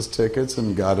gets us tickets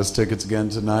and got us tickets again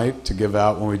tonight to give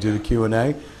out when we do the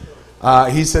Q&A.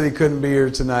 He said he couldn't be here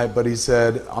tonight, but he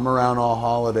said, I'm around all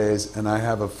holidays, and I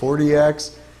have a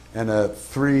 40X and a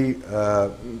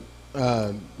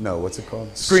what's it called?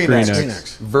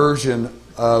 ScreenX version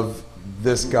of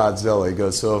this Godzilla. He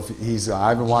goes, so if I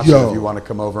haven't watched it, if you want to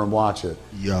come over and watch it.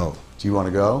 Do you want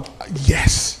to go?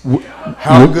 Yes.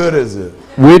 How good is it?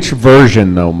 Which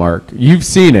version, though, Mark? You've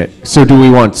seen it. So do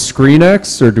we want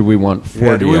ScreenX or do we want 40X?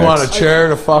 Yeah, do we want a chair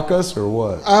to fuck us or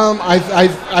what?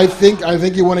 I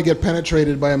think you want to get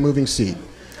penetrated by a moving seat.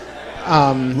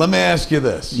 Let me ask you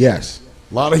this. Yes.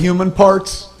 A lot of human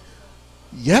parts?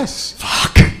 Yes.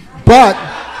 Fuck. But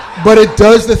it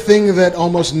does the thing that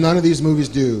almost none of these movies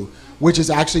do, which is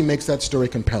actually makes that story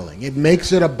compelling. It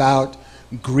makes it about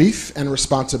grief and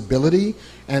responsibility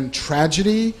and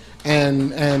tragedy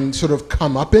and sort of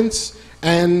comeuppance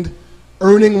and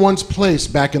earning one's place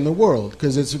back in the world,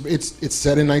 because it's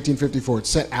set in 1954. It's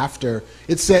set after.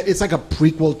 It's like a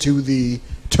prequel to the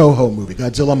Toho movie,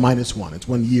 Godzilla -1. It's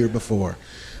 1 year before,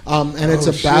 and it's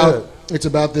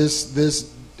about this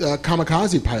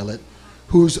kamikaze pilot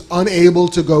who's unable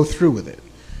to go through with it,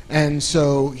 and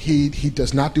so he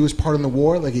does not do his part in the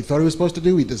war like he thought he was supposed to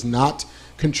do. He does not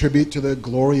contribute to the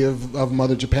glory of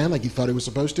Mother Japan like he thought he was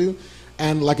supposed to,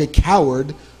 and like a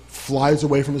coward flies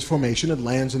away from his formation and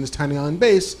lands in this tiny island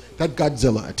base that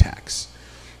Godzilla attacks.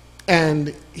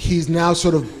 And he's now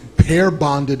sort of pair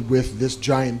bonded with this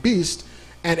giant beast,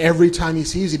 and every time he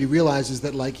sees it, he realizes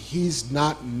that like he's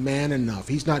not man enough,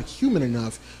 he's not human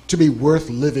enough to be worth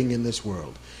living in this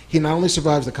world. He not only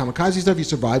survives the kamikaze stuff, he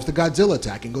survives the Godzilla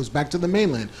attack and goes back to the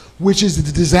mainland, which is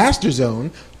the disaster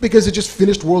zone because it just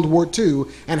finished World War II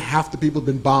and half the people have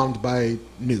been bombed by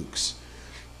nukes.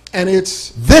 And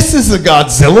this is a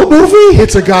Godzilla movie?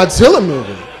 It's a Godzilla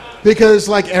movie. Because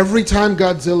like every time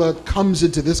Godzilla comes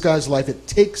into this guy's life, it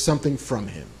takes something from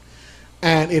him.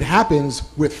 And it happens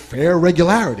with fair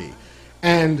regularity.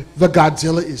 And the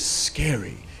Godzilla is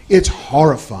scary. It's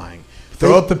horrifying.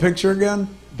 Throw up the picture again?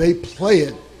 They play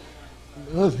it.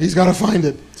 Oh, he's got to find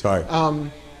it. Sorry.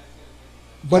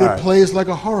 But it plays like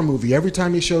a horror movie every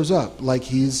time he shows up. Like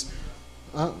he's...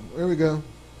 there we go.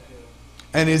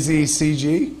 And is he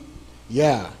CG?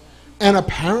 Yeah. And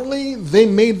apparently they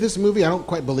made this movie, I don't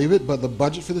quite believe it, but the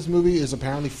budget for this movie is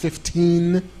apparently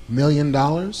 $15 million.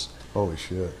 Holy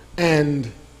shit.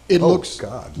 And it looks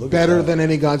better than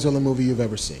any Godzilla movie you've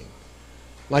ever seen.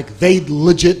 Like, they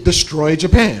legit destroy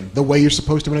Japan the way you're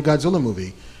supposed to in a Godzilla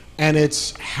movie. And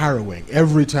it's harrowing.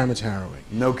 Every time it's harrowing.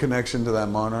 No connection to that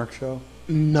Monarch show?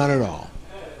 None at all.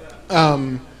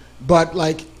 But,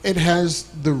 like, it has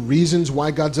the reasons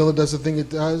why Godzilla does the thing it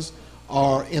does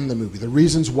are in the movie. The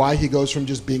reasons why he goes from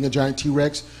just being a giant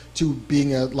T-Rex to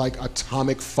being a, like,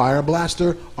 atomic fire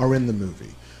blaster are in the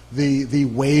movie. The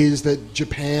ways that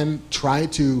Japan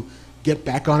tried to get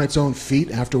back on its own feet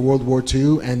after World War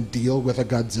II and deal with a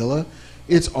Godzilla,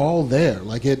 it's all there.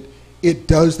 Like, it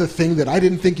does the thing that I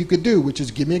didn't think you could do, which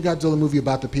is give me a Godzilla movie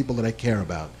about the people that I care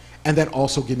about. And then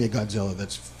also give me a Godzilla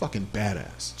that's fucking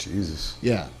badass. Jesus.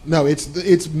 Yeah. No, it's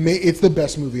the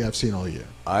best movie I've seen all year.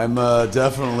 I'm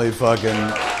definitely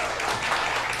fucking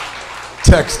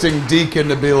texting Deacon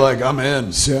to be like, I'm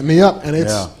in. Set me up. And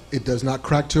it does not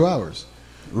crack 2 hours.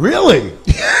 Really?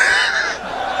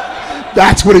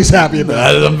 That's what he's happy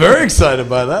about. I'm very excited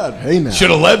by that. Hey, now.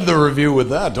 Should have led the review with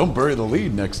that. Don't bury the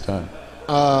lead next time.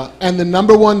 And the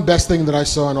number one best thing that I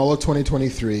saw in all of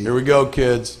 2023. Here we go,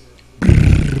 kids.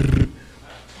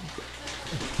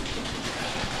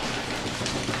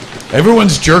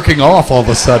 Everyone's jerking off all of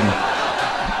a sudden.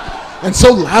 And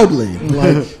so loudly.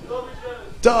 Like,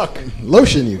 duck.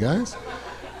 Lotion, you guys.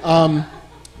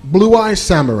 Blue Eye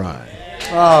Samurai.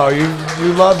 Oh,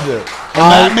 you loved it. And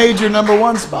that made your number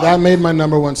one spot. That made my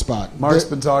number one spot. Mark's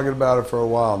been talking about it for a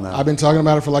while now. I've been talking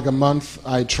about it for like a month.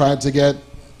 I tried to get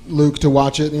Luke to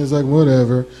watch it, and he was like,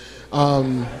 whatever.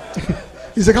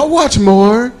 He's like, I'll watch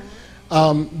more.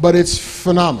 But it's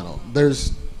phenomenal.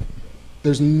 There's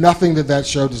nothing that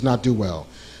show does not do well.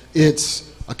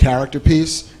 It's a character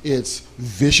piece. It's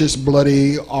vicious,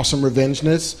 bloody, awesome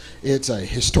revengeness. It's a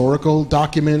historical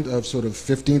document of sort of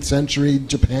 15th century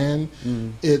Japan.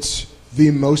 It's the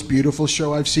most beautiful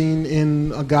show I've seen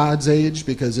in a God's age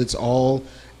because it's all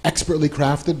expertly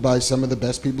crafted by some of the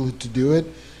best people to do it.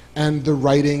 And the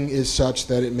writing is such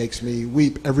that it makes me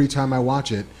weep every time I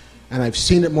watch it. And I've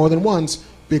seen it more than once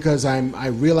because I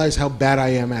realize how bad I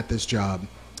am at this job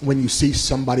when you see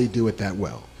somebody do it that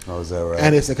well. Oh, is that right?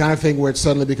 And it's the kind of thing where it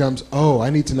suddenly becomes, oh,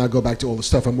 I need to now go back to all the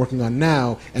stuff I'm working on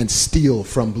now and steal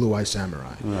from Blue Eye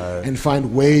Samurai. Right. And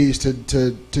find ways to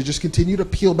just continue to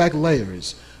peel back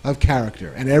layers of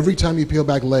character. And every time you peel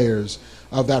back layers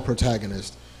of that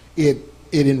protagonist, it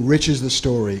enriches the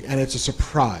story, and it's a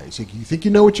surprise. You think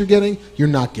you know what you're getting, you're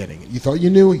not getting it. You thought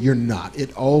you knew, you're not.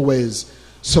 It always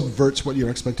subverts what your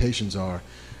expectations are.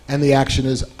 And the action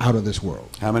is out of this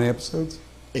world. How many episodes?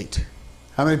 8.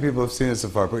 How many people have seen it so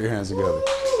far? Put your hands together.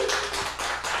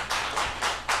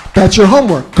 That's your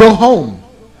homework. Go home.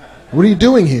 What are you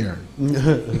doing here?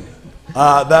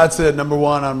 That's it. Number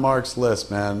 1 on Mark's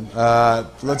list, man.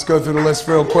 Let's go through the list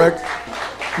real quick.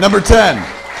 Number 10.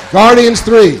 Guardians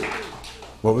 3.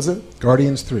 What was it?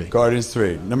 Guardians 3. Guardians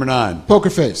 3. Number 9. Poker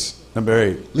Face. Number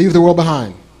 8. Leave the World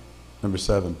Behind. Number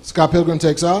 7. Scott Pilgrim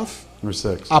Takes Off. Number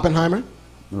 6. Oppenheimer.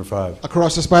 Number 5.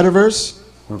 Across the Spider-Verse.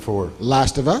 Number 4.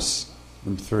 Last of Us.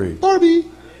 Number 3. Barbie.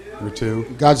 Number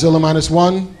 2. Godzilla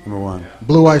 -1. Number 1.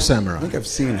 Blue Eye Samurai. I think I've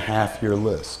seen half your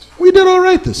list. We did all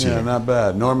right this Yeah, year. not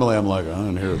bad. Normally I'm like, I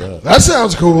didn't hear that. That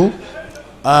sounds cool.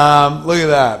 Look at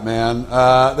that, man.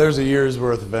 There's a year's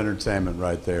worth of entertainment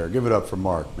right there. Give it up for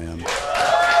Mark, man.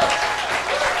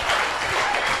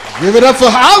 Give it up for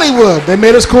Hollywood. They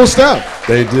made us cool stuff.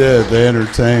 They did. They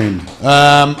entertained.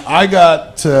 I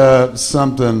got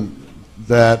something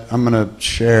that I'm going to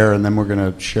share, and then we're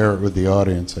going to share it with the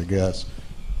audience, I guess.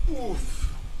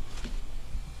 Oof.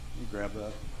 You grab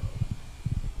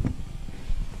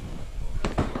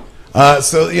that.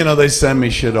 So, they send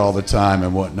me shit all the time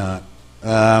and whatnot.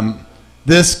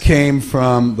 This came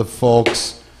from the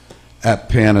folks at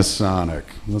Panasonic.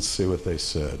 Let's see what they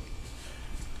said.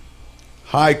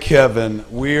 Hi, Kevin.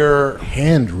 We're...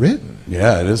 Handwritten?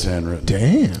 Yeah, it is handwritten.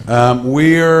 Damn.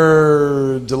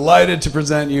 We're delighted to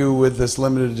present you with this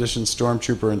limited edition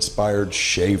Stormtrooper-inspired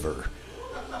shaver.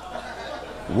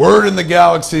 Word in the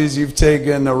galaxies, you've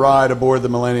taken a ride aboard the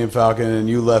Millennium Falcon and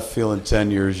you left feeling 10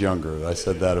 years younger. I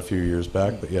said that a few years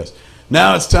back, but yes.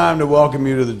 Now it's time to welcome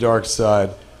you to the dark side.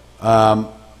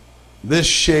 This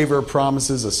shaver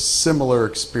promises a similar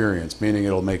experience, meaning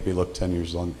it'll make me look 10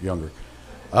 years younger.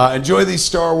 Enjoy these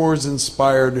Star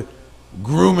Wars-inspired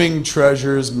grooming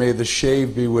treasures. May the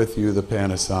shave be with you, the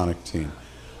Panasonic team.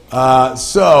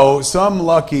 So, some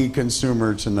lucky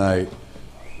consumer tonight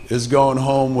is going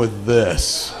home with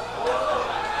this.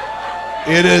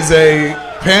 It is a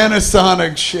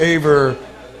Panasonic shaver,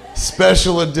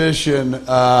 special edition,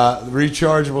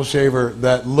 rechargeable shaver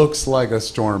that looks like a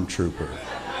stormtrooper.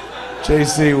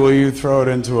 JC, will you throw it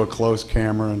into a close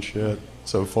camera and shit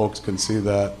so folks can see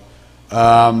that?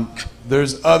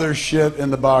 There's other shit in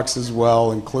the box as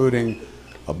well, including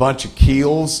a bunch of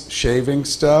Kiehl's shaving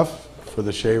stuff for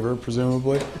the shaver,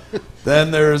 presumably.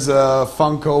 Then there's a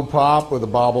Funko Pop with a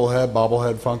bobblehead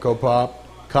Funko Pop,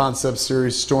 Concept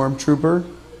Series Stormtrooper.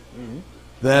 Mm-hmm.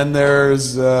 Then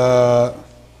there's a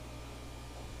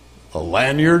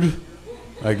lanyard,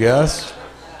 I guess.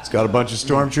 It's got a bunch of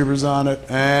Stormtroopers on it,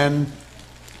 and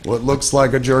what looks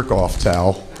like a jerk-off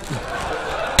towel.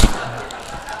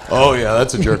 Oh, yeah,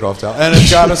 that's a jerk-off towel. And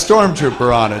it's got a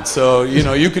Stormtrooper on it, so,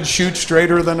 you could shoot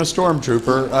straighter than a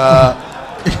Stormtrooper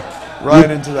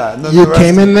right into that. And you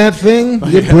came in that thing?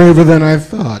 You're braver than I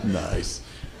thought. Nice.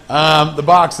 The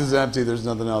box is empty. There's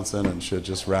nothing else in it and shit,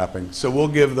 just wrapping. So we'll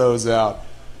give those out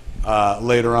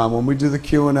later on when we do the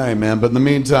Q&A, man. But in the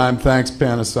meantime, thanks,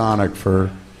 Panasonic,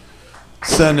 for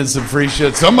sending some free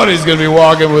shit. Somebody's going to be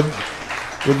walking with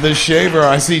this shaver.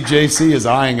 I see JC is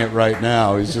eyeing it right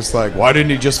now. He's just like, why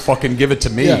didn't he just fucking give it to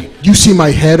me? Yeah. You see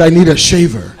my head? I need a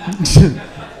shaver.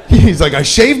 He's like, I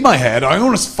shaved my head. I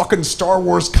own a fucking Star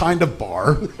Wars kind of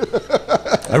bar.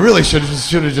 I really should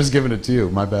have just given it to you.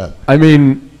 My bad. I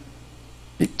mean...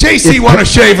 JC won a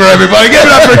shaver, everybody. Give it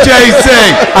up for JC.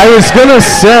 I was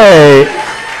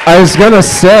gonna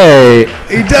say...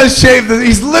 He does shave.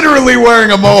 He's literally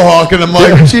wearing a mohawk, and I'm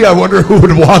like, gee, I wonder who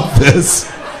would want this.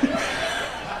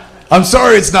 I'm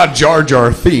sorry it's not Jar Jar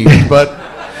themed, but...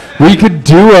 We could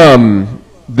do,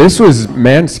 this was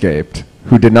Manscaped,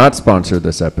 who did not sponsor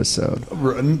this episode.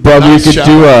 But nice we could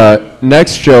do,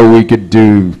 next show we could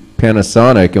do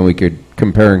Panasonic, and we could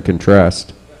compare and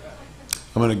contrast.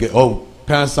 I'm going to get,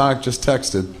 Panasonic just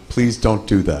texted, please don't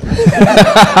do that.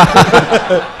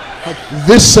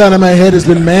 This side of my head has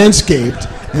been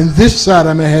Manscaped, and this side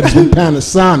of my head has been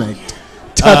Panasonic.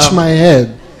 Touch my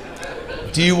head.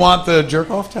 Do you want the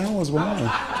jerk-off towel as well?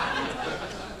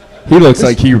 He looks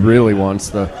like he really wants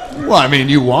the... Well, I mean,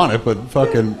 you want it, but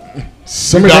fucking...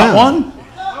 Simmer you got down. one?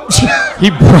 He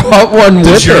brought one with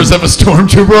him. Does yours have a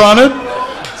stormtrooper on it?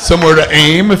 Somewhere to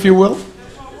aim, if you will?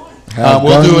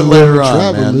 We'll do it later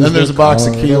on, man. Then there's a box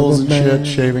of Keels and shit,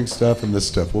 shaving stuff, and this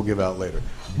stuff we'll give out later.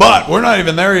 But we're not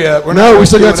even there yet. We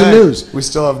still got some news. We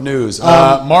still have news.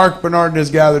 Marc Bernardin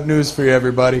has gathered news for you,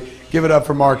 everybody. Give it up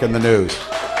for Marc and the news.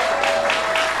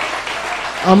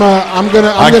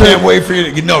 I can't wait for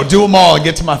you to... No, do them all and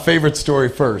get to my favorite story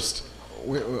first.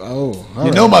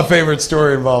 You know my favorite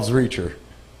story involves Reacher.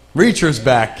 Reacher's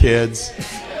back, kids.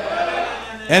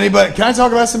 Anybody? Can I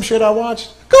talk about some shit I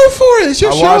watched? Go for it. It's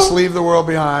your show. I watched Leave the World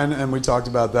Behind, and we talked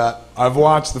about that. I've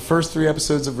watched the first 3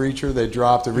 episodes of Reacher. They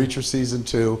dropped a Reacher season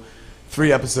 2.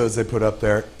 3 episodes they put up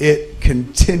there. It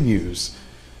continues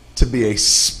to be a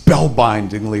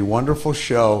spellbindingly wonderful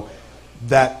show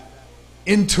that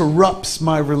interrupts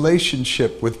my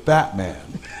relationship with Batman.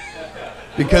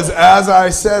 Because as I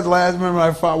said last, remember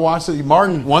I watched it,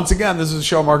 Mark, once again, this is a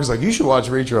show Mark was like, you should watch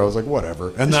Reacher. I was like, whatever.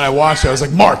 And then I watched it. I was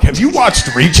like, Mark, have you watched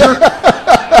Reacher?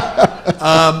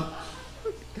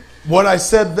 What I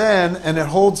said then, and it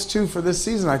holds true for this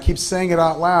season, I keep saying it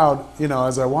out loud, you know,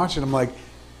 as I watch it, I'm like,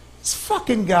 this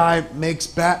fucking guy makes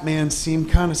Batman seem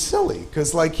kind of silly.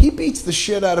 Because, like, he beats the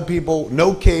shit out of people,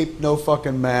 no cape, no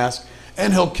fucking mask.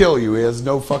 And he'll kill you. He has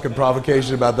no fucking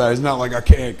provocation about that. He's not like, I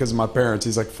can't because of my parents.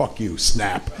 He's like, fuck you,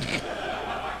 snap.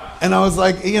 And I was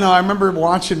like, you know, I remember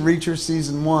watching Reacher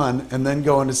season 1 and then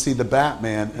going to see the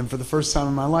Batman. And for the first time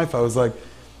in my life, I was like,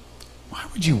 why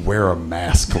would you wear a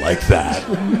mask like that?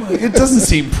 It doesn't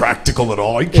seem practical at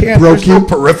all. You can't. There's no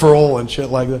peripheral and shit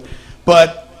like that.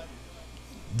 But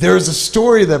there's a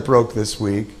story that broke this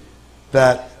week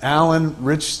that Alan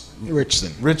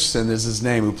Richson is his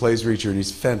name, who plays Reacher, and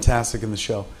he's fantastic in the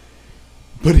show.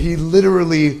 But he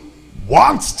literally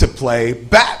wants to play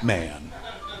Batman.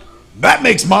 That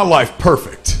makes my life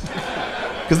perfect.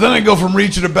 Because then I go from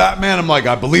Reacher to Batman, I'm like,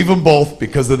 I believe them both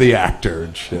because of the actor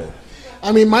and shit.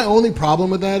 I mean, my only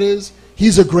problem with that is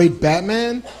he's a great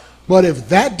Batman, but if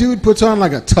that dude puts on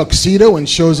like a tuxedo and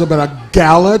shows up at a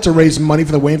gala to raise money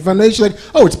for the Wayne Foundation, like,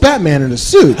 oh, it's Batman in a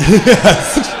suit.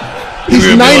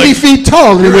 He's 90 feet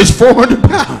tall and he weighs 400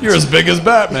 pounds. You're as big as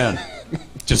Batman.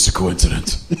 Just a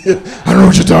coincidence. I don't know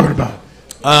what you're talking about.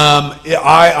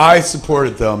 I support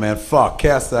it though, man. Fuck,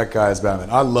 cast that guy as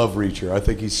Batman. I love Reacher. I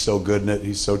think he's so good in it.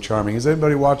 He's so charming. Has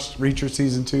anybody watched Reacher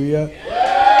season 2 yet?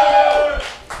 Yeah.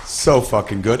 So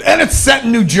fucking good. And it's set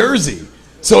in New Jersey.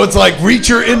 So it's like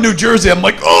Reacher in New Jersey. I'm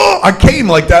like, oh, I came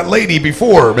like that lady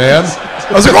before, man.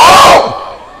 I was like, oh!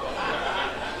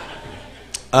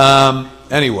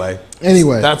 Anyway,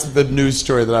 that's the news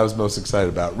story that I was most excited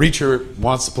about. Reacher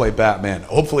wants to play Batman.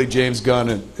 Hopefully James Gunn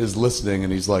is listening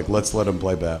and he's like, let's let him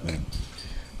play Batman.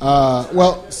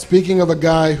 Well, speaking of a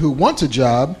guy who wants a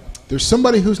job, there's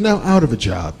somebody who's now out of a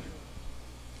job.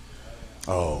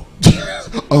 Oh.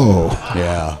 Oh.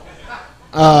 Yeah.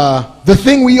 The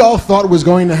thing we all thought was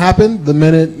going to happen the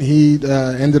minute he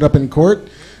ended up in court,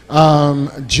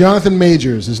 Jonathan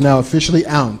Majors is now officially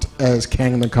out as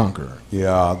Kang the Conqueror.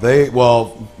 Yeah, they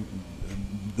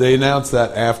announced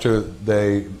that after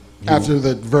the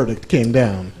verdict came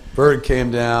down. Verdict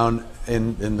came down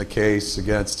in the case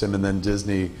against him, and then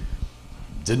Disney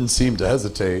didn't seem to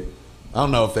hesitate. I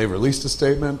don't know if they released a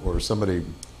statement or somebody.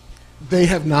 They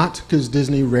have not, because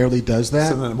Disney rarely does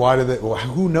that. So then why do they? Well,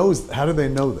 who knows? How do they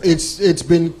know that? It's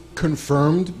been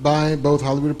confirmed by both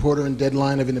Hollywood Reporter and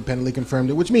Deadline have independently confirmed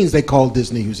it, which means they called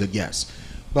Disney, who said yes.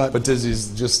 But Disney's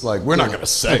just like, we're not going to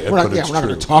say it, we're but it's not true.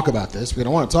 going to talk about this. We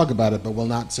don't want to talk about it, but we'll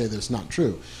not say that it's not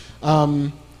true.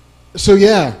 So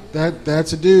yeah,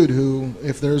 that's a dude who,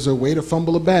 if there's a way to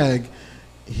fumble a bag,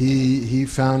 he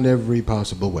found every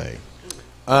possible way.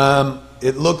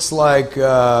 It looks like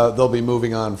they'll be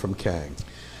moving on from Kang.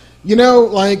 You know,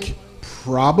 like,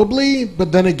 probably,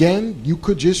 but then again, you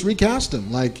could just recast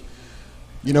him. Like,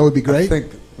 you know, it'd be great. I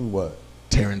think, what?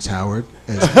 Terrence Howard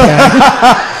as Kang.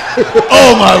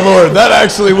 Oh my Lord, that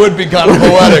actually would be kind of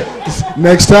poetic.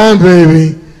 Next time,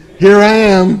 baby, here I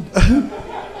am,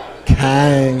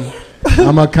 Kang.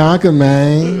 I'm a conquer,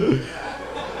 man.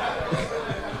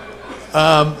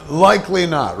 Likely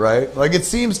not, right? Like, it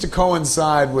seems to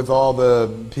coincide with all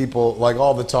the people, like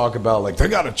all the talk about, like, they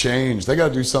got to change, they got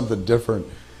to do something different.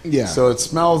 Yeah. So it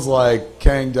smells like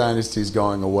Kang Dynasty's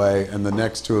going away, and the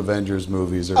next 2 Avengers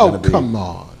movies are going to be. Oh, come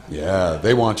on. Yeah,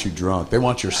 they want you drunk. They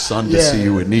want your son to see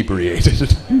you inebriated.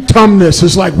 Tumnus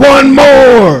is like, one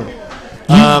more!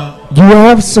 You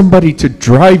have somebody to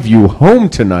drive you home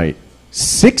tonight.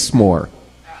 6 more.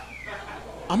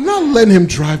 I'm not letting him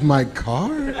drive my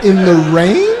car in the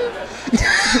rain.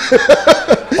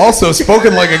 Also,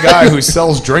 spoken like a guy who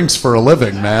sells drinks for a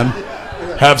living, man.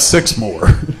 Have 6 more.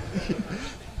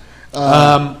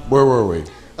 Where were we?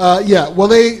 Well,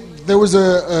 there was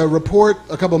a report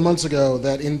a couple months ago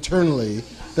that internally,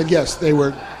 that yes, they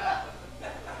were...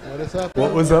 What is up?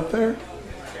 What was up there?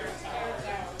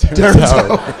 Terrence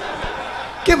Howard.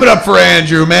 Give it up for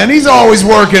Andrew, man. He's always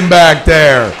working back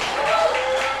there.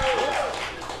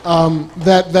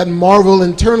 That Marvel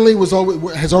internally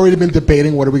has already been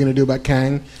debating what are we going to do about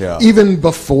Kang. Yeah. Even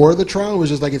before the trial, it was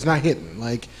just like it's not hitting.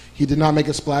 Like he did not make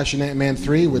a splash in Ant-Man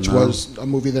 3, which was a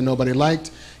movie that nobody liked.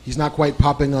 He's not quite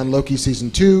popping on Loki season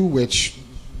 2, which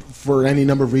for any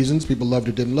number of reasons people loved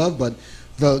or didn't love, but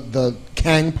the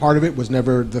Kang part of it was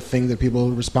never the thing that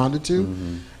people responded to.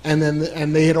 Mm-hmm.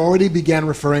 And they had already began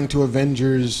referring to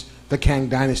Avengers, the Kang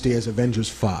Dynasty, as Avengers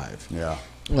 5. Yeah.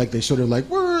 Like they sort of like,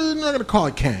 we're not going to call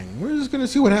it Kang. We're just going to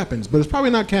see what happens, but it's probably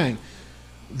not Kang.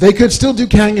 They could still do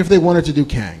Kang if they wanted to do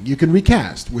Kang. You can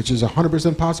recast, which is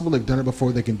 100% possible. They've done it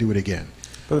before. They can do it again.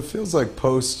 But it feels like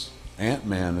post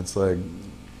Ant-Man, it's like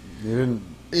you didn't.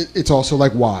 It's also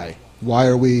like why? Why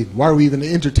are we even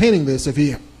entertaining this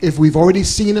if we've already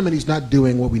seen him and he's not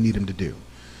doing what we need him to do?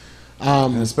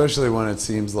 And especially when it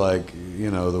seems like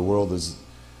the world is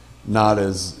not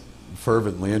as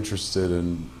fervently interested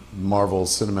in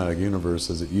Marvel's cinematic universe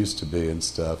as it used to be and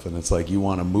stuff, and it's like you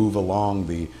want to move along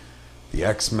the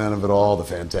X-Men of it all, the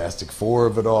Fantastic Four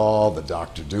of it all, the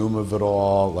Doctor Doom of it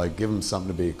all, like give them something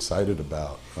to be excited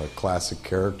about, classic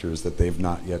characters that they've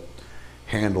not yet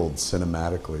handled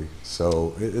cinematically.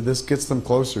 So this gets them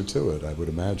closer to it, I would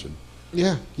imagine.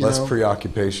 Yeah. Less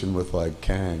preoccupation with like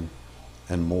Kang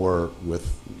and more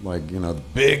with like,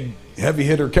 big heavy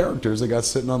hitter characters they got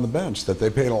sitting on the bench that they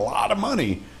paid a lot of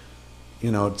money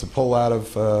to pull out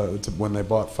of when they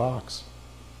bought Fox.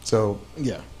 So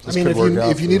yeah, I mean,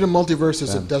 if you need a multiverse,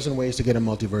 there's a dozen ways to get a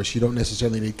multiverse. You don't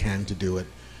necessarily need Kang to do it,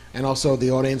 and also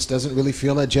the audience doesn't really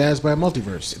feel that jazzed by a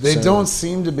multiverse. They don't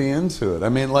seem to be into it. I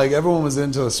mean, like everyone was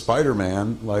into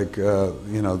Spider-Man, like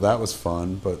that was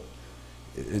fun, but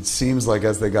it seems like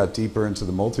as they got deeper into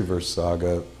the multiverse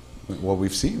saga, well,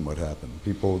 we've seen what happened.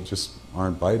 People just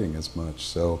aren't biting as much.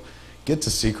 So get to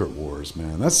Secret Wars,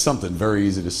 man. That's something very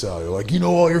easy to sell. You're like,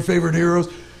 all your favorite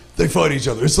heroes, they fight each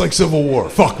other. It's like Civil War.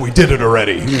 Fuck, we did it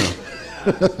already.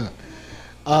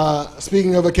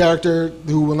 Speaking of a character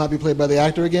who will not be played by the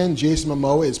actor again, Jason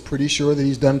Momoa is pretty sure that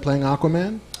he's done playing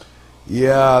Aquaman.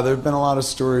 Yeah, there have been a lot of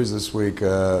stories this week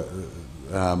where,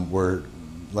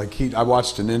 like, I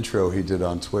watched an intro he did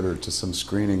on Twitter to some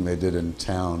screening they did in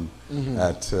town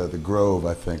at the Grove,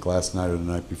 I think, last night or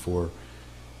the night before.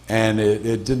 And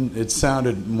it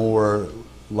sounded more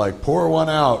like pour one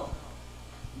out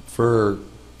for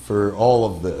all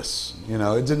of this.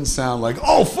 It didn't sound like,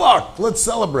 oh fuck, let's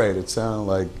celebrate. It sounded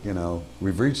like,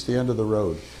 we've reached the end of the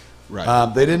road.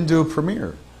 Right. They didn't do a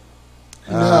premiere.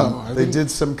 No, they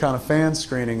did some kind of fan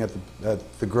screening at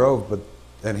the Grove,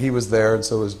 and he was there, and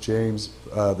so was James,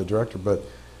 the director, but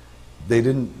they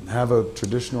didn't have a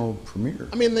traditional premiere.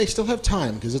 I mean, they still have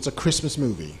time because it's a Christmas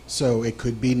movie, so it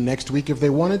could be next week if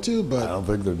they wanted to, but I don't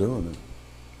think they're doing it.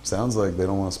 Sounds like they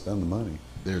don't want to spend the money.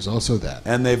 There's also that.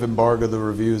 And they've embargoed the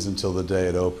reviews until the day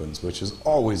it opens, which is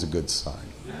always a good sign.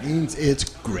 It means it's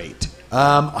great.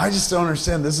 I just don't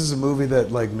understand. This is a movie that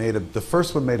the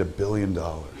first one made $1 billion.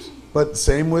 But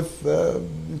same with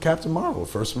Captain Marvel.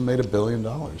 The first one made $1 billion.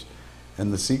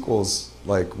 And the sequels,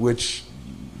 which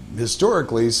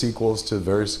historically sequels to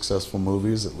very successful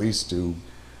movies at least do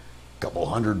a couple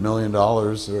 $100 million.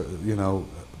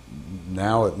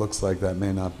 Now it looks like that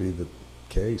may not be the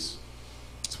case.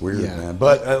 It's weird, man.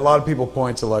 But a lot of people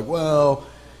point to well,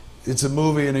 it's a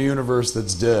movie in a universe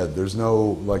that's dead. There's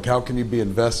no how can you be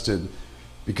invested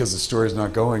because the story's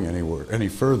not going any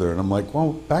further? And I'm like,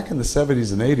 well, back in the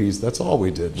 70s and 80s, that's all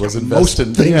we did was invest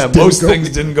in. Most things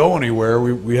didn't go anywhere.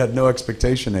 We had no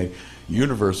expectation a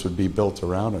universe would be built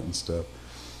around it and stuff.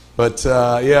 But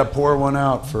pour one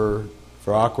out for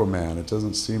Aquaman. It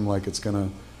doesn't seem like it's gonna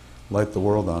light the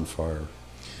world on fire.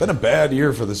 Been a bad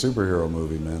year for the superhero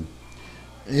movie, man.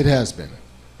 It has been.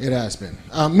 It has been.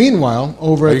 Meanwhile,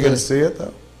 over Are you going to see it,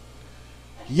 though?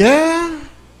 Yeah.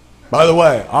 By the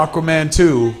way, Aquaman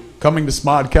 2 coming to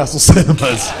Smod Castle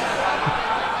Cinemas.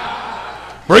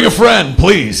 Bring a friend,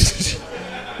 please.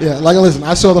 Yeah, like listen,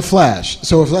 I saw The Flash.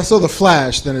 So if I saw The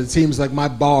Flash, then it seems like my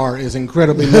bar is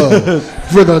incredibly low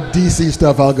for the DC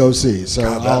stuff I'll go see. So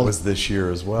God, that was this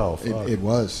year as well. It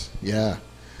was, yeah.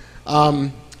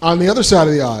 On the other side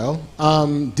of the aisle,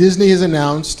 Disney has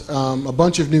announced a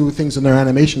bunch of new things in their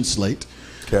animation slate.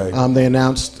 Okay. They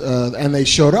announced, and they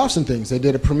showed off some things. They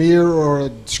did a premiere or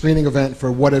a screening event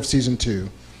for What If Season 2.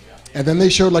 And then they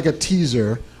showed like a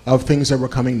teaser of things that were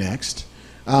coming next.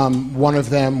 One of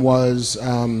them was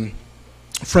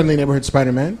Friendly Neighborhood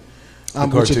Spider-Man.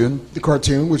 The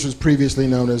cartoon, which was previously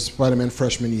known as Spider-Man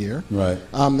Freshman Year. Right.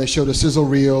 They showed a sizzle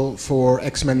reel for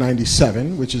X-Men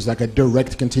 97, which is like a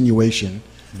direct continuation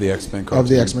of the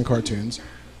X-Men cartoons.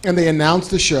 And they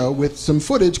announced the show with some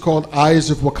footage called Eyes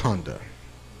of Wakanda.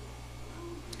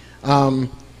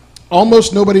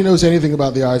 Almost nobody knows anything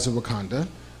about the Eyes of Wakanda.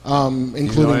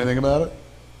 Including, you know anything about it?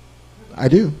 I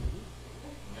do.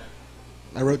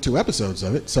 I wrote 2 episodes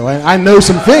of it, so I know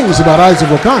some things about Eyes of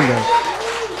Wakanda.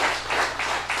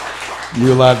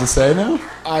 You allowed to say now?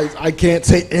 I can't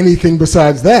say anything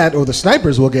besides that, or the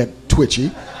snipers will get twitchy.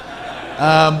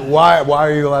 Why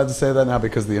are you allowed to say that now?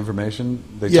 Because of the information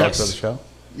they talked about the show?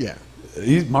 Yeah.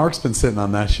 Mark's been sitting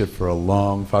on that shit for a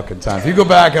long fucking time. If you go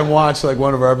back and watch like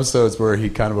one of our episodes where he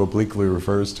kind of obliquely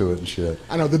refers to it and shit.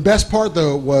 I know. The best part,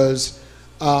 though, was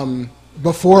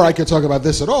before I could talk about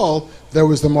this at all, there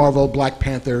was the Marvel Black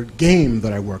Panther game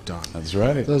that I worked on. That's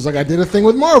right. So it was like I did a thing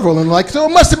with Marvel, and like, so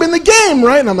it must have been the game,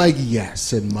 right? And I'm like,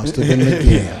 yes, it must have been the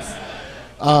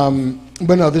game.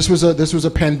 But no, this was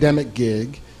a pandemic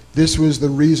gig. This was the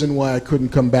reason why I couldn't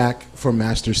come back for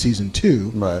Master Season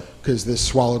 2. Right. Because this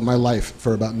swallowed my life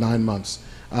for about 9 months.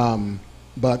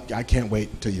 But I can't wait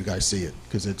until you guys see it,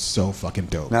 because it's so fucking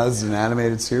dope. Now, this is an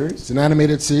animated series? It's an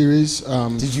animated series.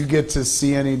 Did you get to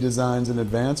see any designs in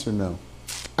advance or no?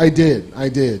 I did.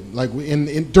 Like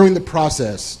during the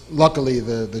process, luckily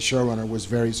the showrunner was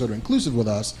very sort of inclusive with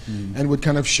us and would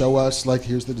kind of show us, like,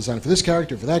 here's the design for this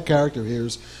character, for that character,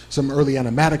 here's some early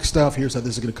animatic stuff, here's how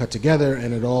this is going to cut together,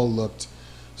 and it all looked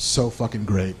so fucking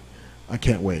great. I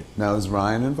can't wait. Now, is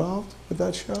Ryan involved with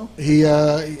that show? He,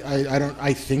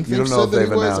 I think you don't know if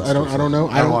they've announced. I don't know.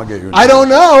 I don't want to get your. I don't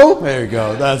know. There you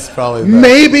go. That's probably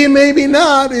maybe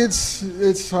not.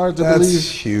 It's hard to believe. That's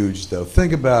huge, though.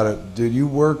 Think about it, dude.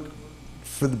 You've worked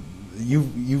for the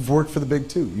big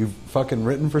two. You've fucking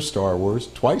written for Star Wars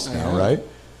twice now, right?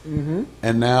 Mm-hmm.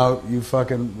 And now you've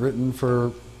fucking written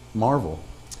for Marvel.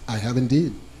 I have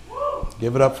indeed.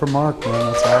 Give it up for Mark,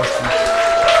 man. That's awesome.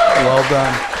 Well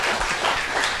done.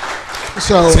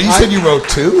 So you said you wrote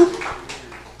 2?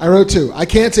 I wrote 2. I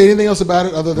can't say anything else about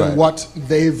it other than what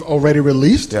they've already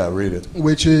released. Yeah, read it.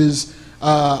 Which is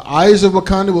Eyes of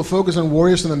Wakanda will focus on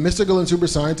warriors from the mystical and super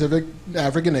scientific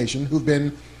African nation who've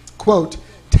been, quote,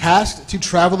 tasked to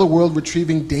travel the world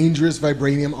retrieving dangerous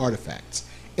vibranium artifacts,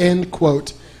 end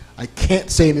quote. I can't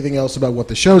say anything else about what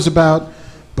the show's about,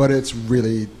 but it's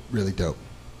really, really dope.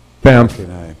 Bamf.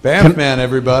 Bamf, man,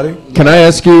 everybody. Can I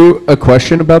ask you a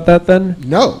question about that then?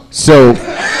 No. So,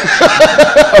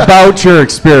 about your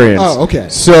experience. Oh, okay.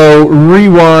 So,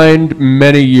 rewind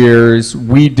many years.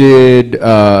 We did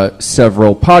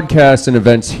several podcasts and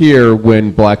events here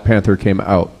when Black Panther came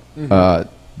out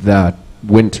that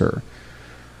winter.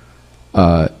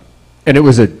 And it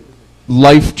was a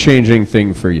life-changing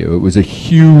thing for you. It was a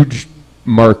huge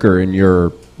marker in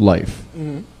your life.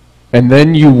 Mm-hmm. And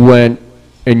then you went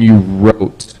and you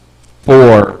wrote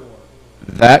for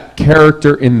that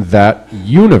character in that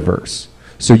universe.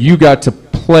 So you got to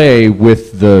play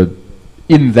with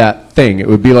in that thing. It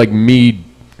would be like me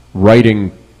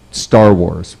writing Star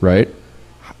Wars, right?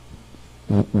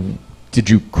 Did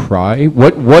you cry?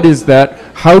 What is that?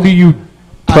 How do you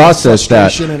process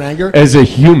that and anger as a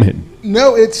human?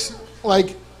 No, it's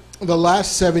like the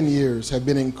last 7 years have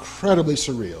been incredibly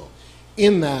surreal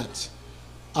in that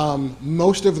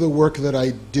most of the work that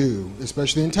I do,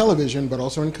 especially in television, but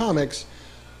also in comics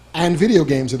and video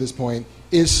games at this point,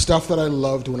 is stuff that I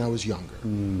loved when I was younger.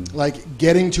 Like,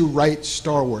 getting to write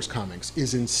Star Wars comics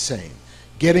is insane.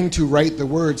 Getting to write the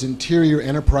words Interior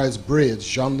Enterprise Bridge,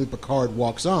 Jean-Luc Picard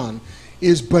walks on,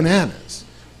 is bananas.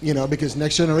 You know, because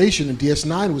Next Generation and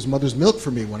DS9 was mother's milk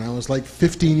for me when I was like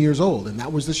 15 years old, and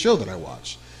that was the show that I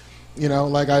watched. You know,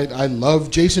 like I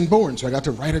love Jason Bourne, so I got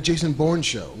to write a Jason Bourne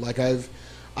show. Like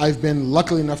I've been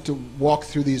lucky enough to walk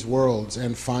through these worlds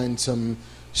and find some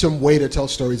way to tell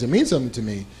stories that mean something to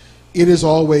me. It is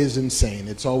always insane.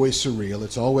 It's always surreal.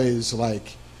 It's always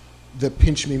like the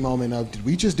pinch me moment of, did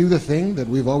we just do the thing that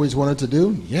we've always wanted to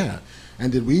do? Yeah.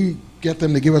 And did we get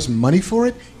them to give us money for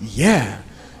it? Yeah.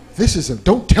 This is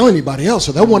don't tell anybody else,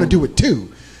 so they'll want to do it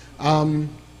too.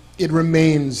 it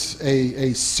remains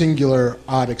a singular,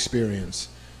 odd experience.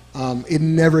 It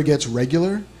never gets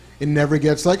regular. It never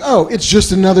gets like, oh, it's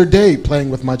just another day playing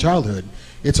with my childhood.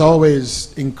 It's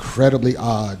always incredibly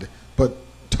odd, but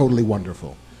totally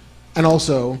wonderful. And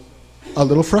also a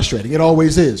little frustrating. It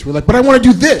always is. We're like, but I want to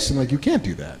do this. And like, you can't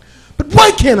do that. But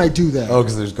why can't I do that? Oh,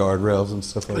 because there's guardrails and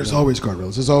stuff like that. There's always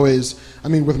guardrails. There's always, I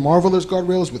mean, with Marvel there's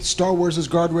guardrails, with Star Wars there's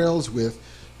guardrails, with,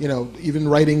 you know, even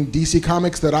writing DC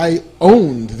comics that I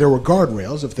owned, there were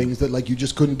guardrails of things that like you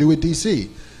just couldn't do at DC.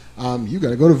 You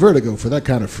got to go to Vertigo for that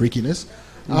kind of freakiness.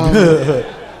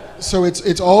 So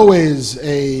it's always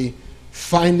a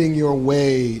finding your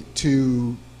way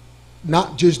to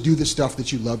not just do the stuff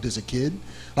that you loved as a kid.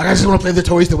 Like, I just want to play the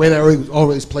toys the way that I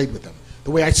always played with them,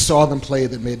 the way I saw them play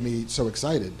that made me so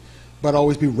excited, but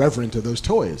always be reverent of those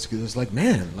toys, because it's like,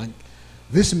 man, like,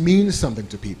 this means something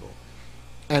to people.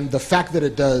 And the fact that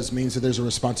it does means that there's a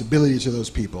responsibility to those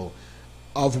people,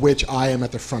 of which I am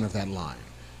at the front of that line.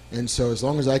 And so as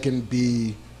long as I can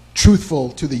be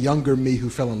truthful to the younger me who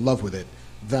fell in love with it,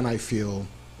 then I feel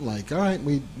like, all right,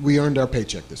 we earned our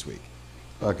paycheck this week.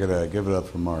 Fuck it, give it up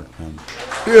for Mark, man.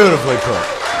 Beautifully put.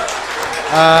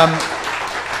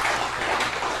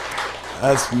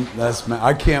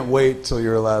 I can't wait till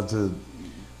you're allowed to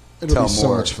It'll tell be so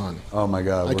more. much fun. Oh my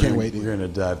God, I can't wait. We're gonna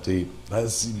dive deep.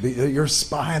 You're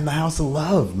spying the House of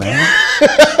Love, man.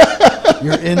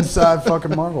 You're inside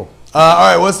fucking Marvel. All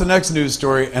right, what's the next news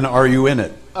story, and are you in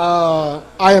it? I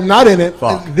am not in it.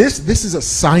 Fuck. This is a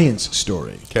science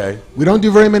story. Okay. We don't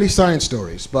do very many science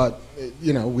stories, but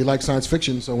you know, we like science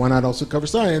fiction, so why not also cover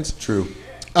science? True.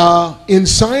 In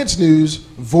science news,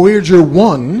 Voyager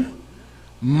 1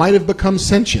 might have become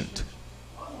sentient.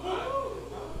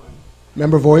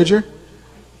 Remember Voyager?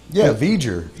 Yeah,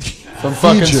 V'ger. From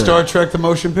fucking V'ger. Star Trek the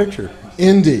Motion Picture.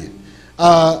 Indeed.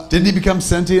 Didn't he become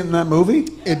sentient in that movie?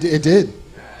 It did.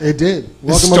 It did. Is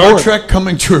Welcome Star aboard. Trek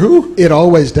coming true? It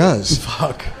always does.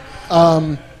 Fuck.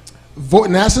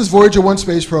 NASA's Voyager 1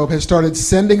 space probe has started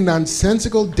sending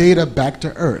nonsensical data back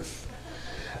to Earth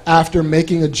after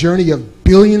making a journey of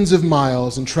billions of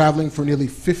miles and traveling for nearly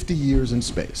 50 years in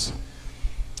space.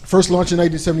 First launched in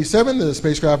 1977, the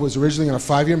spacecraft was originally on a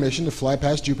 5-year mission to fly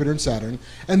past Jupiter and Saturn,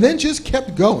 and then just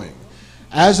kept going.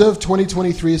 As of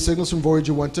 2023, signals from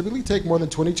Voyager 1 typically take more than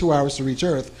 22 hours to reach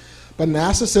Earth, but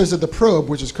NASA says that the probe,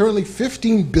 which is currently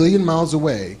 15 billion miles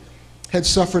away, had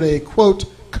suffered a, quote,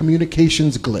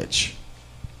 communications glitch.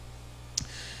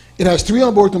 It has 3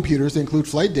 onboard computers that include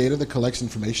flight data that collects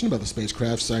information about the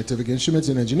spacecraft's scientific instruments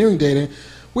and engineering data,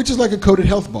 which is like a coded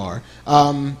health bar,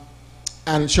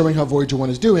 and showing how Voyager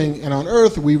 1 is doing. And on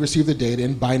Earth, we receive the data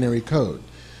in binary code.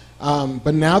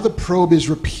 But now the probe is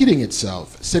repeating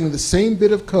itself, sending the same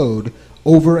bit of code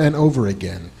over and over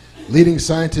again, leading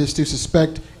scientists to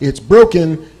suspect it's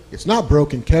broken. It's not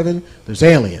broken, Kevin. There's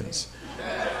aliens.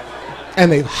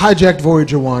 And they've hijacked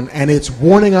Voyager 1, and it's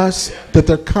warning us that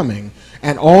they're coming.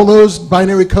 And all those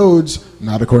binary codes,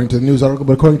 not according to the news article,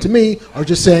 but according to me, are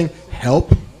just saying,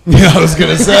 help. Yeah, I was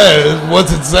going to say,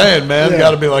 what's it saying, man? Yeah.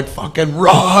 Got to be like, fucking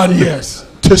run. Yes.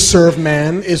 To serve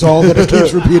man is all that it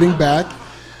keeps repeating back.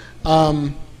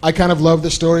 I kind of love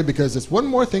this story because it's one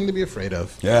more thing to be afraid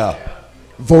of. Yeah.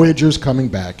 Voyager's coming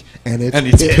back, and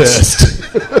it's pissed.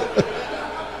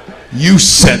 You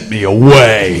sent me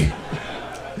away.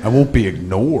 I won't be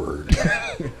ignored.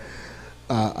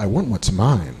 I want what's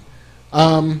mine.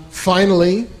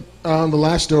 Finally, the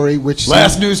last story, which...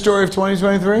 Last news story of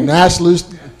 2023? Last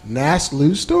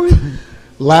news story?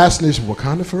 Last news,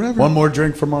 Wakanda Forever. One more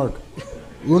drink for Mark.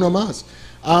 Uno mas.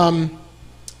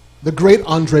 The great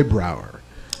Andre Braugher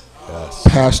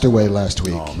passed away last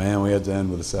week. Oh, man, we had to end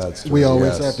with a sad story. We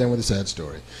always have to end with a sad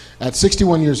story. At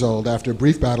 61 years old, after a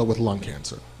brief battle with lung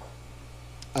cancer.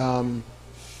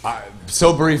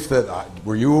 So brief that,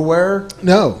 were you aware?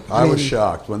 No. I was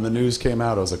shocked. When the news came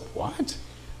out, I was like, what?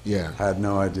 Yeah. I had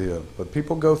no idea. But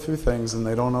people go through things and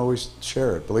they don't always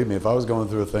share it. Believe me, if I was going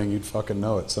through a thing, you'd fucking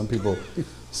know it. Some people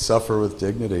suffer with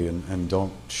dignity and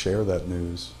don't share that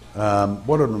news.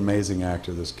 What an amazing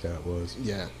actor this cat was.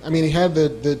 Yeah. I mean, he had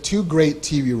the 2 great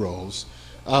TV roles,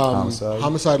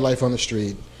 Homicide, Life on the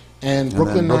Street, and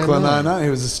Brooklyn Nine-Nine. Brooklyn Nine-Nine, he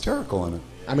was hysterical in it.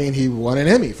 I mean, he won an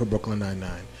Emmy for Brooklyn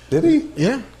Nine-Nine. Did he?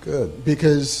 Yeah. Good.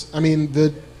 Because, I mean,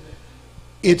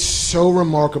 it's so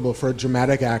remarkable for a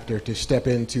dramatic actor to step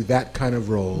into that kind of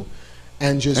role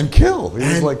and just... And kill. He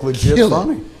was like legit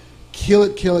funny. Kill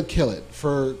it.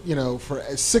 For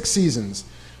 6 seasons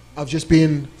of just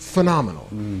being phenomenal.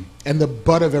 And the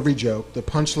butt of every joke, the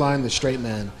punchline, the straight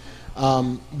man,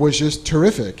 was just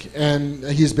terrific. And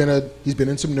he's been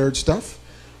in some nerd stuff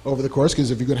over the course,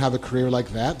 because if you're going to have a career like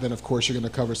that, then of course you're going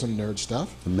to cover some nerd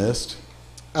stuff. The Mist.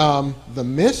 The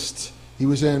Mist. He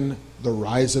was in The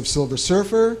Rise of Silver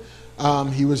Surfer.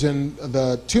 He was in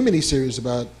the 2 miniseries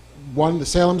about one, The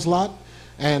Salem's Lot,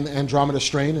 and Andromeda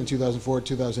Strain in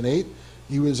 2004-2008.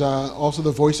 He was also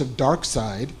the voice of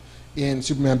Darkseid in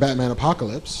Superman Batman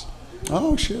Apocalypse.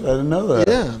 Oh, shit, I didn't know that.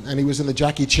 Yeah, and he was in the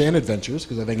Jackie Chan Adventures,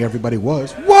 because I think everybody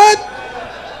was. What?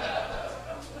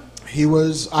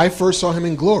 I first saw him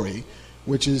in Glory,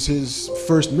 which is his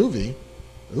first movie.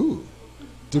 Ooh.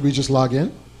 Did we just log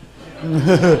in?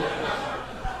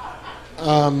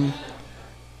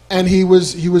 And he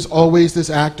was always this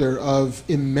actor of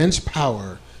immense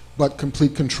power, but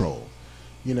complete control.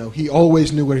 You know, he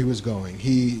always knew where he was going.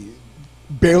 He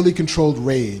barely controlled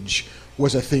rage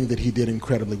was a thing that he did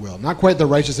incredibly well. Not quite the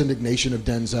righteous indignation of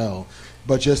Denzel,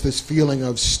 but just this feeling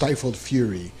of stifled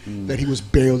fury that he was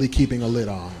barely keeping a lid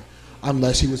on,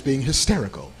 unless he was being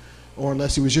hysterical, or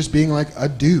unless he was just being like a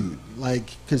dude,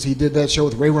 like, because he did that show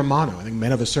with Ray Romano, I think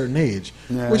Men of a Certain Age,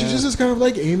 which is just this kind of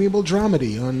like amiable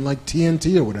dramedy on like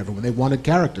TNT or whatever when they wanted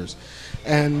characters.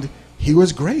 And he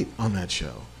was great on that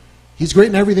show. He's great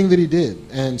in everything that he did.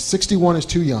 And 61 is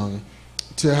too young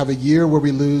to have a year where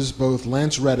we lose both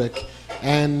Lance Reddick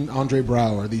and Andre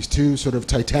Braugher, these two sort of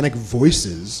titanic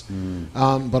voices,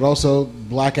 but also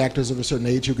black actors of a certain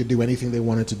age who could do anything they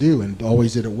wanted to do and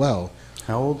always did it well.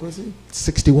 How old was he?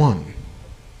 61.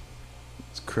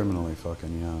 It's criminally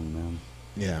fucking young, man.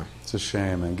 Yeah. It's a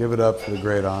shame, man. Give it up for the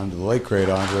late great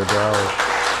Andre Braugher.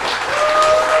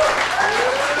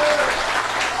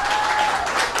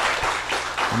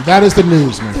 And that is the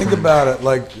news, my Think friend. about it,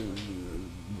 like,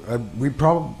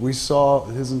 we saw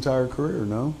his entire career,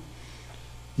 no?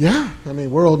 Yeah, I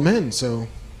mean, we're old men, so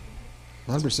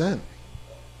 100%.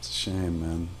 It's a shame,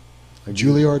 man. Like,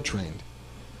 Juilliard trained.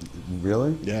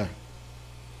 Really? Yeah.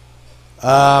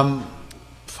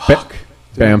 Fuck.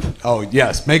 Bam. Oh,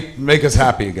 yes. Make us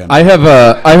happy again. I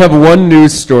have one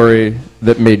news story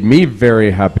that made me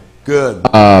very happy. Good.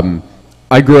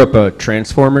 I grew up a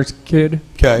Transformers kid.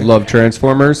 Okay. Love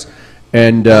Transformers.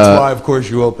 And That's why, of course,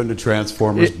 you opened a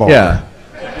Transformers bar. Yeah.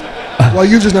 Well,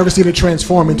 you've just never seen it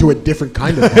transform into a different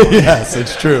kind of bar. Yes,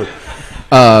 it's true.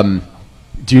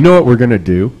 Do you know what we're going to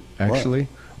do, actually?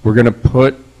 What? We're going to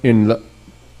put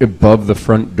above the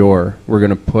front door, we're going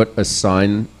to put a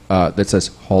sign that says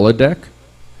holodeck.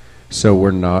 So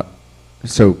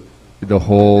the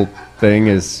whole thing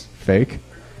is fake.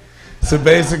 So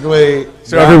basically,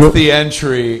 that's the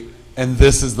entry, and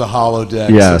this is the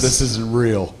holodeck. Yes. So this isn't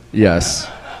real. Yes.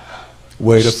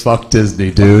 Way to fuck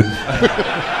Disney, dude.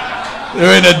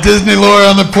 There ain't a Disney lawyer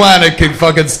on the planet can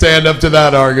fucking stand up to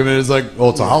that argument. It's like,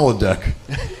 well, it's a holodeck.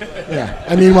 Yeah.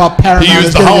 And meanwhile, Paramount He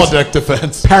used the holodeck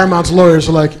defense. Paramount's lawyers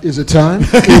are like, is it time?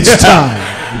 It's time.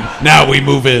 Now we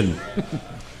move in.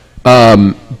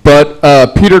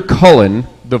 But Peter Cullen,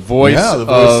 the voice,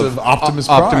 of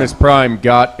Optimus Prime,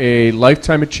 got a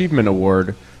Lifetime Achievement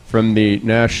Award from the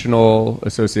National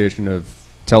Association of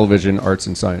Television Arts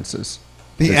and Sciences.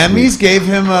 The Emmys gave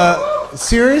him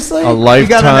seriously? A lifetime, he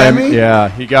got an Emmy? Yeah,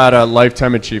 he got a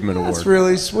Lifetime Achievement Award. That's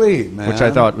really sweet, man. Which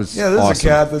I thought was this awesome. is a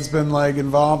cat that's been like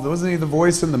involved. Wasn't he the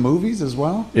voice in the movies as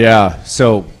well? Yeah,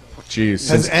 so, geez,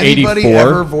 Has since anybody 84?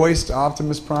 ever voiced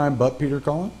Optimus Prime but Peter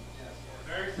Cullen?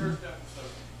 Very first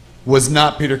episode. Was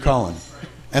not Peter Cullen.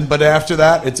 But after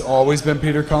that, it's always been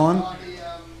Peter Cullen?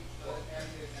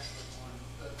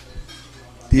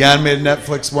 The animated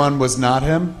Netflix one was not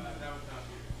him?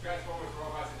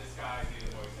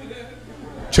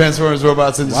 Transformers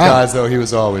Robots in Disguise, though, he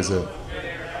was always it.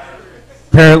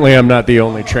 Apparently, I'm not the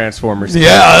only Transformers.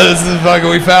 Yeah, this is fucking.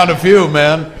 We found a few,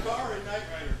 man.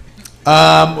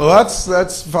 Well,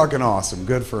 that's fucking awesome.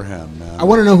 Good for him, man. I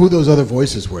want to know who those other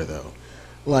voices were, though.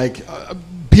 Like,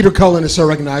 Peter Cullen is so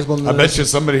recognizable. I bet you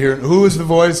somebody here. Who was the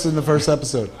voice in the first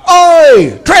episode?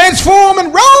 Oi! Transform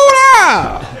and roll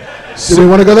out! Do we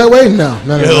want to go that way? No.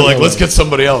 Let's get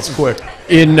somebody else quick.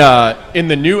 In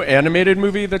the new animated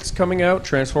movie that's coming out,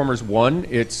 Transformers 1,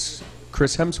 it's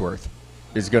Chris Hemsworth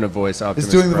is going to voice Optimus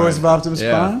He's doing Prime. the voice of Optimus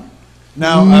Prime?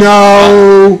 Now,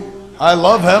 No! I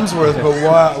love Hemsworth,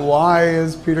 but why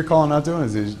is Peter Cullen not doing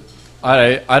it?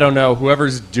 I don't know.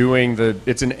 Whoever's doing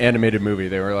it's an animated movie.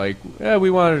 they were like, we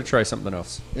wanted to try something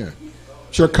else. Yeah.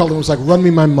 Sure, Cullen was like, run me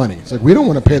my money. It's like, we don't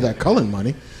want to pay that Cullen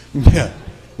money. Yeah.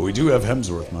 But we do have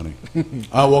Hemsworth money.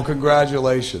 Well,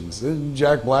 congratulations. Didn't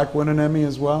Jack Black win an Emmy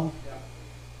as well?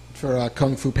 For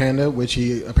Kung Fu Panda, which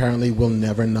he apparently will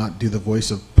never not do the voice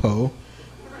of Po.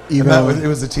 Even it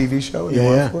was a TV show? And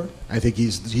Yeah. For it? I think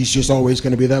he's just always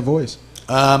going to be that voice.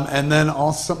 And then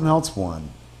also something else won.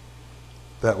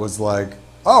 That was like,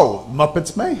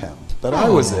 Muppets Mayhem that I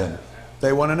was in.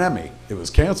 They won an Emmy. It was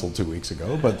canceled 2 weeks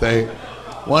ago, but they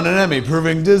won an Emmy,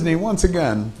 proving Disney once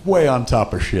again way on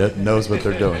top of shit and knows what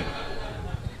they're doing.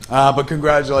 But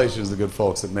congratulations to the good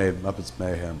folks that made Muppets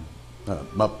Mayhem.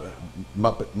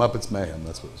 Muppets Mayhem,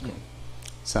 that's what it was called.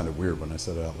 Sounded weird when I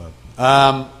said it out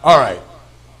loud. All right.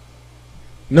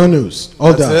 No news.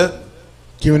 All done. That's it.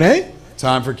 Q&A?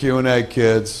 Time for Q&A,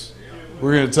 kids.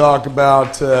 We're going to talk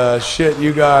about shit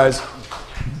you guys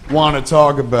want to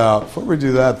talk about. Before we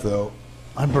do that, though,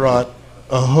 I brought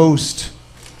a host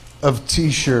of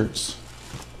T-shirts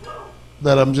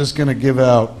that I'm just going to give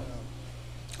out.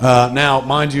 Now,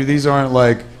 mind you, these aren't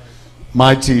like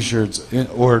my T-shirts,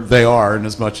 or they are in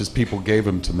as much as people gave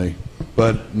them to me.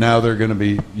 But now they're going to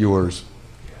be yours.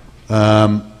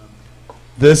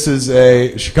 This is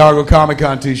a Chicago Comic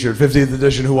Con T-shirt, 50th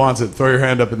edition. Who wants it? Throw your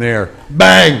hand up in the air.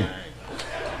 Bang!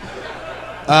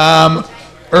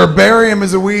 Herbarium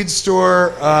is a weed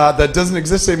store that doesn't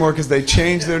exist anymore because they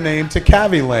changed their name to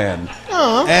Caviland.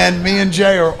 Aww. And me and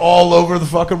Jay are all over the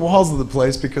fucking walls of the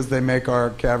place because they make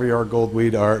our caviar gold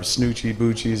weed, our snoochie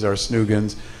boochies, our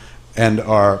snoogans, and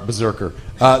our berserker.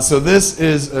 So this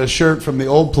is a shirt from the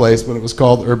old place when it was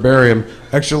called Herbarium.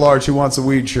 Extra large, who wants a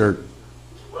weed shirt?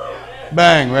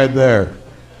 Bang, right there.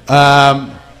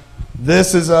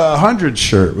 This is a 100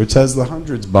 shirt, which has the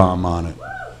hundreds bomb on it.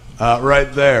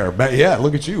 Right there. But yeah,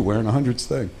 look at you wearing a hundreds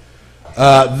thing.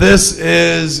 This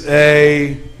is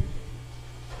a...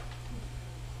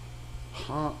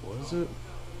 what is it?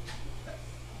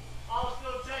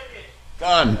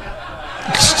 Done.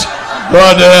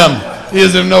 Brought to him. He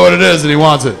doesn't even know what it is and he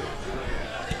wants it.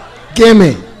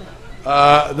 Gimme.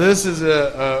 This is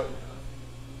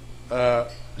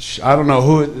I don't know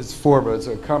who it's for, but it's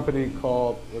a company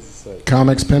called, what's it say?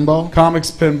 Comics Pinball?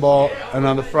 Comics Pinball, and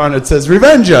on the front it says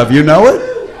Revenge of. You know it?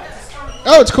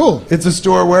 Oh, it's cool. It's a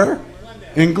store where?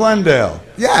 In Glendale.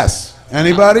 Yes.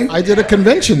 Anybody? I did a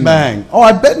convention. Bang. Oh,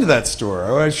 I've been to that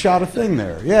store. I shot a thing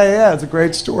there. Yeah, it's a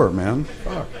great store, man.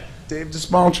 Fuck. Dave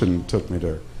Desmalchin took me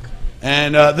there.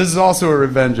 And this is also a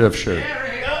Revenge of shirt.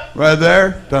 Right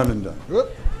there. Done and done.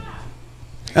 Whoop.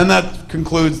 And that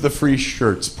concludes the free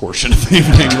shirts portion of the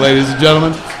evening, ladies and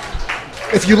gentlemen.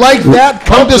 If you like that,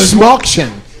 come to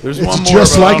Smoktion. There's it's one more,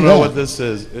 just but like I don't know that. what this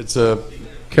is. It's a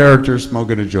character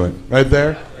smoking a joint. Right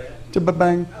there.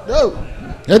 Bang. Oh,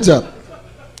 heads up.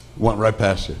 Went right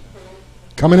past you.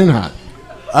 Coming in hot.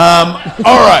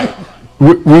 All right.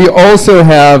 We also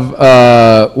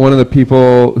have one of the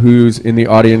people who's in the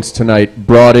audience tonight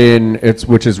brought in,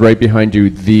 which is right behind you,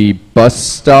 the bus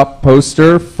stop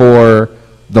poster for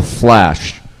The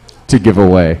Flash to give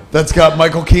away. That's got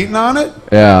Michael Keaton on it?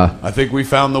 Yeah. I think we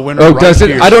found the winner. Oh, right does it?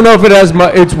 here. I don't know if it has.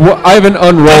 I haven't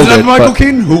unrolled Does it have it. Michael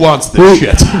Keaton? Who wants this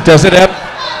shit? Does it have?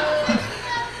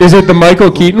 Is it the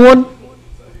Michael Keaton one?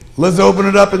 Let's open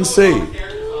it up and see.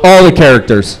 All the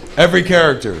characters. Every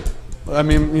character. I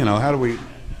mean, you know, how do we?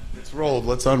 It's rolled.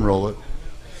 Let's unroll it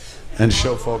and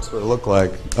show folks what it looked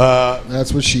like.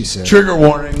 That's what she said. Trigger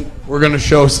warning. We're going to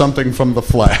show something from The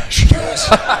Flash.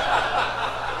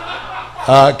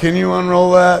 Can you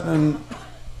unroll that? And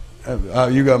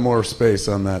you got more space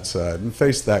on that side. And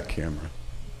face that camera.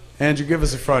 Andrew, give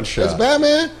us a front shot. That's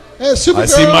Batman. That's Supergirl. I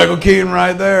see Michael Keaton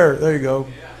right there. There you go.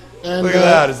 And, look at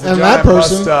that. It's the and giant that bus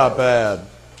person. stop ad.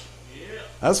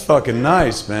 That's fucking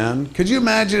nice, man. Could you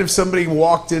imagine if somebody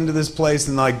walked into this place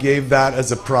and like gave that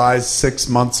as a prize 6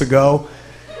 months ago?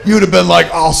 You'd have been like,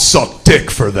 I'll suck dick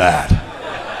for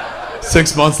that.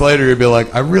 6 months later, you'd be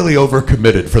like, I really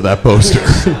overcommitted for that poster.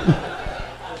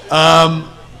 All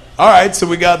right, so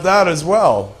we got that as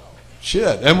well.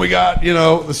 Shit. And we got, you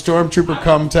know, the Stormtrooper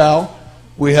cum towel.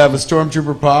 We have a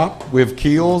Stormtrooper pop. We have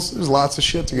Keels. There's lots of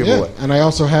shit to give away. And I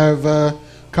also have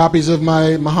copies of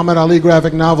my Muhammad Ali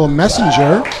graphic novel,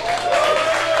 Messenger.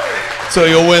 So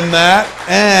you'll win that.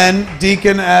 And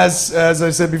Deacon, as I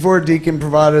said before, Deacon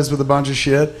provided us with a bunch of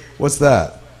shit. What's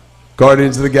that?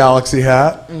 Guardians of the Galaxy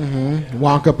hat. Mm-hmm.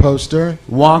 Wonka poster.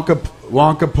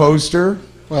 Wonka poster.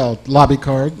 Well, lobby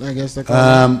card, I guess they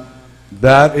call it.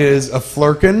 That is a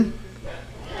flurkin.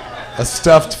 A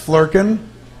stuffed flurkin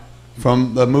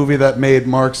from the movie that made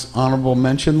Mark's honorable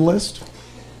mention list.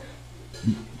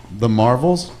 The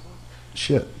Marvels.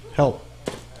 Shit. Help.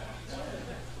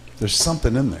 There's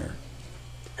something in there.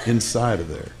 Inside of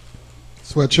there.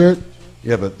 Sweatshirt?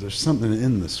 Yeah, but there's something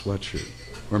in the sweatshirt.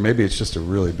 Or maybe it's just a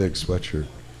really big sweatshirt.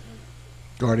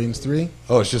 Guardians 3?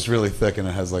 Oh, it's just really thick and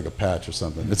it has like a patch or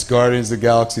something. It's Guardians of the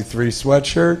Galaxy 3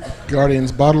 sweatshirt.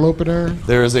 Guardians bottle opener?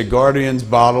 There is a Guardians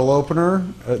bottle opener.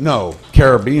 No,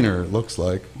 carabiner, it looks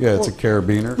like. Yeah, it's a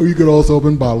carabiner. Or you could also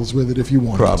open bottles with it if you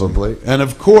wanted Probably. And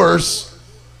of course,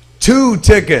 2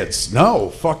 tickets. No,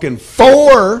 fucking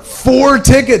 4. 4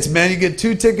 tickets, man. You get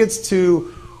 2 tickets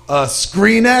to a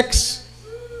ScreenX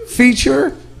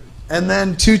feature, and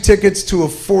then 2 tickets to a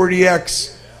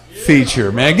 40X feature.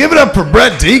 Man, give it up for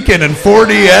Brett Deacon and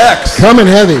 40X. Coming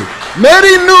heavy.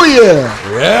 Merry New Year!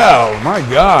 Yeah, oh my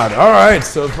God. All right,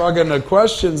 so fucking the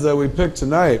questions that we picked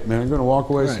tonight, man, I'm going to walk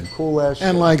away with some cool-ass shit.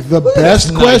 And like the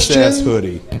best question nice-ass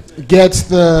hoodie. Gets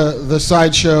the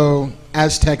Sideshow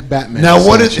Aztec Batman. Now,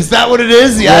 is that what it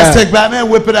is? The Aztec Batman?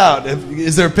 Whip it out.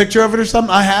 Is there a picture of it or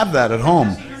something? I have that at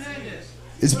home.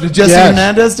 Is Jesse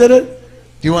Hernandez did it?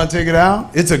 Do you want to take it out?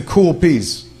 It's a cool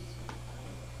piece.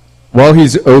 While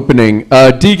he's opening,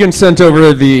 Deegan sent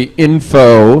over the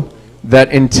info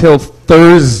that until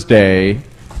Thursday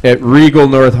at Regal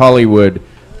North Hollywood,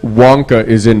 Wonka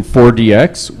is in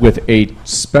 4DX with a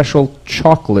special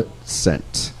chocolate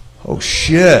scent. Oh,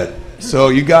 shit. So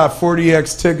you got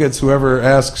 40X tickets, whoever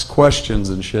asks questions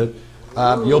and shit.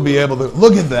 You'll be able to...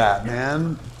 Look at that,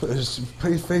 man.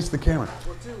 Face the camera.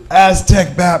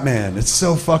 Aztec Batman. It's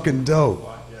so fucking dope.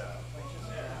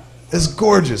 It's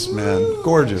gorgeous, man.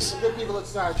 Gorgeous. Good people at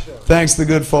Sideshow. Thanks to the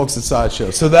good folks at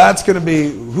Sideshow. So that's going to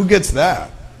be... Who gets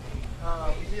that?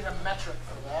 We need a metric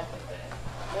for that.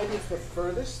 Maybe it's the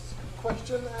furthest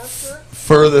question asker?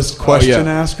 Furthest question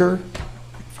asker?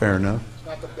 Fair enough.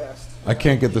 Not the best. I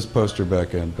can't get this poster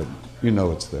back in, but you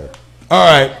know it's there. All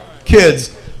right,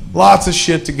 kids, lots of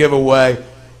shit to give away.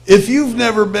 If you've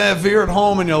never been, if you're at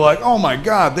home and you're like, oh my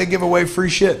God, they give away free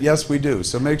shit. Yes, we do.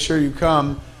 So make sure you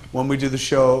come when we do the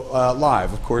show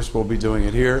live. Of course, we'll be doing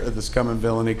it here at the Scum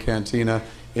Villainy Cantina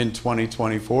in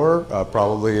 2024,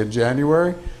 probably in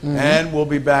January. Mm-hmm. And we'll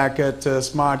be back at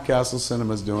Smod Castle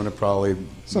Cinemas doing it probably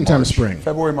sometime spring.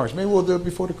 February, March. Maybe we'll do it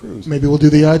before the cruise. Maybe we'll do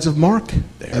the Ides of Mark.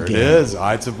 There again. It is.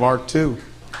 Ides of Mark 2.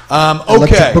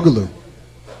 Okay. Boogaloo.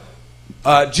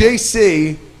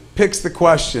 JC picks the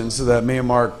questions so that me and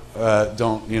Mark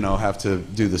don't, have to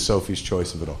do the Sophie's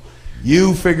choice of it all.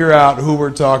 You figure out who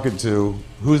we're talking to.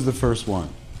 Who's the first one?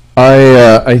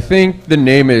 I think the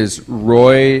name is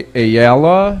Roy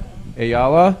Ayala.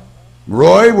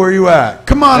 Roy, where you at?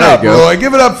 Come on up, Roy.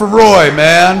 Give it up for Roy,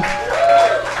 man.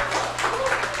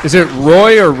 Is it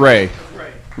Roy or Ray?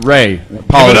 Ray.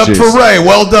 Apologies. Give it up for Ray.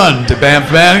 Well done,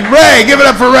 DeBamf man. Ray, give it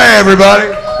up for Ray,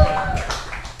 everybody.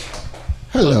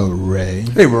 Hello, Ray.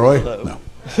 Hey, Roy. Hello. No.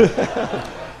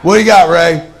 What do you got,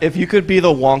 Ray? If you could be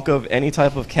the Wonka of any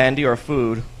type of candy or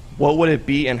food, what would it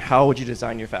be and how would you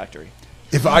design your factory?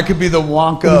 If I could be the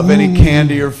Wonka of any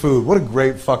candy or food, what a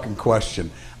great fucking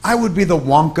question. I would be the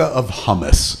Wonka of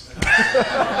hummus.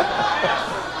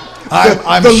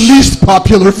 I'm the least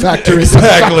popular factory.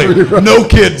 Exactly. No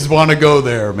kids want to go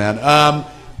there, man.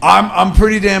 I'm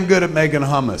pretty damn good at making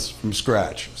hummus from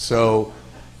scratch. So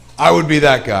I would be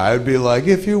that guy. I would be like,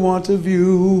 if you want to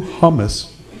view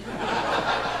hummus.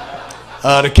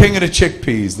 The king of the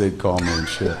chickpeas, they'd call me and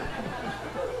shit.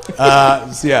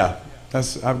 So yeah,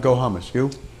 I'd go hummus. You?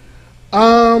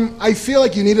 I feel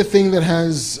like you need a thing that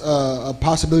has a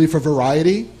possibility for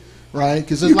variety, right?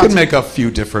 Because you can make a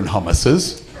few different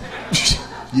hummuses.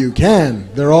 You can.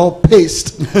 They're all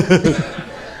paste.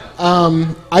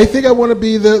 I think I want to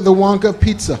be the Wonka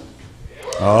pizza.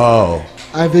 Oh.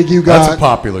 I think you got... That's a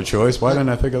popular choice. Why didn't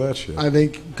I think of that shit? I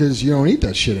think because you don't eat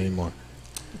that shit anymore.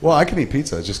 Well, I can eat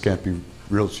pizza. It just can't be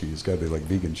real cheese. It's got to be like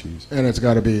vegan cheese. And it's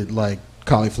got to be like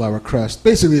cauliflower crust.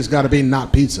 Basically, it's got to be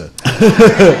not pizza.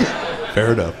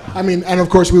 Fair enough. I mean, and of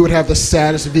course, we would have the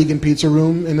saddest vegan pizza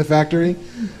room in the factory,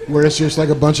 where it's just like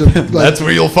a bunch of... Like, that's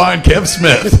where you'll find Kev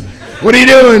Smith. What are you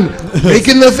doing?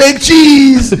 Making the fake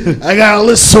cheese. I got all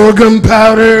this sorghum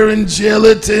powder and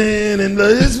gelatin, and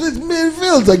it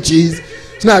feels like cheese.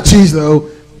 It's not cheese, though.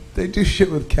 They do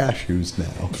shit with cashews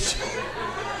now.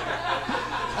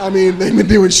 I mean, they've been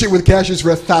doing shit with cashews for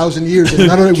 1,000 years, and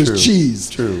none of it was cheese.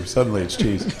 True. Suddenly it's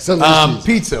cheese. Suddenly it's cheese.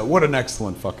 Pizza. What an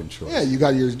excellent fucking choice. Yeah, you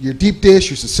got your deep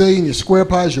dish, your Sicilian, your square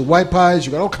pies, your white pies.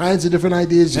 You got all kinds of different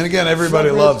ideas. And again,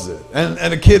 everybody loves it.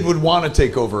 And a kid would want to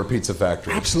take over a pizza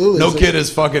factory. Absolutely. No kid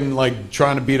is fucking like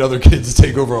trying to beat other kids to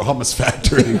take over a hummus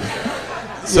factory.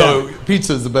 So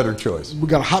pizza is the better choice. We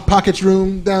got a Hot Pockets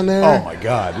room down there. Oh my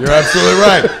God, you're absolutely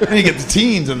right. And you get the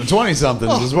teens and the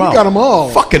 20-somethings as well. We got them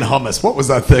all. Fucking hummus. What was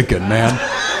I thinking, man?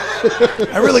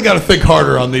 I really got to think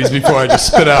harder on these before I just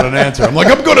spit out an answer. I'm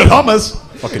like, I'm good at hummus.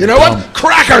 Fucking you know dumb. What?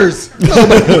 Crackers.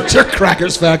 It's your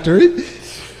crackers factory.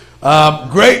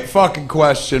 Great fucking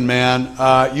question, man.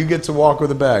 You get to walk with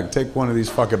a bag. Take one of these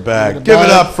fucking bags. Give it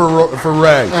up for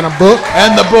Ray. And a book.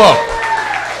 And the book.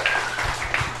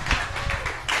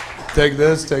 Take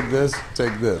this, take this,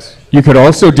 take this. You could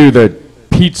also do the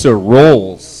pizza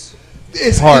rolls.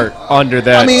 part under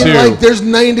that, I mean, too. like, there's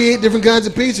 98 different kinds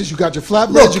of pizzas. You got your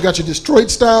flatbreads, you got your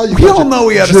Detroit style. We all know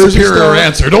he had a superior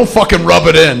answer. Don't fucking rub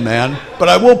it in, man. But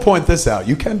I will point this out.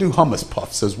 You can do hummus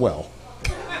puffs as well.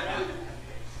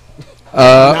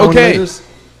 Okay.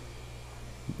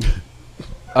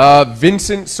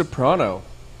 Vincent Soprano.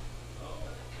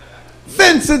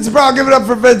 Vincent Soprano. Give it up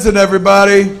for Vincent,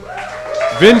 everybody.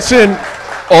 Vincent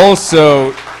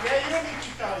also,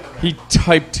 he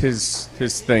typed his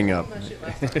thing up.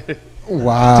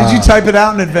 Wow. Did you type it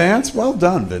out in advance? Well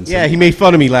done, Vincent. Yeah, he made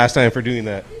fun of me last time for doing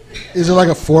that. Is it like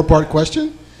a 4-part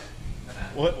question?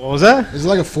 What was that? Is it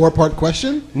like a 4-part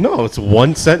question? No, it's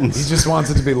one sentence. He just wants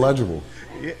it to be legible.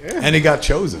 Yeah. And he got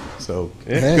chosen, so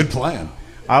good plan.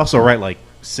 I also write like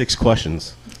 6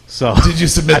 questions. So did you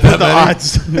submit that the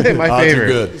odds in my odds favor? Are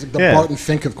good. It's like the Barton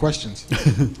Fink of questions.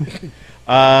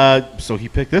 So he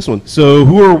picked this one. So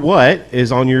who or what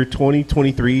is on your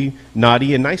 2023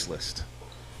 naughty and nice list?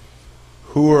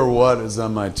 Who or what is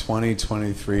on my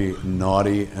 2023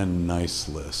 naughty and nice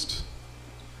list?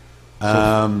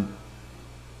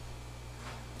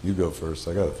 You go first.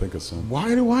 I got to think of some.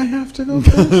 Why do I have to go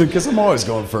first? Because I'm always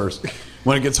going first.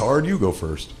 When it gets hard, you go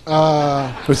first.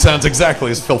 Which sounds exactly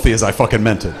as filthy as I fucking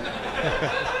meant it.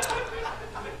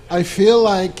 I feel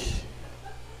like...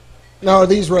 Now, are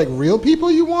these like real people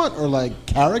you want, or like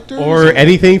characters? Or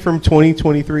anything from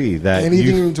 2023 that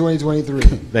anything from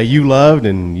 2023 that you loved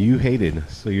and you hated.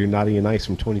 So you're naughty and nice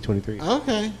from 2023.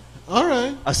 Okay, all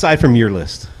right. Aside from your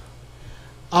list.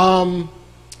 My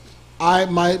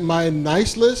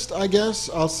nice list, I guess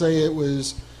I'll say it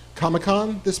was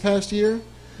Comic-Con this past year.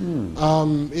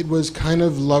 It was kind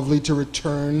of lovely to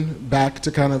return back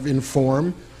to kind of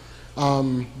inform.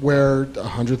 Where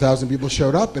 100,000 people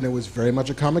showed up, and it was very much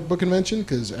a comic book convention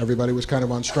because everybody was kind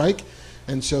of on strike,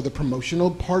 and so the promotional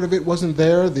part of it wasn't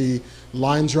there. The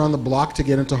lines are on the block to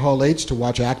get into Hall H to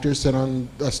watch actors sit on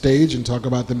a stage and talk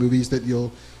about the movies that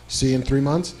you'll see in 3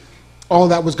 months. All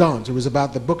that was gone. So it was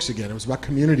about the books again. It was about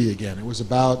community again. It was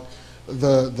about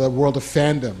the world of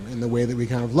fandom in the way that we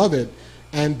kind of love it,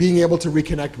 and being able to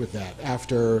reconnect with that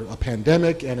after a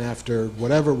pandemic and after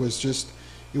whatever was just...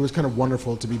 It was kind of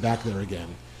wonderful to be back there again.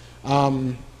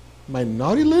 My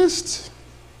naughty list?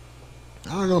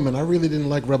 I don't know, man. I really didn't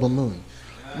like Rebel Moon.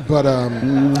 But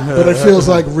it feels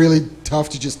like really tough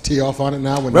to just tee off on it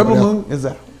now. When Rebel Moon is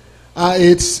that?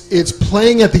 It's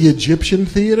playing at the Egyptian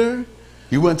Theater.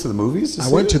 You went to the movies to see it?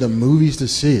 I went to the movies to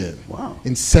see it. Wow.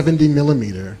 In 70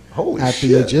 millimeter. Holy at shit.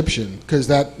 the Egyptian. Because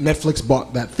that Netflix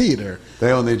bought that theater.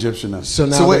 They own the Egyptian now. So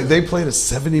wait, they played a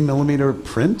 70 millimeter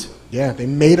print? Yeah,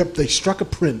 they struck a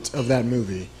print of that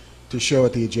movie to show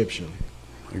at the Egyptian.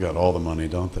 They got all the money,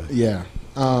 don't they? Yeah.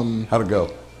 How'd it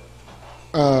go?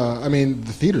 I mean,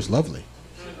 the theater's lovely.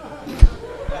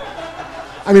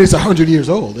 I mean, it's 100 years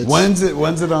old. When's it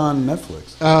on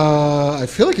Netflix? I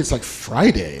feel like it's like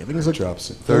Friday. I think it's like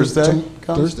drops Thursday.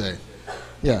 Thursday.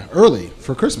 Yeah, early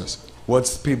for Christmas.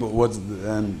 What's the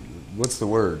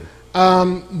word?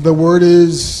 The word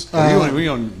is. What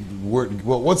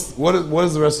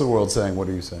is the rest of the world saying? What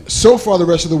are you saying? So far, the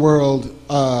rest of the world,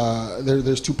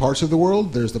 there's 2 parts of the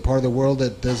world. There's the part of the world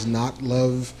that does not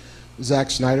love Zack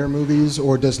Snyder movies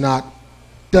or does not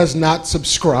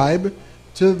subscribe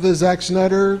to the Zack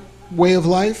Snyder way of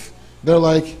life. They're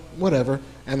like, whatever.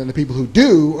 And then the people who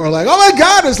do are like, oh my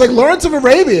God, it's like Lawrence of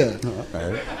Arabia.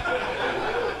 Okay.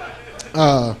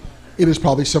 It is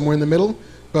probably somewhere in the middle,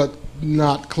 but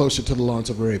not closer to the Lawrence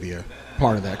of Arabia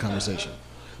part of that conversation.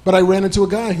 But I ran into a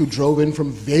guy who drove in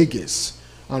from Vegas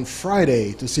on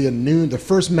Friday to see the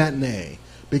first matinee,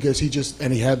 because he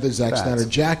had the Zack Snyder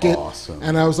jacket. Awesome.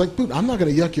 And I was like, dude, I'm not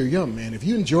going to yuck your yum, man. If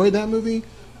you enjoyed that movie,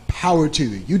 power to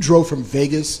you. You drove from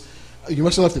Vegas. You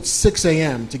must have left at 6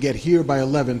 a.m. to get here by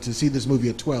 11 to see this movie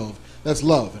at 12. That's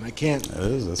love, and I can't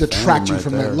detract you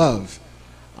from that love.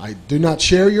 I do not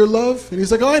share your love. And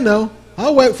he's like, oh, I know.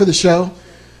 I'll wait for the show.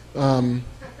 Yeah.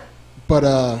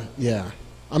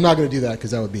 I'm not going to do that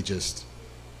because that would be just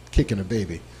kicking a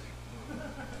baby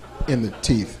in the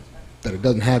teeth that it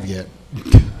doesn't have yet.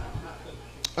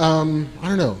 I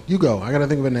don't know. You go. I got to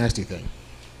think of a nasty thing.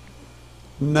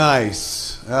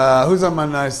 Nice. Who's on my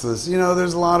nice list? You know,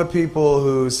 there's a lot of people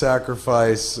who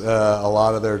sacrifice a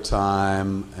lot of their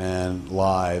time and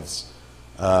lives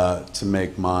to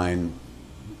make mine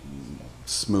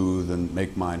smooth and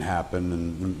make mine happen.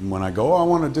 And when I go, I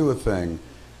want to do a thing,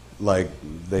 like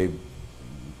they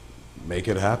make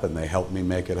it happen. They help me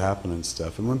make it happen and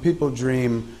stuff. And when people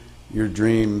dream your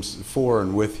dreams for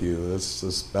and with you,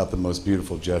 that's about the most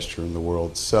beautiful gesture in the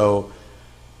world. So,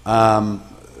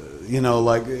 you know,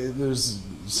 like there's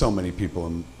so many people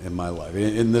in my life.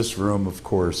 In this room, of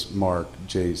course, Mark,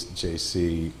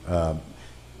 JC,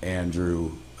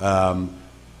 Andrew,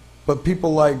 but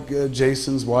people like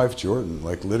Jason's wife, Jordan,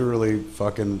 like literally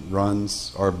fucking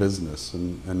runs our business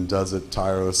and does it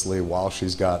tirelessly while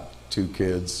she's got 2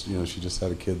 kids. You know, she just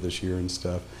had a kid this year and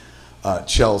stuff.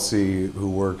 Chelsea, who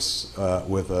works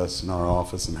with us in our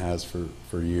office and has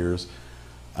for years.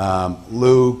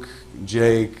 Luke,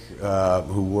 Jake,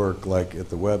 who work like at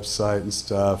the website and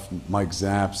stuff, Mike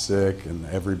Zapsik, and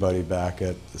everybody back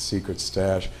at the Secret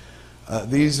Stash.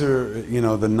 These are, you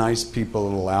know, the nice people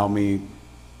that allow me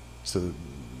to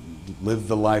live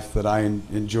the life that I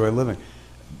enjoy living.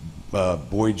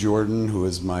 Boy Jordan, who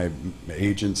is my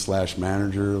agent /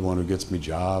 manager, the one who gets me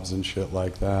jobs and shit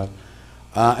like that.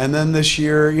 And then this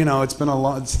year, you know, it's been a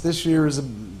lot. This year is a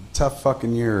tough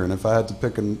fucking year, and if I had to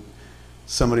pick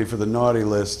somebody for the naughty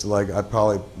list, like I'd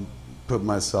probably put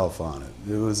myself on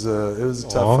it. It was a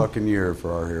tough fucking year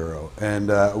for our hero.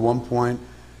 And at one point,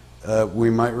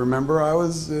 we might remember I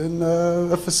was in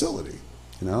a facility.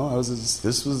 You know,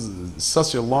 this was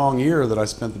such a long year that I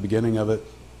spent the beginning of it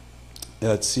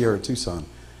at Sierra Tucson,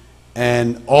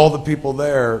 and all the people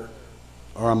there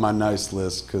are on my nice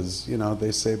list because, you know,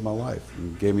 they saved my life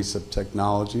and gave me some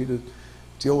technology to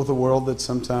deal with a world that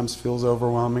sometimes feels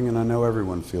overwhelming, and I know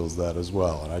everyone feels that as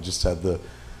well. And I just had the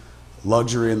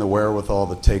luxury and the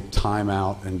wherewithal to take time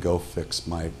out and go fix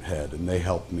my head, and they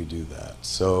helped me do that.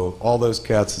 So all those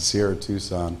cats at Sierra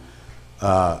Tucson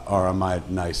are on my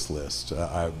nice list.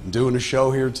 I'm doing a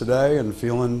show here today and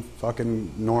feeling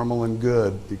fucking normal and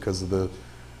good because of the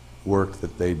work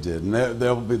that they did. And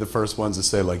they'll be the first ones to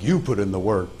say, like, you put in the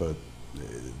work, but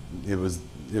it was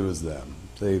them.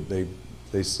 They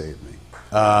saved me.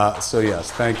 So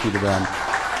yes, thank you to them.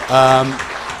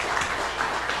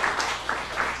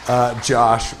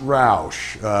 Josh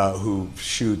Roush, who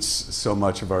shoots so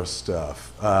much of our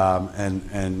stuff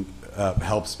and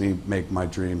helps me make my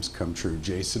dreams come true.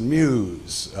 Jason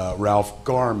Mewes, Ralph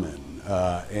Garman,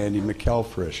 Andy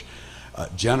McElfresh,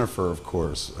 Jennifer, of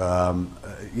course,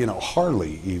 you know,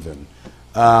 Harley even.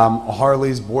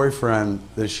 Harley's boyfriend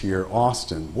this year,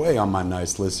 Austin, way on my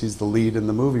nice list. He's the lead in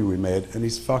the movie we made, and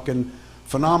he's fucking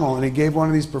phenomenal. And he gave one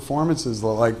of these performances,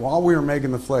 like, while we were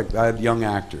making the flick, I had young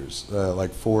actors,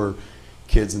 like 4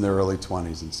 kids in their early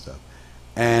 20s and stuff.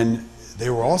 And they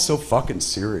were all so fucking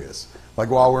serious. Like,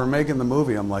 while we were making the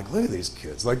movie, I'm like, look at these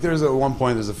kids. Like, at one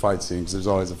point, there's a fight scene, because there's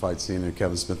always a fight scene in a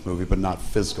Kevin Smith movie, but not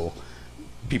physical.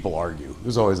 People argue.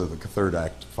 There's always a third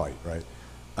act fight, right?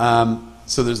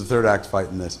 So there's a third act fight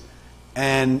in this.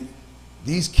 And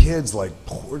these kids, like,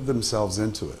 poured themselves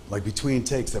into it. Like, between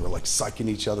takes, they were, like, psyching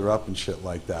each other up and shit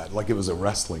like that. Like it was a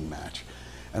wrestling match.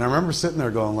 And I remember sitting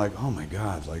there going, like, oh, my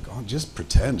God. Like, oh, just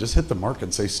pretend. Just hit the mark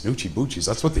and say snoochie boochies.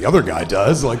 That's what the other guy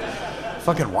does. Like,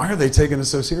 fucking, why are they taking it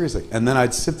so seriously? And then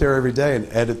I'd sit there every day and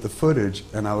edit the footage.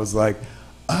 And I was like,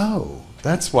 oh,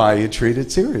 that's why you treat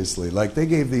it seriously. Like, they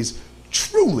gave these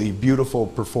truly beautiful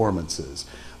performances.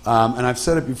 And I've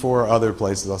said it before other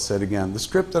places, I'll say it again. The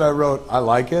script that I wrote, I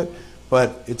like it,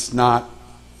 but it's not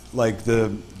like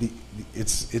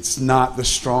it's not the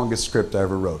strongest script I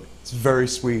ever wrote. It's very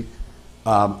sweet,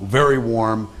 very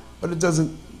warm, but it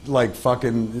doesn't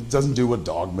it doesn't do what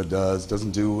Dogma does,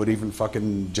 doesn't do what even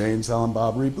fucking Jane, Silent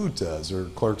Bob Reboot does, or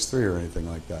Clerks 3 or anything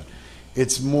like that.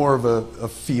 It's more of a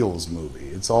feels movie.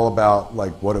 It's all about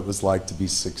like what it was like to be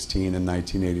 16 in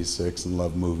 1986 and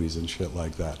love movies and shit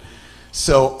like that.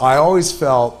 So I always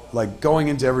felt like going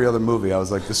into every other movie, I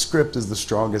was like, the script is the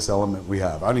strongest element we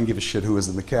have. I didn't give a shit who was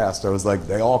in the cast. I was like,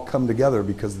 they all come together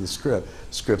because of the script.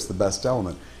 The script's the best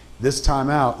element. This time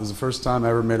out was the first time I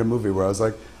ever made a movie where I was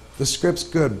like, the script's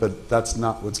good, but that's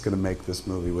not what's going to make this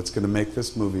movie. What's going to make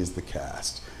this movie is the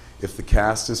cast. If the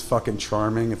cast is fucking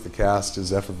charming, if the cast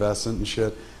is effervescent and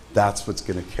shit, that's what's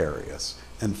going to carry us.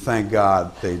 And thank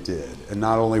God they did. And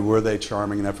not only were they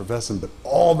charming and effervescent, but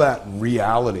all that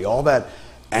reality, all that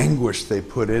anguish they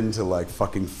put into like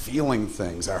fucking feeling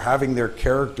things or having their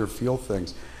character feel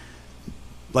things,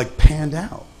 like panned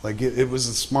out. Like it was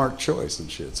a smart choice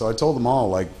and shit. So I told them all,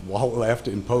 like, while after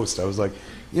in post, I was like,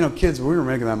 you know, kids, when we were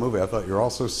making that movie, I thought you're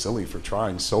all so silly for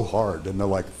trying so hard. And they're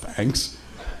like, thanks.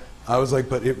 I was like,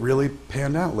 but it really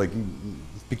panned out. Like,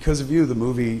 because of you, the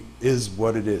movie is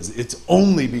what it is. It's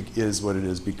only is what it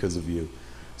is because of you.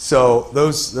 So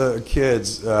those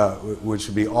kids, which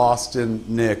would be Austin,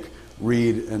 Nick,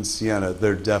 Reed, and Sienna,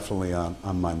 they're definitely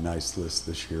on my nice list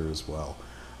this year as well.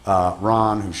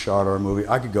 Ron, who shot our movie.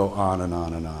 I could go on and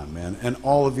on and on, man. And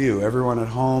all of you, everyone at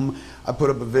home. I put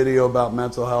up a video about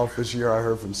mental health this year. I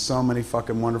heard from so many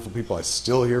fucking wonderful people. I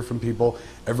still hear from people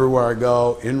everywhere I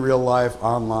go, in real life,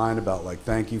 online, about like,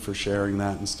 thank you for sharing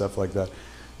that and stuff like that.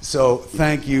 So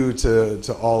thank you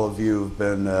to all of you who've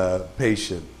been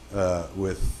patient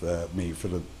with me for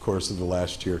the course of the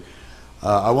last year.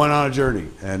 I went on a journey,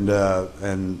 and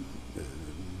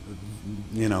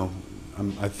you know,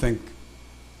 I think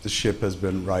the ship has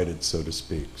been righted, so to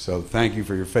speak. So thank you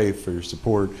for your faith, for your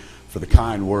support, for the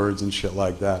kind words and shit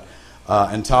like that.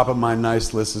 And top of my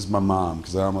nice list is my mom,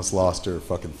 because I almost lost her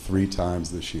fucking 3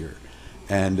 times this year.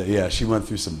 And yeah, she went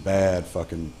through some bad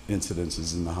fucking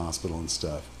incidences in the hospital and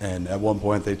stuff. And at one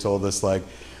point they told us, like,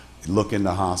 look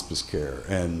into hospice care.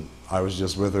 And I was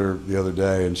just with her the other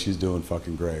day, and she's doing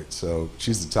fucking great. So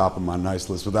she's the top of my nice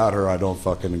list. Without her, I don't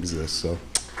fucking exist. So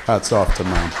hats off to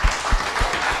Mom.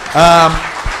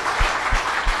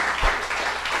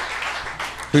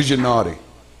 Who's your naughty?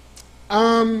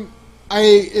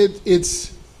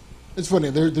 It's funny.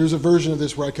 There's a version of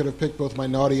this where I could have picked both my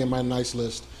naughty and my nice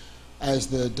list as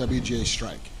the WGA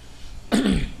strike,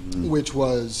 which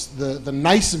was the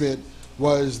nice of it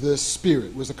was the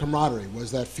spirit, was the camaraderie,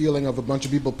 was that feeling of a bunch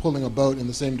of people pulling a boat in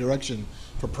the same direction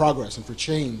for progress and for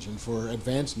change and for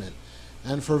advancement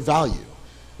and for value.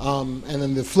 And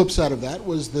then the flip side of that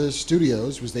was the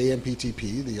studios, was the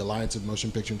AMPTP, the Alliance of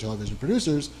Motion Picture and Television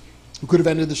Producers, who could have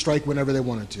ended the strike whenever they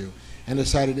wanted to, and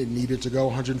decided it needed to go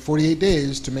 148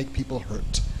 days to make people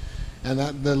hurt. And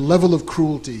that the level of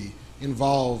cruelty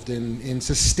involved in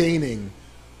sustaining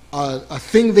a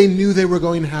thing they knew they were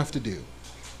going to have to do.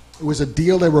 It was a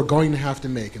deal they were going to have to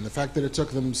make, and the fact that it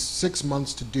took them 6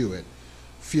 months to do it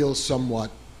feels somewhat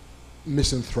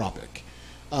misanthropic.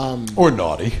 Or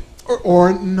naughty.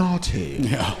 Or naughty.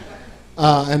 Yeah.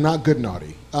 And not good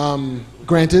naughty.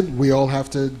 Granted, we all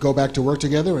have to go back to work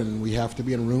together, and we have to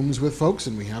be in rooms with folks,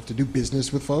 and we have to do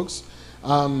business with folks.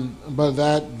 But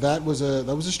that was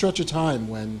a stretch of time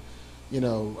when, you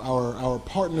know, our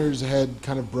partners had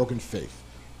kind of broken faith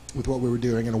with what we were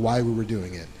doing and why we were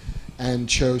doing it, and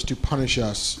chose to punish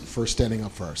us for standing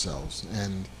up for ourselves.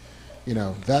 And, you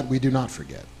know, that we do not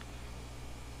forget.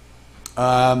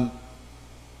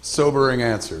 Sobering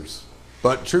answers,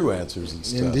 but true answers and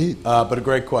stuff. Indeed. But a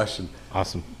great question.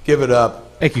 Awesome. Give it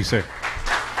up. Thank you, sir.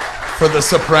 For the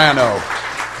soprano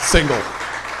single.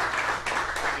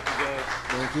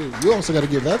 Thank you. You also got to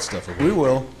give that stuff away. We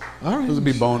will. All right.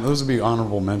 Those would be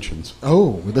honorable mentions.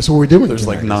 Oh, that's what we're doing. There's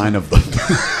tonight, like 9 of them.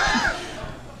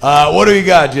 What do you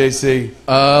got, JC?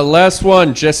 Last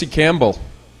one, Jesse Campbell.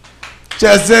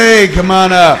 Jesse, come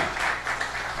on up.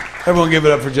 Everyone give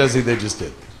it up for Jesse. They just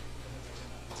did.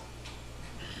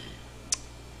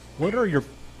 What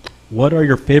are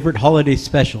your favorite holiday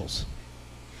specials?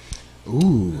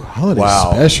 Ooh, holiday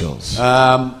specials.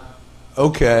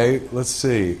 Okay, let's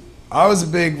see. I was a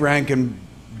big Rankin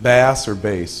Bass or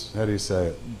Bass. How do you say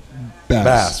it?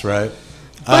 Bass, right?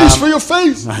 Bass for your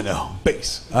face. I know,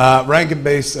 Bass. Rankin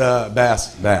Bass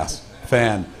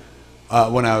fan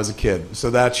when I was a kid.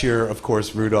 So that year, of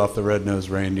course, Rudolph the Red-Nosed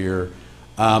Reindeer.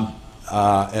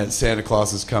 And Santa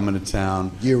Claus is coming to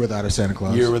town. Year Without a Santa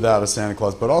Claus. Year Without a Santa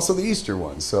Claus, but also the Easter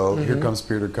one. So Here Comes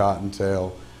Peter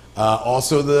Cottontail.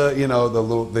 Also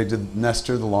they did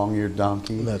Nestor the Long-Eared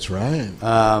Donkey. That's right.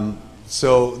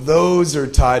 So those are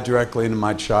tied directly into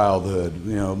my childhood.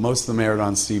 You know, most of them aired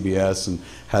on CBS and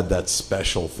had that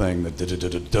special thing that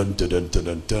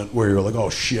dun where you were like, oh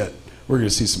shit, we're gonna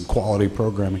see some quality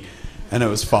programming. And it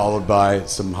was followed by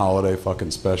some holiday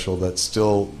fucking special that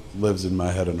still lives in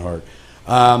my head and heart.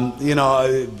 You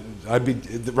know,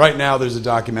 right now there's a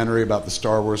documentary about the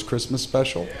Star Wars Christmas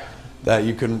special that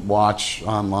you can watch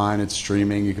online. It's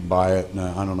streaming. You can buy it.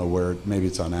 I don't know where. Maybe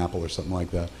it's on Apple or something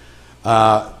like that.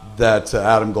 That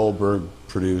Adam Goldberg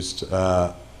produced,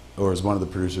 or is one of the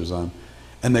producers on.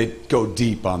 And they go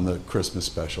deep on the Christmas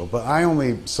special. But I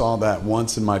only saw that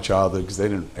once in my childhood because they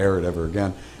didn't air it ever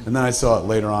again. And then I saw it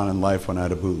later on in life when I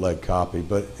had a bootleg copy.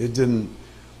 But it didn't,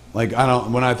 like,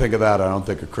 when I think of that, I don't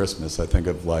think of Christmas. I think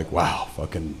of, like, wow,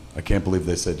 fucking, I can't believe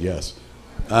they said yes.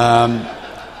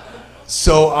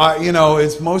 So, you know,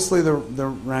 it's mostly the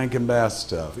Rankin Bass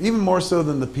stuff, even more so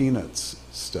than the Peanuts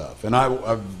stuff. And I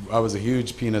was a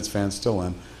huge Peanuts fan, still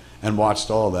am, and watched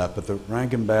all of that. But the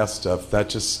Rankin Bass stuff, that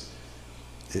just...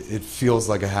 It feels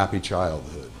like a happy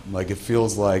childhood. Like, it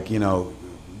feels like, you know,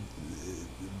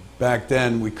 back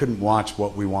then we couldn't watch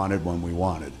what we wanted when we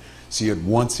wanted. So you had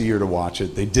once a year to watch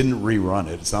it. They didn't rerun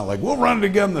it. It's not like, we'll run it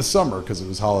again this summer, because it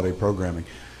was holiday programming.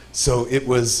 So it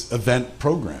was event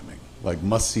programming. like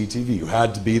must-see TV. You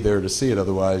had to be there to see it,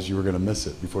 otherwise you were going to miss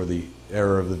it before the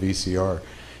era of the VCR.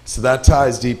 So that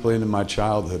ties deeply into my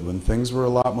childhood when things were a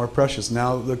lot more precious.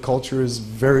 Now the culture is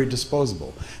very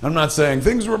disposable. I'm not saying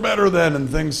things were better then and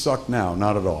things suck now,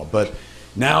 not at all. But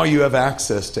now you have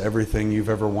access to everything you've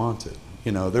ever wanted.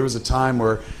 You know, there was a time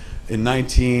where in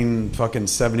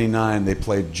 1979 they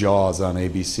played Jaws on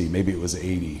ABC. Maybe it was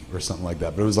 80 or something like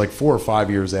that. But it was like 4 or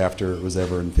 5 years after it was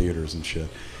ever in theaters and shit.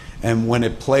 And when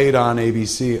it played on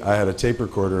ABC, I had a tape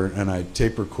recorder and I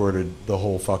tape recorded the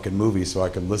whole fucking movie so I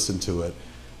could listen to it.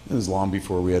 It was long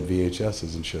before we had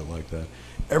VHSs and shit like that.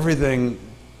 Everything,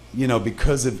 you know,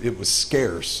 because it was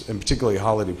scarce, and particularly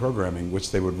holiday programming,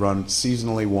 which they would run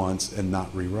seasonally once and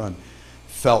not rerun,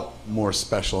 felt more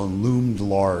special and loomed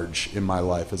large in my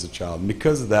life as a child. And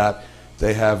because of that,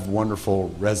 they have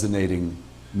wonderful resonating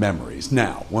memories.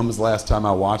 Now, when was the last time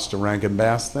I watched a Rankin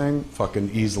Bass thing? Fucking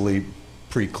easily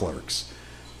pre-Clerks.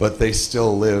 But they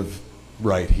still live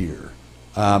right here.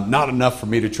 Not enough for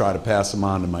me to try to pass them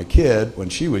on to my kid when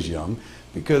she was young,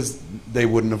 because they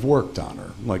wouldn't have worked on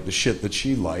her. Like the shit that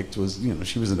she liked was, you know,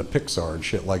 she was into Pixar and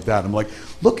shit like that. I'm like,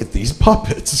 look at these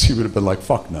puppets. She would have been like,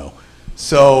 fuck no.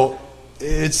 So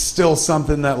it's still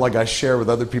something that like I share with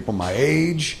other people my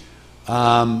age.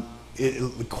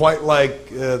 Quite like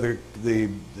the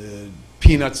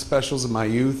Peanut specials of my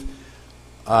youth.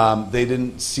 They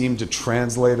didn't seem to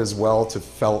translate as well to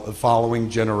following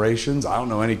generations. I don't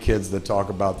know any kids that talk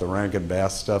about the Rankin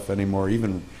Bass stuff anymore,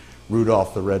 even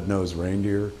Rudolph the Red-Nosed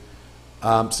Reindeer.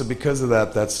 So because of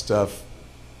that, that stuff,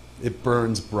 it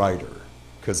burns brighter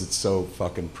because it's so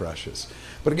fucking precious.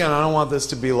 But again, I don't want this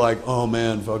to be like, oh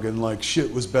man, fucking like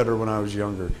shit was better when I was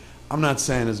younger. I'm not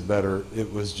saying it's better,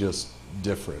 it was just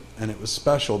different. And it was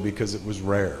special because it was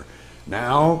rare.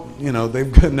 Now, you know,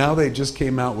 they just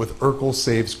came out with Urkel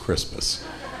Saves Christmas,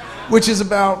 which is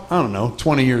about, I don't know,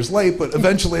 20 years late, but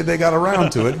eventually they got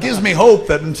around to it. It gives me hope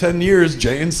that in 10 years,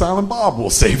 Jay and Silent Bob will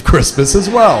save Christmas as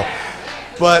well.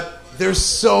 But there's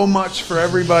so much for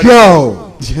everybody.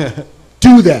 Yo,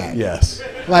 do that. Yes.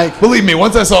 Like, believe me,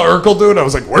 once I saw Urkel do it, I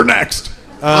was like, we're next.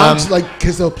 Like,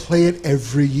 because they'll play it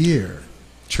every year.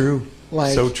 True.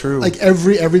 Like, so true. Like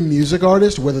every music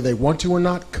artist, whether they want to or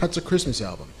not, cuts a Christmas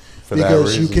album.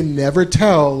 Because you can never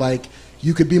tell, like,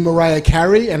 you could be Mariah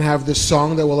Carey and have this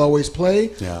song that will always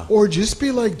play, or just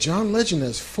be like John Legend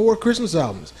has 4 Christmas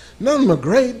albums. None of them are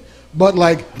great, but,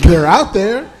 like, they're out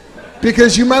there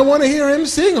because you might want to hear him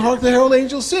sing Hark the Herald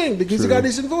Angels Sing because he got a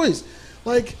decent voice.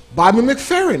 Like, Bobby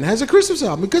McFerrin has a Christmas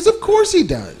album because of course he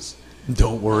does.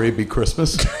 Don't worry, be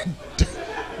Christmas.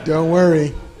 Don't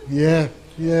worry. Yeah,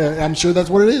 I'm sure that's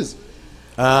what it is.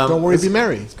 Don't worry, be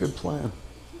merry. It's a good plan.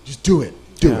 Just do it.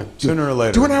 Do it. Sooner or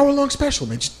later. Do an hour-long special,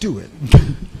 man. Just do it.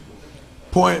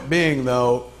 Point being,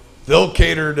 though, they'll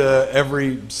cater to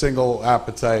every single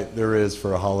appetite there is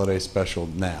for a holiday special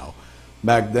now.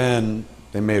 Back then,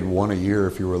 they made one a year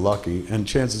if you were lucky, and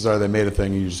chances are they made a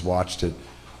thing and you just watched it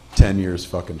 10 years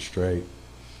fucking straight.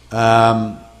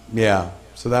 Yeah,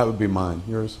 so that would be mine.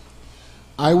 Yours?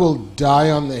 I will die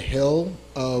on the hill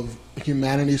of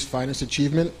humanity's finest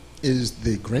achievement is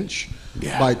The Grinch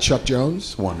by Chuck Jones.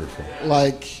 It's wonderful.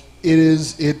 Like,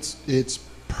 it's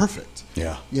perfect.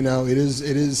 Yeah. You know, it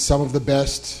is some of the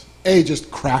best,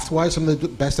 just craft-wise, some of the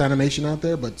best animation out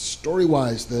there, but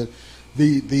story-wise,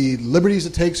 the liberties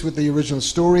it takes with the original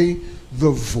story, the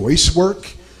voice work,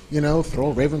 you know,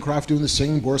 Thurl Ravencroft doing the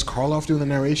singing, Boris Karloff doing the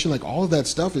narration, like, all of that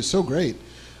stuff is so great.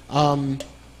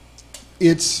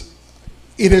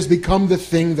 It has become the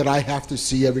thing that I have to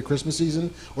see every Christmas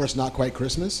season, or it's not quite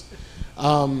Christmas.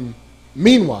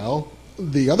 Meanwhile,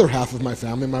 the other half of my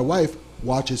family, my wife,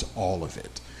 watches all of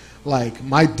it. Like,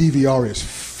 my DVR is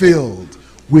filled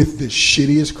with the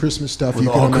shittiest Christmas stuff you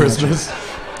can imagine. Christmas.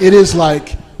 It is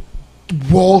like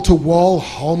wall-to-wall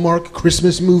Hallmark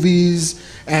Christmas movies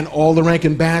and all the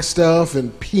Rankin Bass stuff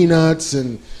and Peanuts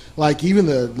and like even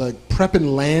the like Prep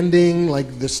and Landing,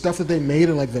 like the stuff that they made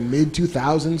in like the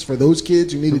mid-2000s for those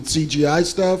kids who needed CGI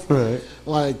stuff. Right.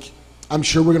 Like, I'm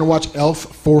sure we're going to watch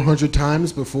Elf 400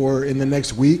 times before in the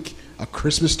next week. A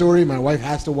Christmas Story. My wife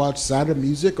has to watch Sound of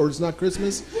Music or It's Not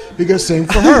Christmas because same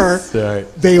for her.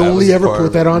 They only ever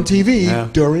put that on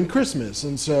TV during Christmas.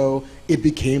 And so it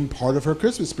became part of her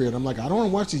Christmas spirit. I'm like, I don't want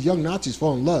to watch these young Nazis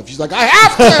fall in love. She's like, I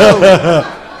have to!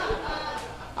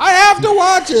 I have to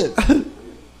watch it!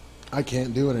 I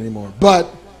can't do it anymore. But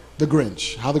The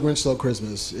Grinch, How the Grinch Stole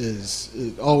Christmas,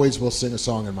 it always will sing a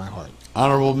song in my heart.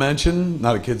 Honorable mention,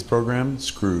 not a kid's program,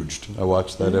 Scrooged. I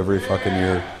watch that every fucking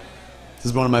year. This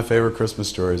is one of my favorite Christmas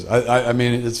stories. I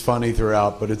mean, it's funny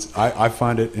throughout, but I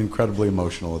find it incredibly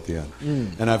emotional at the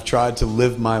end. And I've tried to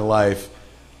live my life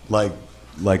like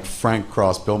like Frank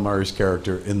Cross, Bill Murray's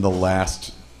character, in the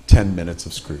last 10 minutes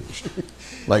of Scrooge.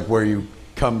 Like where you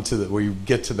where you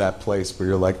get to that place where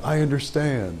you're like, I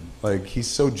understand. Like he's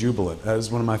so jubilant. That is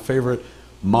one of my favorite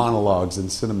monologues in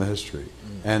cinema history.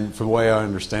 And from the way I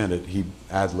understand it, he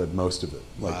ad-libbed most of it,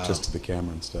 like just to the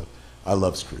camera and stuff. I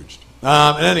love Scrooge. In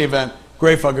any event,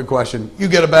 great fucking question. You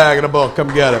get a bag and a book.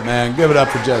 Come get it, man. Give it up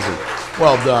for Jesse.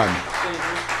 Well done.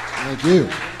 Thank you.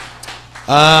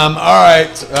 All right.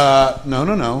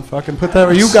 No. Fucking put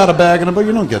that. You got a bag and a book.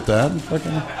 You don't get that.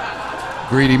 Fucking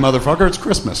greedy motherfucker. It's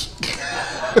Christmas.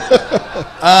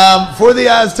 For the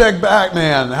Aztec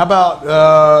Batman, how about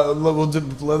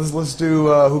let's do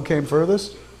who came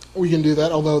furthest? We can do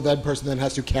that, although that person then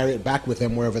has to carry it back with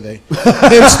them wherever they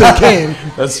came.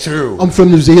 That's true. I'm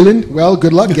from New Zealand. Well,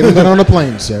 good luck getting that on a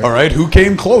plane, sir. All right, who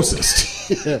came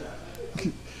closest?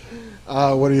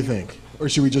 What do you think? Or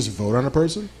should we just vote on a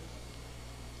person?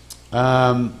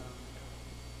 I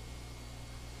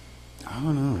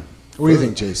don't know. What do you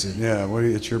think, JC? Yeah,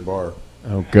 it's your bar.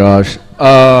 Oh, gosh.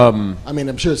 I mean,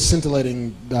 I'm sure it's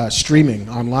scintillating streaming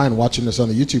online, watching this on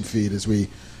the YouTube feed as we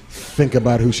think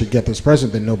about who should get this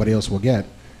present that nobody else will get.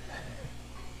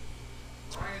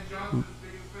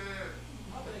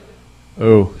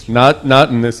 Oh, not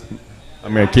in this.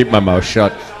 I'm going to keep my mouth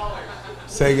shut.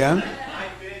 Say again?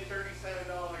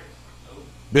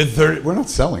 Bid $30. We're not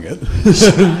selling it.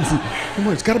 Come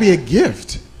on, it's got to be a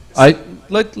gift.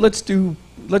 Let's do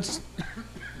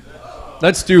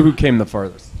who came the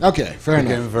farthest. Okay, fair enough.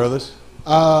 Who came the furthest?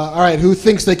 All right, who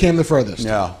thinks they came the furthest?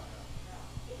 Yeah.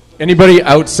 Anybody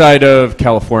outside of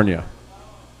California?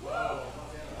 All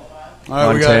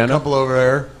right, we got a couple over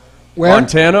there. Where?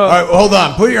 Montana? All right, hold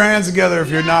on. Put your hands together if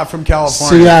you're not from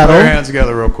California. Seattle. Put your hands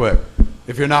together real quick.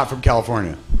 If you're not from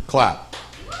California. Clap.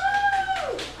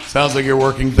 Sounds like you're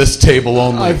working this table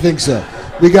only. I think so.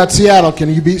 We got Seattle. Can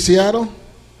you beat Seattle?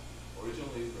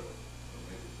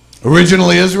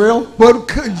 Originally Israel?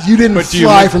 But you didn't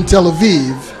fly from Tel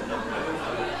Aviv.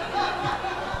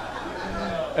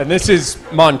 And this is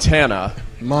Montana.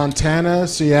 Montana,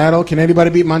 Seattle. Can anybody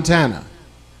beat Montana?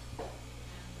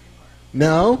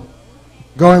 No?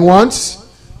 Going once?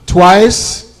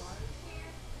 Twice?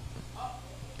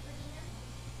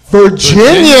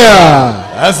 Virginia!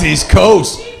 That's East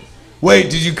Coast.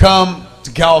 Wait, did you come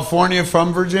to California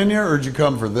from Virginia, or did you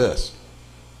come for this?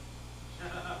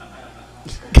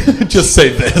 Just say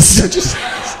this.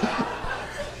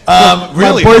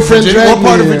 Really? My boyfriend Virginia? dragged What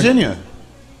part me of here. Virginia?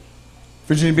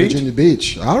 Virginia Beach? Virginia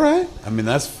Beach. All right. I mean,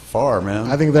 that's far, man.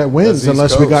 I think that wins, That's East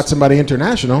unless we Coast. got somebody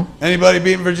international. Anybody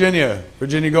beating Virginia?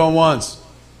 Virginia going once.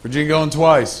 Virginia going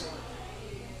twice.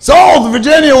 Sold!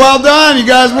 Virginia, well done. You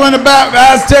guys win a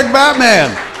Aztec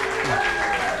Batman.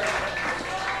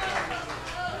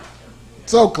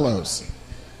 So close.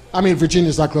 I mean,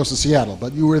 Virginia's not close to Seattle,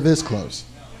 but you were this close.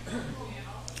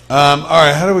 All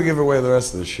right, how do we give away the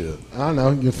rest of this shit? I don't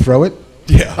know. You throw it?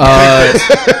 Yeah.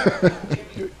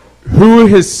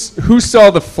 Who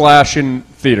saw The Flash in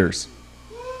theaters?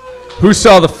 Who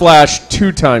saw The Flash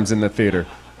 2 times in the theater?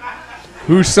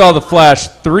 Who saw The Flash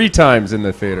 3 times in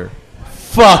the theater?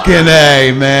 Fucking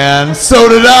A, man. So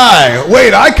did I.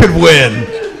 Wait, I could win.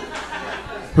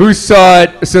 Who saw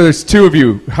it? So there's 2 of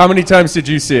you. How many times did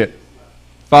you see it?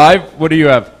 5? What do you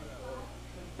have?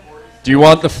 Do you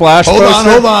want the Flash poster?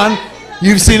 Hold on.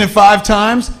 You've seen it 5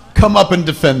 times? Come up and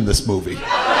defend this movie.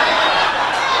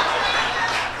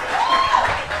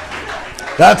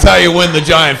 That's how you win the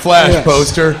giant Flash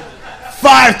poster.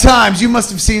 5 times. You must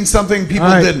have seen something people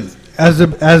didn't. As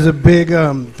a big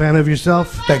fan of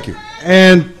yourself. Thank you.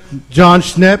 And John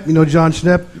Schnepp. You know John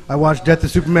Schnepp? I watch Death of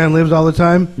Superman Lives all the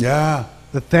time. Yeah.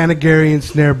 The Thanagarian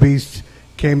snare beast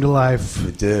came to life.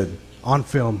 It did. On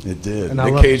film. It did. And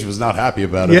Nick Cage was not happy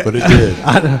about it, but it did.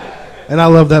 And I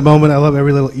love that moment. I love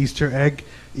every little Easter egg,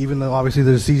 even though obviously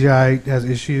the CGI has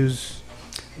issues.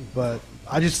 But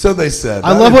I just... So they said.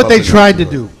 I love what they tried to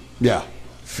do. Yeah.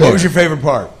 What was your favorite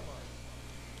part?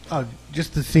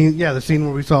 Just the scene, the scene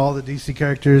where we saw all the DC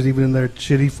characters, even in their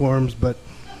shitty forms, but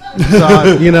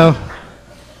saw,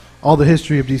 all the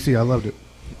history of DC. I loved it.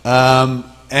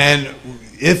 And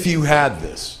if you had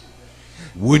this,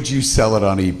 would you sell it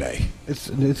on eBay?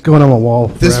 It's going on my wall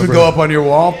forever. This would go up on your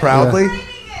wall proudly?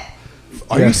 Yeah.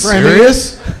 Are you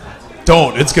serious?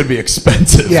 Don't. It's going to be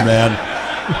expensive, man.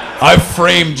 I've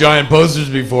framed giant posters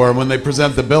before, and when they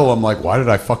present the bill, I'm like, why did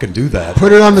I fucking do that?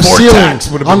 Put it on the ceiling.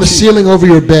 On the ceiling over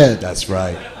your bed. That's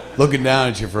right. Looking down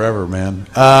at you forever, man.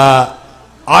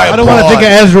 I don't want to think of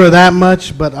Ezra that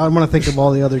much, but I want to think of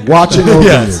all the other guys. Watching over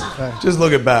you. Just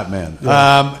look at Batman.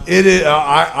 Yeah. It is.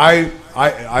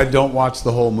 I don't watch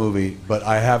the whole movie, but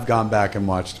I have gone back and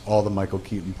watched all the Michael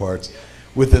Keaton parts.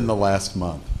 within the last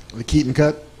month. The Keaton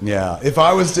cut? Yeah. If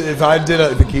I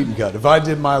did the Keaton cut, if I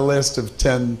did my list of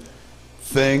 10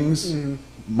 things,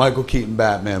 Michael Keaton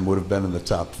Batman would have been in the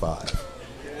top 5.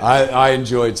 I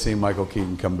enjoyed seeing Michael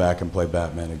Keaton come back and play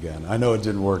Batman again. I know it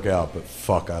didn't work out, but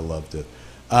fuck, I loved it.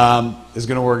 It's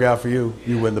going to work out for you.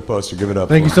 You win the poster. Give it up.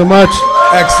 Thank you so much.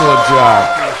 Excellent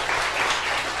job.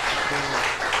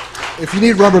 If you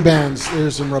need rubber bands,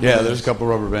 there's some rubber bands. Yeah, there's a couple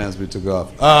rubber bands we took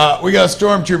off. We got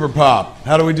Stormtrooper Pop.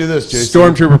 How do we do this, Jason?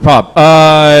 Stormtrooper Pop.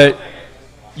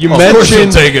 You mentioned. Of course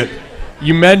you'll take it.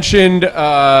 You mentioned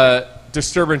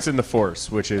Disturbance in the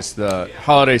Force, which is the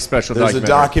holiday special There's documentary.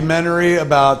 a documentary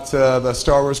about the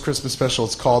Star Wars Christmas special.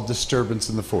 It's called Disturbance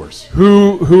in the Force.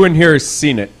 Who in here has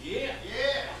seen it?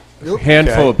 Yeah.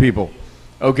 Handful of people.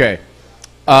 Okay.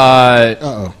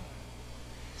 Uh-oh.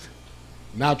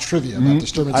 Now trivia about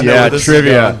Disturbance. Yeah,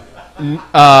 trivia.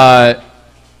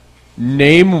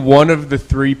 Name one of the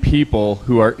 3 people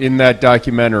who are in that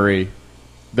documentary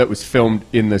that was filmed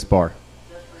in this bar.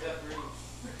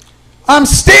 I'm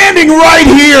standing right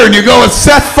here, and you go with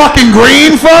Seth fucking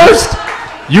Green first?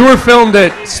 You were filmed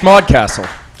at Smod Castle.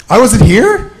 I wasn't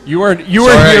here? You weren't. You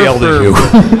Sorry, were I here yelled for. at you.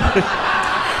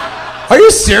 Are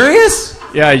you serious?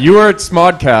 Yeah, you were at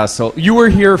Smod Castle. You were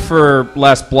here for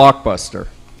last Blockbuster.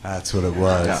 That's what it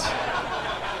was. Yeah.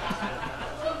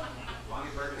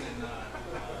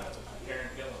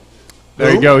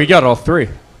 There you go. He got all 3.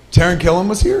 Taron Killam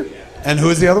was here? And who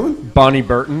was the other one? Bonnie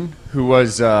Burton, who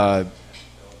was. And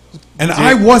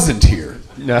I wasn't here.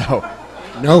 No.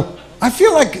 No. I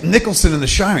feel like Nicholson in The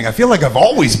Shining. I feel like I've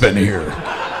always been here.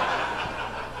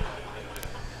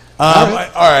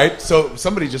 All right, so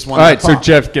somebody just won. All right, so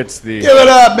Jeff gets the. Give it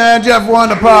up, man. Jeff won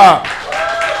the pop.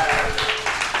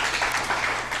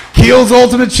 Keel's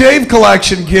Ultimate Shave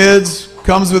Collection, kids.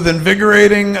 Comes with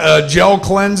invigorating gel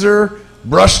cleanser,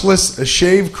 brushless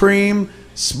shave cream,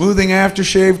 smoothing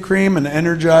aftershave cream, and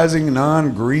energizing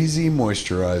non-greasy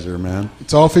moisturizer, man.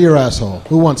 It's all for your asshole.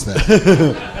 Who wants that?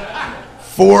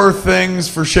 4 things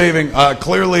for shaving.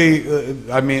 Clearly,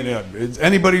 it's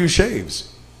anybody who shaves.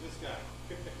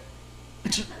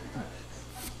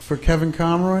 For Kevin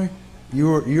Conroy?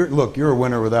 You're a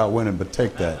winner without winning, but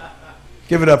take that.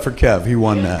 Give it up for Kev. He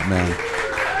won that, man.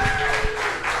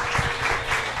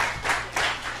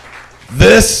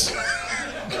 This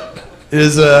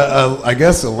is I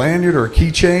guess a lanyard or a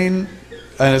keychain,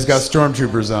 and it's got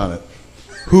stormtroopers on it.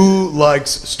 Who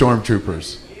likes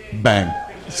stormtroopers? Bang.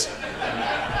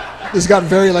 It's got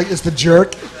very it's the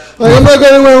jerk. Like, I'm not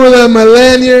going to wear without my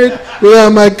lanyard,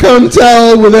 without my cum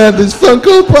towel, without this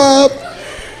Funko Pop.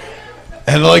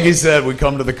 And like he said, we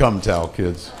come to the cum towel,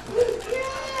 kids.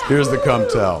 Here's the cum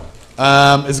towel.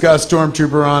 It's got a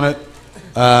stormtrooper on it,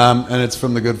 and it's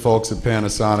from the good folks at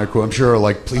Panasonic, who I'm sure are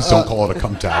like, please don't call it a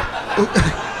cum towel.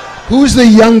 Who's the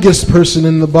youngest person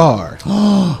in the bar?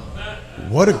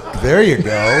 There you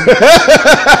go.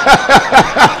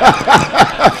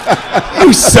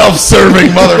 You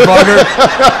self-serving motherfucker.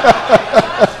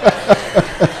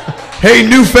 Hey,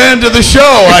 new fan to the show.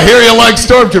 I hear you like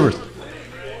stormtroopers.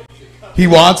 He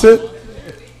wants it?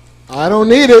 I don't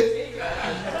need it.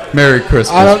 Merry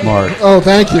Christmas, Mark. Oh,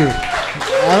 thank you.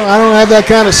 I don't have that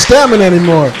kind of stamina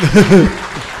anymore.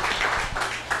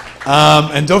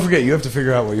 And don't forget, you have to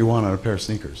figure out what you want on a pair of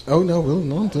sneakers. Oh, no.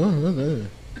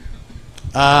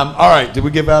 All right, did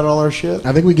we give out all our shit?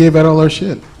 I think we gave out all our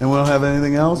shit. And we don't have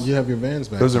anything else? You have your Vans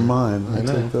back. Those are mine. I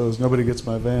know. take those. Nobody gets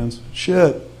my Vans.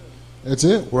 Shit. That's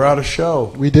it. We're out of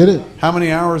show. We did it. How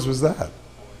many hours was that?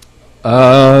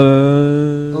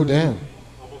 Oh, damn.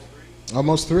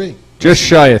 Almost 3. Just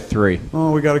shy of 3.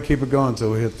 Oh, we got to keep it going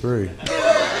until we hit 3.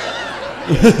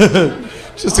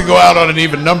 Just to go out on an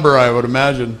even number, I would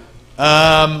imagine.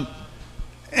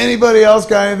 Anybody else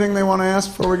got anything they want to ask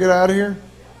before we get out of here?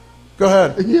 Go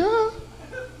ahead. Yeah.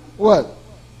 What?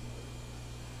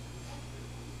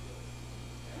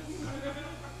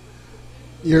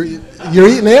 You're eating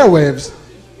airwaves.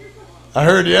 I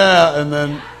heard yeah, and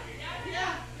then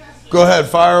go ahead,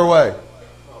 fire away.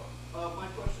 My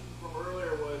question from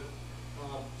earlier was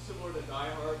similar to Die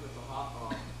Hard, it's a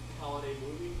holiday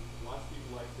movie. Lots of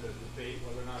people like to debate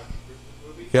whether or not it's a Christmas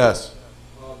movie. Yes.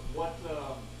 What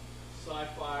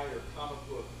sci-fi or comic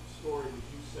book story would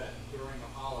you set during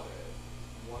a holiday?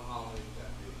 And what holiday would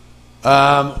that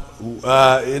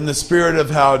be? In the spirit of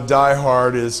how Die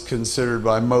Hard is considered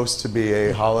by most to be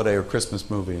a holiday or Christmas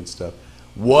movie and stuff,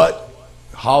 what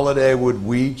holiday would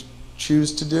we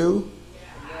choose to do?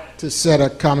 To set a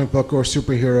comic book or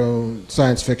superhero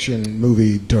science fiction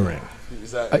movie during.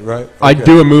 Is that right? Okay. I'd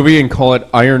do a movie and call it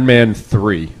Iron Man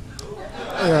 3.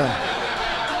 Yeah.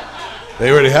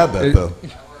 They already had that, though.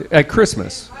 At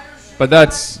Christmas. But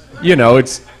that's,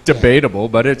 it's debatable,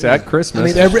 but it's at Christmas. I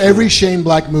mean, every Shane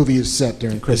Black movie is set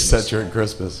during Christmas. It's set during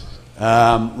Christmas.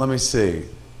 Let me see.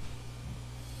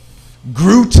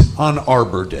 Groot on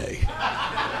Arbor Day.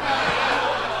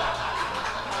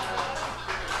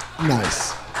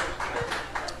 Nice.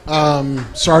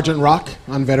 Sergeant Rock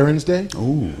on Veterans Day.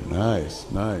 Ooh, nice.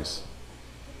 Not as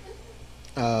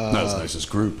nice as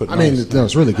Groot, but I mean, no,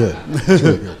 it's really good. It's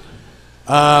really good.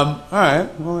 All right.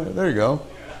 Well, there you go.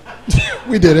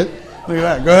 We did it. Look at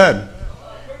that. Go ahead.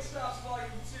 Quick Stops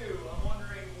Volume 2. I'm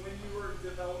wondering, when you were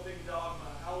developing Dogma,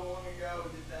 how long ago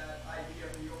did that idea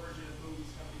of the origin of movies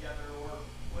come together, or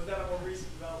was that a more recent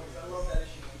development? Because I love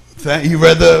that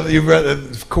issue. You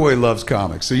read Coy loves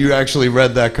comics, so you actually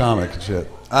read that comic and shit.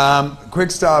 Quick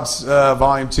Stops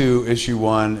Volume 2, Issue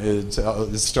 1.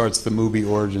 It starts the movie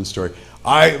origin story.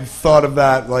 I thought of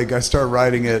that, I started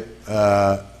writing it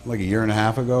like a year and a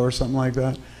half ago or something like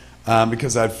that.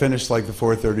 Because I'd finished the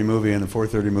 4:30 movie, and the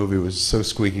 4:30 movie was so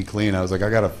squeaky clean. I was like, I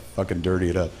gotta fucking dirty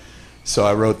it up. So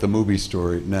I wrote the movie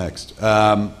story next.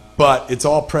 But it's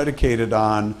all predicated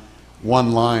on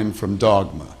one line from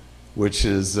Dogma, which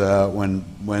is when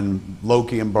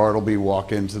Loki and Bartleby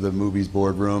walk into the movie's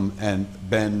boardroom, and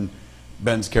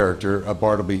Ben's character,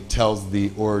 Bartleby, tells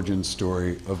the origin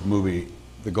story of Mooby,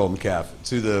 the golden calf,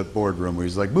 to the boardroom, where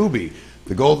he's like, Mooby,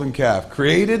 the golden calf,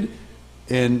 created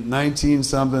in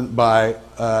 19-something by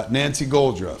Nancy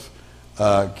Goldruff,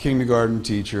 kindergarten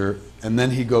teacher, and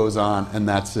then he goes on, and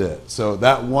that's it. So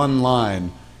that one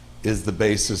line is the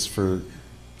basis for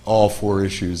all 4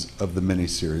 issues of the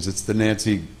miniseries. It's the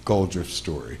Nancy Goldruff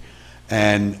story,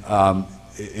 and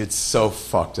it's so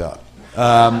fucked up.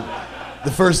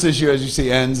 The first issue, as you see,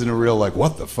 ends in a real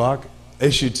what the fuck?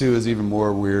 Issue 2 is even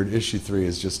more weird. Issue 3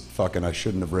 is just fucking, I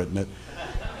shouldn't have written it.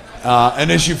 And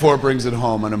issue 4 brings it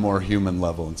home on a more human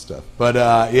level and stuff. But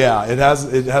yeah, it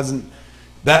hasn't.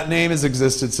 That name has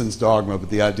existed since Dogma,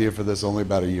 but the idea for this only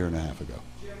about a year and a half ago.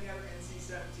 Do you have any other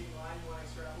NC-17 line you want to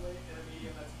extrapolate in a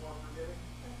medium that's more forgiving?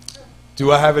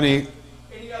 Do I have any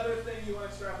other thing you want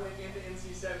to extrapolate into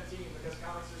NC-17, because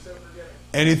comics are so forgiving?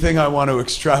 Anything I want to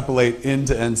extrapolate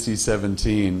into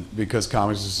NC-17 because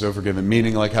comics are so forgiving,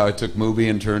 meaning like how I took movie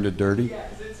and turned it dirty? Yeah,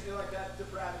 because it's that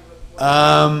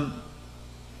depravity.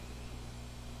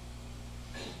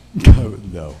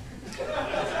 No.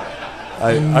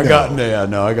 I got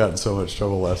in so much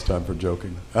trouble last time for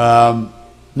joking.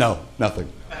 No,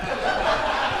 nothing.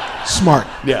 Smart.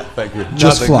 Yeah, thank you.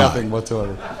 Just nothing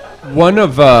whatsoever. One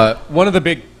of the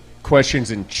big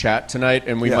questions in chat tonight,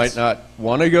 and we Yes. might not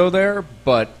want to go there,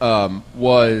 but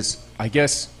was, I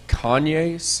guess,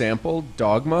 Kanye sampled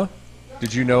Dogma.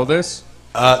 Did you know this?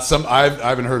 I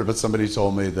haven't heard it, but somebody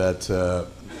told me that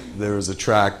there was a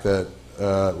track that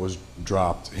was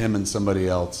dropped, him and somebody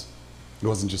else. It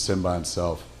wasn't just him by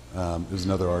himself. It was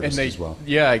another artist as well.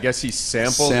 Yeah, I guess he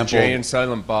sampled Jay and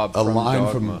Silent Bob a from line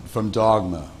Dogma. from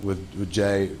Dogma with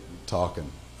Jay talking.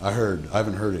 I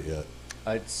haven't heard it yet.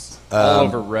 It's all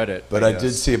over Reddit. But I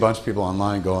did see a bunch of people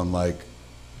online going like,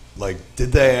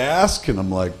 did they ask? And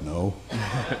I'm like, no.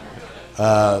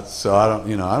 So I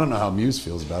don't know how Muse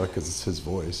feels about it because it's his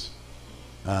voice.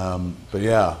 But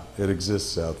yeah, it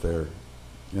exists out there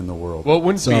in the world. Well, it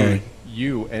wouldn't be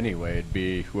you anyway. It'd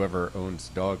be whoever owns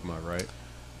Dogma, right?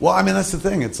 Well, I mean, that's the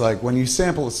thing. It's like when you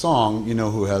sample a song, you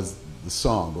know who has the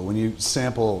song. But when you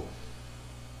sample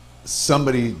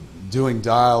somebody doing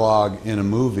dialogue in a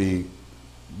movie,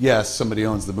 yes, somebody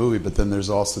owns the movie, but then there's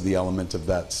also the element of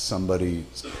that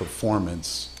somebody's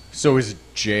performance. So is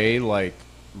Jay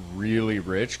really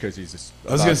rich because he's?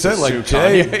 I was going to say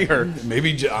Jay, or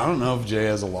maybe I don't know if Jay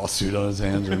has a lawsuit on his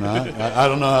hands or not. I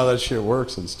don't know how that shit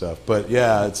works and stuff. But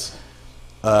yeah,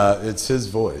 it's his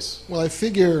voice. Well, I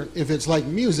figure if it's like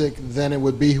music, then it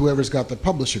would be whoever's got the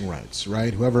publishing rights,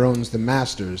 right? Whoever owns the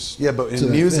masters. Yeah, but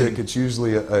in music, it's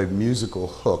usually a musical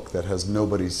hook that has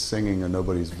nobody singing or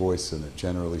nobody's voice in it,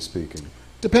 generally speaking.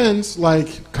 Depends. Like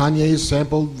Kanye's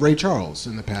sampled Ray Charles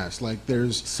in the past. Like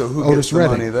there's So who Otis gets the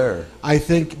Redding. money there? I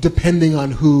think depending on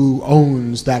who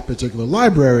owns that particular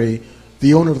library,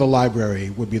 the owner of the library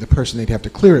would be the person they'd have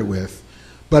to clear it with.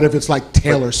 But if it's like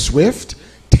Taylor Swift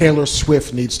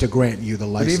needs to grant you the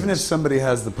license. But even if somebody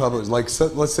has the publish,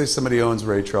 let's say somebody owns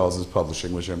Ray Charles's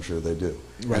publishing, which I'm sure they do,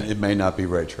 Right. and it may not be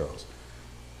Ray Charles.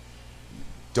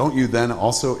 Don't you then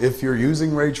also, if you're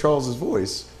using Ray Charles's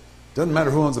voice, doesn't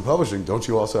matter who owns the publishing, don't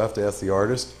you also have to ask the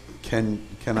artist, can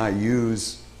I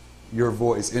use your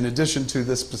voice in addition to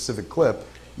this specific clip?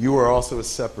 You are also a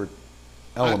separate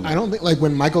element. I don't think, like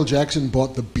when Michael Jackson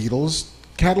bought the Beatles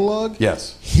catalog,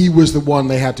 Yes. he was the one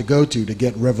they had to go to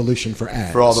get Revolution for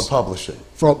ads. For all the publishing.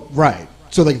 Right.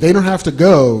 So like they don't have to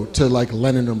go to like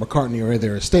Lennon or McCartney or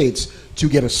their estates to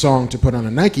get a song to put on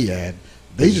a Nike ad.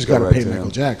 They just got to pay Michael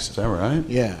Jackson. Is that right?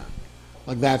 Yeah.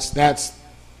 Like that's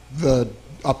the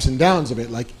ups and downs of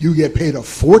it. Like you get paid a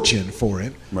fortune for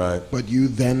it, right? But you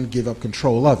then give up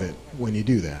control of it when you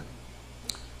do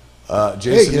that.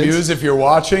 Jason Mewes, if you're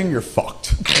watching, you're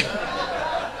fucked.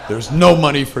 There's no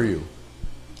money for you.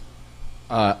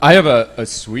 I have a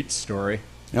sweet story.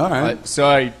 All right.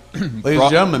 Ladies and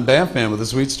gentlemen, Bamfman with a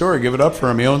sweet story. Give it up for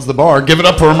him. He owns the bar. Give it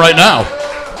up for him right now.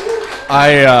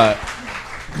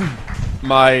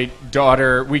 My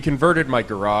daughter, we converted my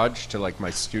garage to like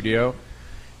my studio,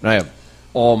 and I have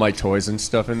all my toys and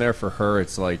stuff in there. For her,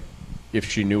 it's like if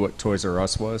she knew what Toys R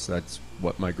Us was, that's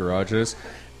what my garage is.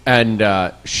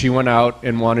 And she went out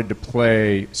and wanted to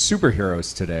play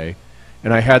superheroes today.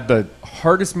 And I had the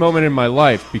hardest moment in my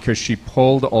life because she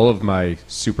pulled all of my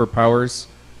superpowers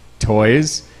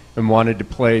toys and wanted to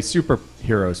play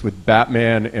superheroes with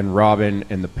Batman and Robin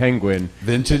and the Penguin.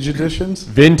 Vintage editions?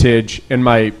 Vintage, and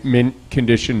my mint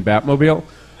condition Batmobile.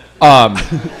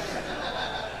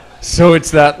 So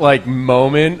it's that like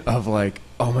moment of like,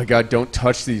 oh my God, don't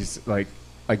touch these. Like,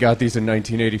 I got these in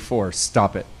 1984.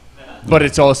 Stop it. But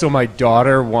it's also my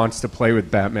daughter wants to play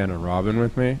with Batman and Robin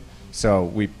with me. So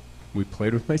we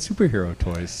played with my superhero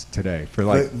toys today for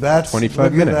like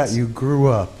 25 minutes. That. You grew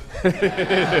up.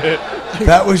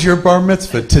 That was your bar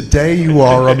mitzvah. Today you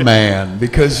are a man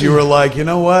because you were like, you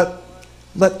know what?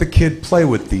 Let the kid play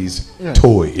with these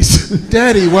toys.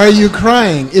 Daddy, why are you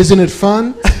crying? Isn't it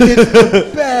fun? It's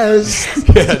the best.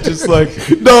 Yeah, just like,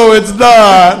 no, it's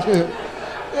not.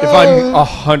 If I'm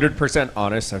 100%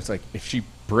 honest, I was like, if she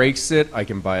breaks it, I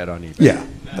can buy it on eBay. Yeah,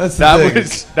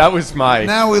 that was my.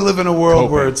 Now we live in a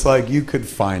world where it's like you could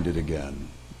find it again.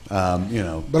 You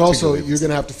know. But also, you're going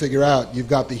to have to figure out you've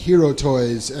got the hero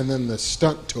toys and then the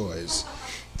stunt toys,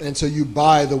 and so you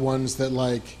buy the ones that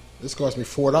like this cost me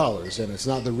 $4 and it's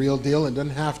not the real deal and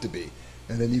doesn't have to be,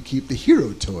 and then you keep the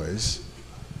hero toys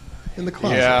in the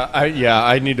closet.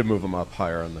 I need to move them up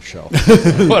higher on the shelf.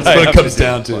 That's what it comes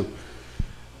down to.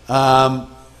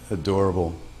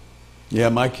 Adorable. Yeah,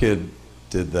 my kid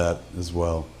did that as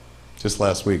well. Just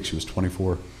last week, she was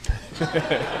 24.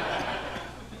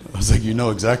 I was like, you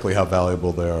know exactly how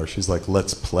valuable they are. She's like,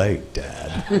 let's play,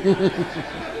 Dad.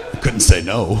 I couldn't say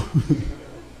no.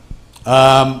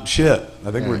 Shit,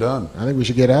 I think we're done. I think we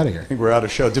should get out of here. I think we're out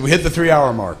of show. Did we hit the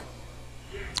 3-hour mark?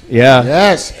 Yeah.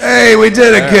 Yes. Hey, we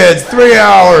did it, kids. 3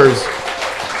 hours.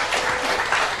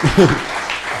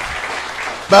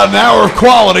 About an hour of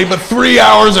quality, but 3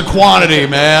 hours of quantity,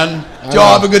 man. Did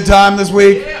y'all have a good time this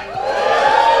week?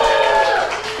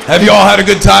 Have you all had a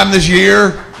good time this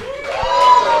year?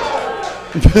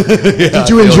 Did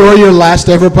you enjoy your last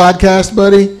ever podcast,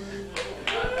 buddy?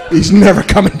 He's never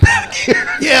coming back here.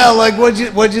 Yeah, like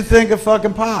what'd you think of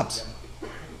fucking Pops?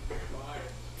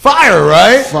 Fire,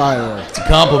 right? Fire. It's a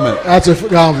compliment. That's a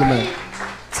compliment.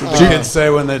 That's what the kids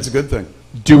say when it's a good thing.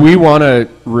 Do we want to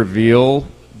reveal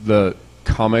the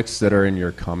comics that are in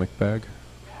your comic bag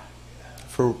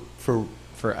for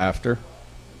after?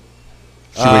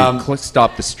 Should we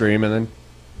stop the stream and then?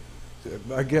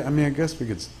 I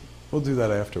guess we'll do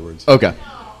that afterwards. Okay.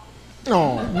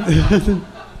 Oh.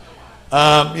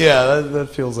 Yeah, that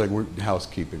feels like we're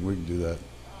housekeeping. We can do that.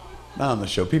 Not on the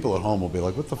show. People at home will be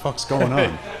like, "What the fuck's going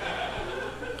on?"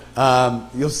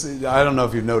 You'll see. I don't know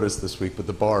if you've noticed this week, but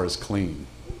the bar is clean.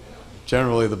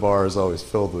 Generally, the bar is always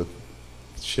filled with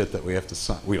shit that we have to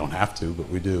sign. We don't have to, but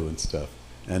we do and stuff.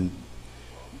 And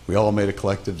we all made a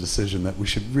collective decision that we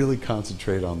should really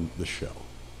concentrate on the show.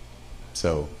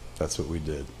 So that's what we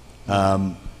did.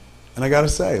 And I got to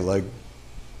say, like,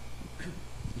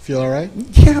 you feel all right?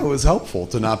 Yeah, it was helpful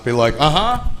to not be like,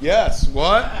 yes,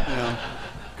 what? You know,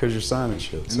 because you're signing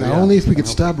shit. So, now, only if we could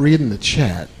stop reading the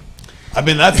chat. I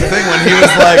mean, that's the thing. When he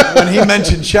was like, when he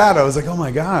mentioned chat, I was like, oh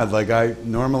my God. Like, I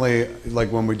normally,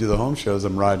 like when we do the home shows,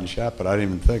 I'm riding chat, but I didn't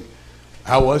even think.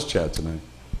 How was chat tonight?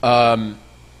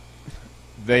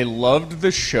 They loved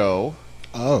the show.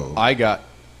 Oh. I got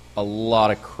a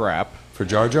lot of crap. For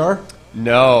Jar Jar?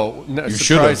 No, you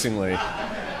surprisingly.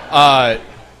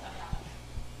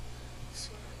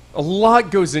 A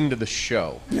lot goes into the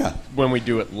show when we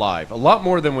do it live. A lot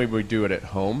more than we would do it at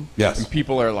home. Yes. And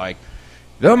people are like,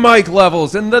 the mic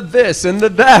levels and the this and the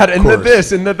that and the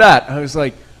this and the that. I was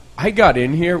like, I got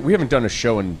in here. We haven't done a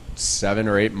show in 7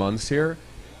 or 8 months here.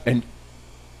 And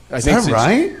I think since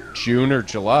right? June or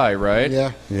July, right?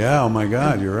 Yeah. Yeah, oh my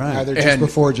God, you're right. Either just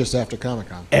before or just after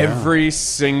Comic-Con. Every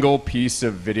single piece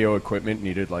of video equipment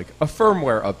needed like a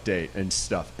firmware update and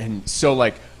stuff. And so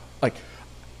like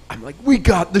I'm like, we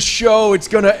got the show, it's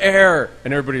gonna air.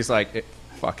 And everybody's like,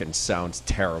 fucking sounds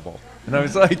terrible. And I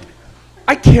was like,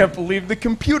 I can't believe the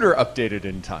computer updated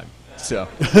in time. So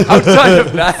outside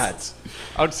of that,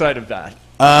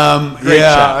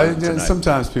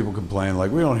 sometimes people complain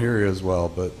like we don't hear you as well,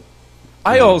 but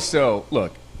I also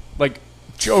look like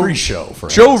free show for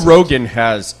Joe Rogan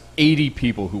has 80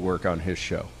 people who work on his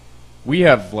show. We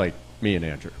have like me and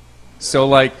Andrew, so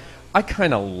like I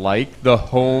kind of like the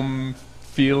home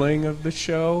feeling of the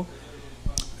show.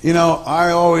 You know, I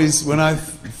always when I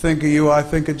think of you, I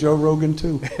think of Joe Rogan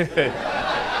too.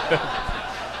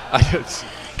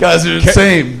 Guys are the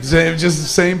same, just the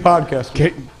same podcast.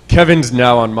 Kevin's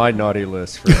now on my naughty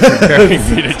list for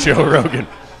comparing me to Joe Rogan.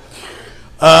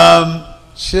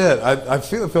 Shit, I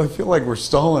feel like we're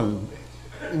stalling.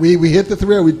 We hit the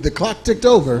 3 the clock ticked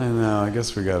over. I know. I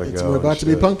guess we gotta go. We're about to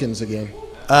be pumpkins again.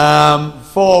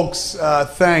 Folks,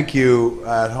 thank you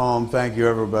at home. Thank you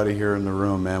everybody here in the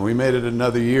room, man. We made it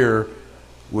another year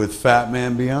with Fat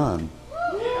Man Beyond.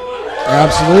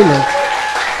 Absolutely.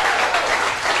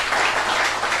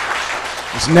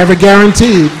 It's never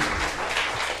guaranteed.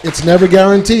 It's never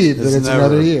guaranteed that it's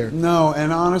another year. No,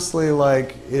 and honestly,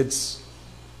 like it's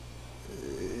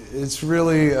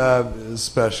really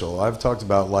special. I've talked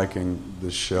about liking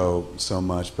this show so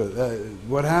much, but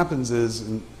what happens is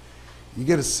you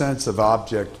get a sense of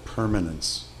object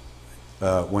permanence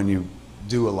when you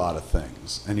do a lot of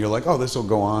things, and you're like, oh, this will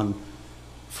go on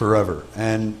forever,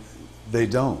 and they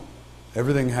don't.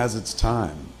 Everything has its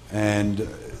time, and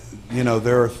you know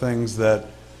there are things that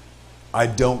I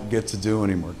don't get to do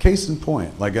anymore. Case in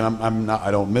point, like I'm not.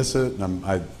 I don't miss it.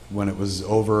 And when it was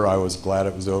over, I was glad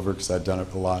it was over because I'd done it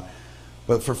a lot.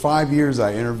 But for 5 years,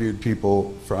 I interviewed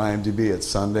people for IMDb at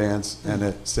Sundance and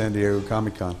at San Diego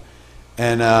Comic-Con,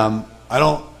 and I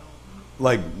don't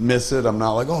like miss it. I'm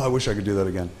not like, oh, I wish I could do that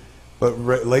again. But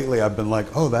lately, I've been like,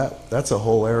 oh, that's a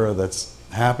whole era that's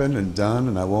happened and done,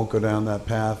 and I won't go down that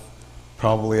path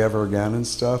probably ever again and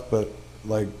stuff. But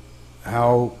like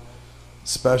how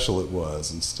special it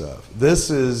was and stuff.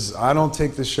 I don't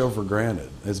take this show for granted.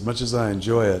 As much as I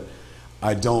enjoy it,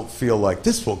 I don't feel like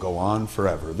this will go on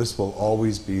forever. This will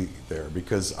always be there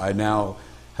because I now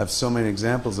have so many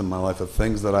examples in my life of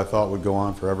things that I thought would go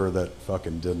on forever that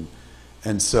fucking didn't.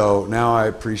 And so now I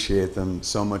appreciate them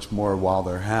so much more while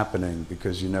they're happening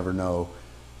because you never know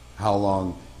how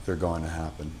long they're going to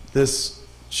happen. This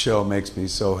show makes me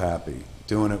so happy.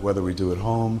 Doing it, whether we do it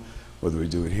home, whether we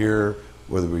do it here,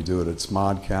 whether we do it at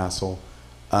Smodcastle.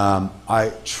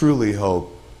 I truly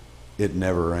hope it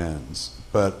never ends,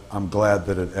 but I'm glad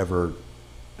that it ever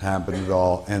happened at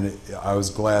all, and I was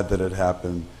glad that it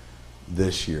happened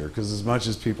this year, because as much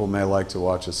as people may like to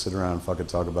watch us sit around and fucking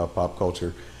talk about pop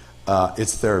culture,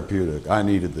 it's therapeutic. I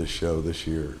needed this show this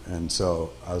year, and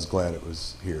so I was glad it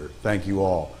was here. Thank you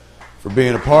all for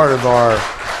being a part of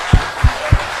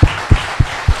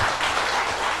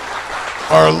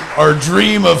our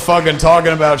dream of fucking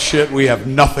talking about shit we have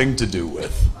nothing to do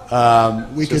with.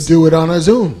 We could do it on a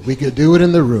Zoom. We could do it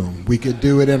in the room. We could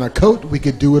do it in a coat. We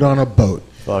could do it on a boat.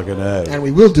 Fucking A. And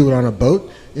we will do it on a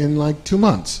boat in like 2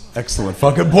 months. Excellent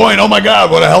fucking point. Oh my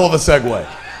God, what a hell of a segue.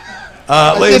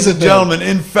 Ladies and gentlemen,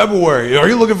 in February, are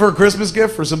you looking for a Christmas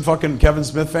gift for some fucking Kevin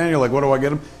Smith fan? You're like, what do I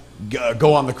get him?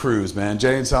 Go on the cruise, man.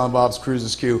 Jay and Silent Bob's Cruise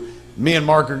Askew. Me and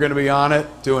Mark are going to be on it,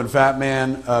 doing Fat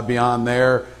Man Beyond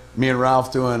there. Me and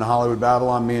Ralph doing Hollywood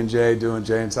Babylon. Me and Jay doing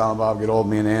Jay and Silent Bob Get Old.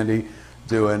 Me and Andy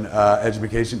doing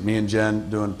Education. Me and Jen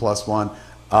doing Plus One.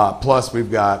 Plus we've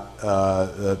got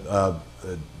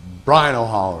Brian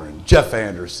O'Halloran, Jeff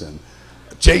Anderson,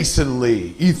 Jason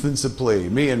Lee, Ethan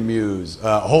Suplee, me and Muse,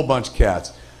 a whole bunch of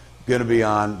cats going to be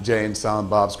on Jay and Silent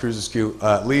Bob's Cruise Askew.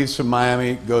 Leaves from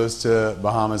Miami, goes to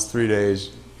Bahamas 3 days.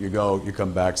 You go, you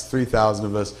come back. It's 3,000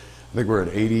 of us. I think we're at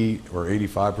 80 or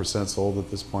 85% sold at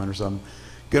this point or something.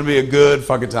 Going to be a good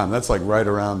fucking time. That's like right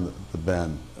around the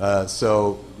bend.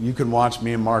 So you can watch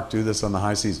me and Mark do this on the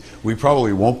high seas. We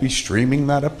probably won't be streaming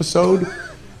that episode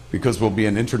because we'll be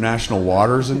in international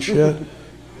waters and shit,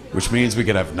 which means we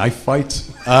could have knife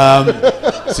fights.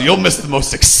 So you'll miss the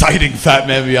most exciting Fat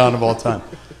Man Beyond of all time.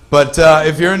 But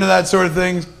if you're into that sort of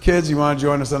thing, kids, you want to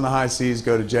join us on the high seas,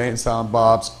 go to Jay and Silent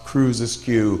Bob's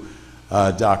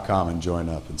cruisesq.com and join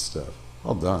up and stuff.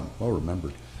 Well done. Well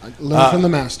remembered. Learn from the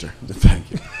master. Thank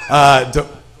you.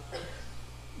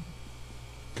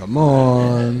 Come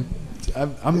on.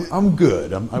 I'm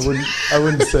good. I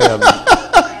wouldn't say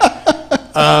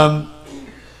I'm.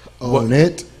 Own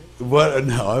it. What?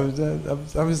 No,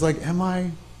 I was like, am I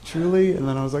truly? And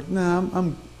then I was like, nah,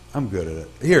 I'm good at it.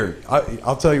 Here,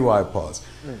 I'll tell you why I paused.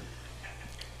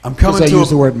 I'm coming to. Did I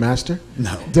use the word master?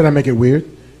 No. Did I make it weird?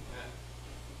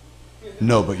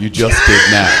 No, but you just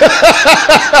did now.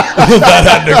 That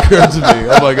hadn't occurred to me.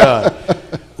 Oh my God.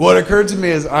 What occurred to me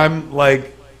is I'm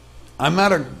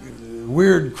at a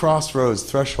weird crossroads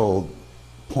threshold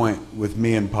point with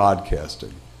me and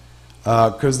podcasting.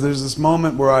 Because there's this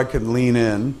moment where I could lean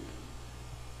in,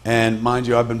 and mind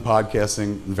you, I've been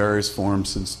podcasting in various forms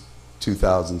since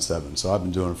 2007, so I've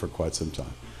been doing it for quite some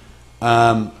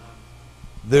time.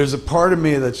 There's a part of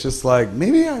me that's just like,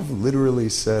 maybe I've literally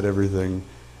said everything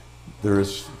there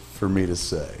is for me to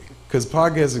say. Because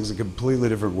podcasting is a completely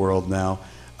different world now.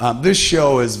 This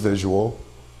show is visual,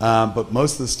 but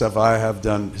most of the stuff I have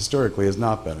done historically has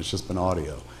not been. It's just been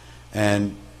audio.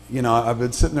 And, you know, I've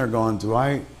been sitting there going,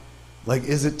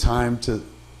 is it time to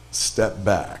step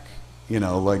back? You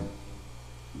know, like,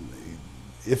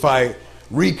 if I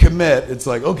recommit, it's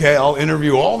like, okay, I'll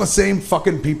interview all the same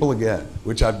fucking people again,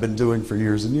 which I've been doing for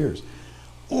years and years.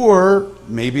 Or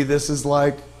maybe this is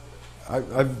like,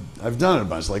 I've done it a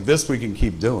bunch. Like this we can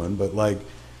keep doing, but like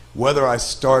whether I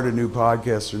start a new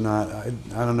podcast or not,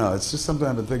 I don't know. It's just something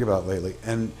I've been thinking about lately.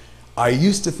 And I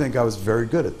used to think I was very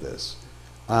good at this,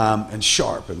 and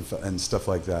sharp and stuff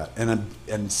like that.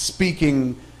 And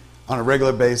speaking on a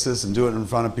regular basis and doing it in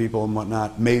front of people and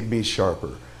whatnot made me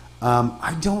sharper.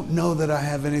 I don't know that I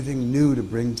have anything new to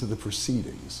bring to the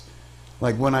proceedings.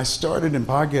 Like when I started in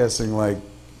podcasting, like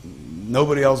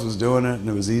nobody else was doing it and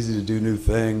it was easy to do new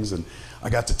things and I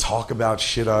got to talk about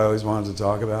shit I always wanted to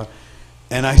talk about.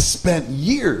 And I spent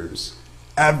years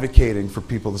advocating for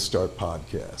people to start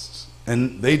podcasts.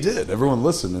 And they did. Everyone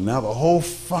listened. And now the whole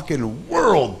fucking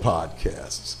world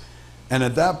podcasts. And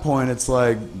at that point, it's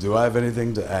like, do I have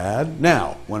anything to add?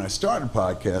 Now, when I started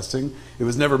podcasting, it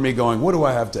was never me going, what do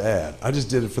I have to add? I just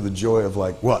did it for the joy of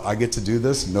like, what, I get to do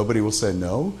this and nobody will say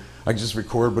no? I can just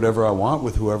record whatever I want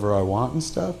with whoever I want and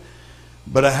stuff.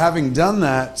 But having done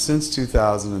that since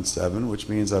 2007, which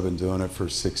means I've been doing it for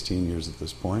 16 years at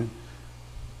this point,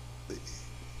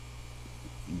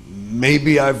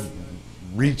 maybe I've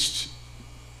reached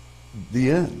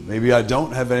the end. Maybe I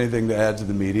don't have anything to add to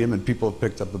the medium and people have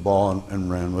picked up the ball and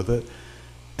ran with it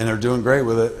and are doing great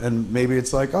with it. And maybe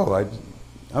it's like, oh,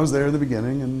 I was there in the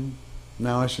beginning and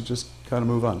now I should just kind of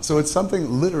move on. So it's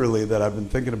something literally that I've been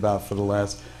thinking about for the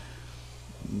last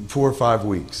 4 or 5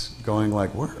 weeks, going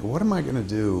like, what am I going to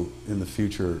do in the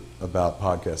future about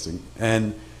podcasting?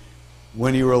 And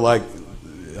when you were like,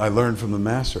 I learned from the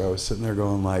master, I was sitting there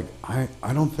going like, I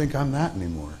don't think I'm that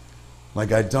anymore.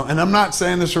 Like I don't, and I'm not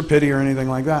saying this for pity or anything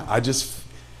like that.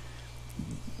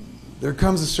 There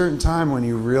comes a certain time when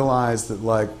you realize that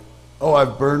like, oh,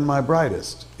 I've burned my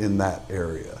brightest in that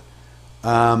area.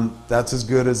 That's as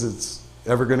good as it's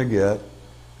ever going to get.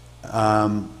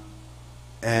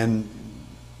 And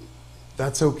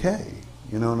that's okay.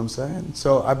 You know what I'm saying?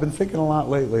 So I've been thinking a lot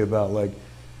lately about like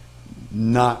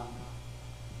not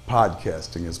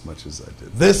podcasting as much as I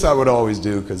did. This I would always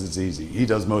do because it's easy. He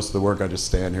does most of the work. I just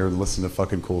stand here and listen to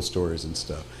fucking cool stories and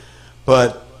stuff.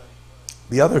 But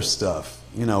the other stuff,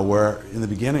 you know, where in the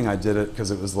beginning I did it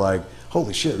because it was like,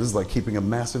 holy shit, this is like keeping a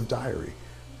massive diary.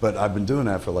 But I've been doing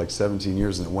that for like 17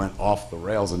 years and it went off the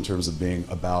rails in terms of being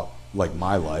about like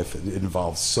my life. It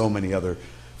involves so many other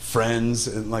friends,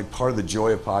 and like part of the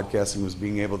joy of podcasting was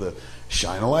being able to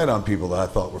shine a light on people that I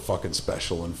thought were fucking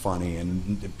special and funny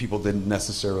and people didn't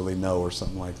necessarily know or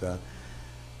something like that.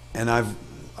 And I've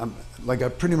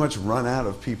pretty much run out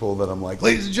of people that I'm like,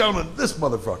 ladies and gentlemen, this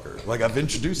motherfucker. Like I've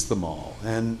introduced them all,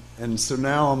 and so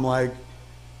now I'm like,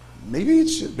 maybe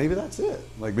that's it.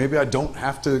 Like maybe I don't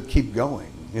have to keep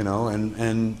going, you know,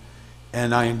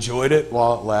 and I enjoyed it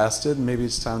while it lasted, and maybe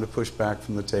it's time to push back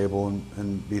from the table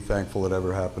and be thankful it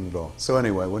ever happened at all. So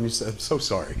anyway, when you said, I'm so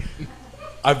sorry.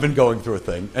 I've been going through a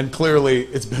thing, and clearly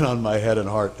it's been on my head and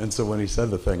heart, and so when he said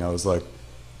the thing, I was like,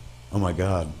 oh my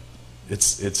God,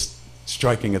 it's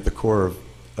striking at the core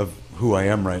of who I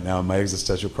am right now, and my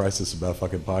existential crisis about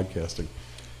fucking podcasting.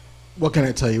 Well, can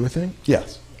I tell you a thing?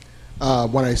 Yes.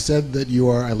 When I said that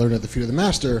I learned at the feet of the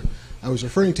master, I was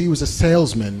referring to you as a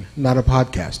salesman, not a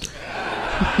podcaster.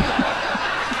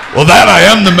 Well, that I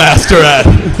am the master at.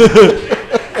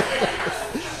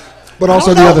 But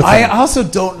also the other thing. I also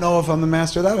don't know if I'm the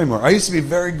master of that anymore. I used to be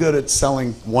very good at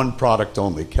selling one product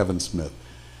only, Kevin Smith.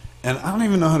 And I don't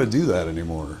even know how to do that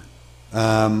anymore.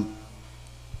 Yeah.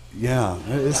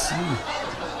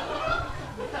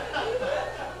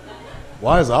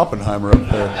 Why is Oppenheimer up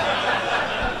there?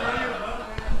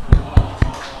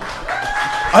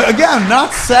 Again,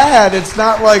 not sad. It's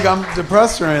not like I'm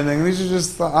depressed or anything. These are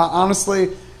just, honestly,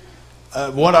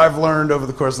 what I've learned over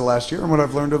the course of the last year and what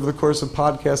I've learned over the course of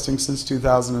podcasting since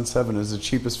 2007 is the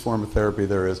cheapest form of therapy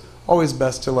there is. Always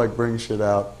best to like bring shit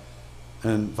out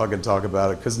and fucking talk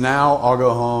about it. Because now I'll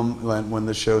go home when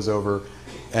the show's over,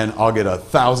 and I'll get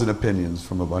 1,000 opinions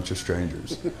from a bunch of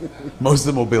strangers. Most of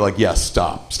them will be like, yes,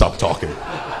 stop talking.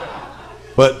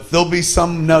 But there'll be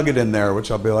some nugget in there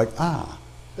which I'll be like,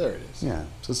 there it is. Yeah.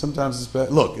 So sometimes it's best.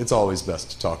 Look, it's always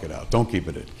best to talk it out. Don't keep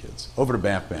it in, kids. Over to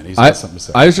Bamf Man. He's got something to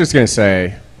say. I was just going to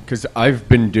say, because I've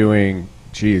been doing,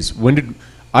 when did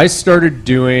I started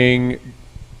doing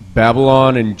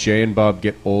Babylon and Jay and Bob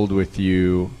Get Old With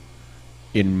You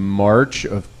in March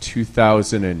of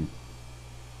 2011.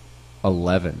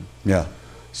 Yeah.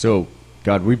 So,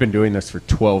 God, we've been doing this for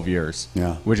 12 years.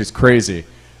 Yeah. Which is crazy.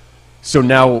 So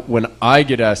now when I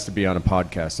get asked to be on a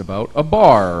podcast about a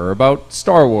bar or about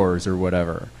Star Wars or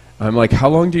whatever, I'm like, how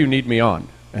long do you need me on?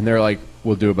 And they're like,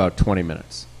 we'll do about 20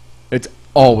 minutes. It's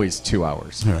always 2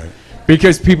 hours. All right.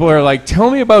 Because people are like, tell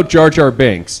me about Jar Jar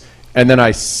Binks. And then I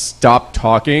stop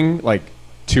talking like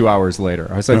 2 hours later.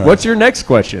 I was like, what's your next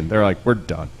question? They're like, we're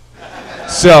done.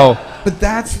 So... But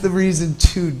that's the reason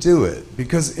to do it,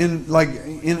 because in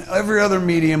every other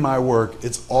medium I work,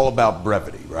 it's all about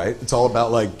brevity, right? It's all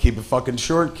about like keep it fucking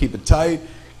short, keep it tight,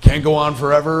 can't go on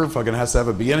forever, fucking has to have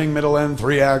a beginning, middle, end,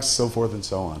 3 acts, so forth and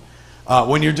so on.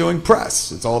 When you're doing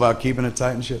press, it's all about keeping it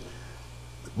tight and shit.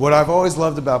 What I've always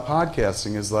loved about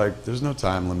podcasting is like there's no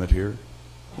time limit here.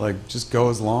 Like just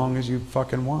go as long as you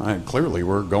fucking want. And clearly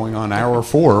we're going on hour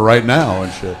 4 right now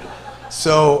and shit.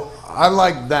 So I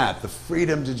like that, the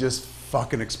freedom to just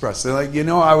fucking express. So like,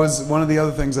 one of the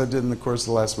other things I did in the course of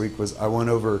the last week was I went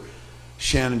over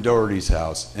Shannon Doherty's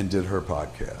house and did her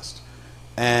podcast.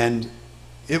 And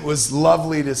it was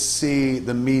lovely to see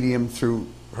the medium through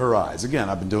her eyes. Again,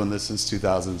 I've been doing this since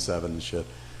 2007 and shit.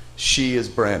 She is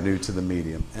brand new to the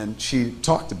medium. And she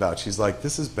talked about, she's like,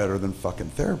 this is better than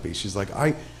fucking therapy. She's like,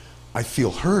 I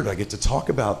feel heard. I get to talk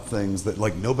about things that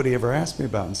like nobody ever asked me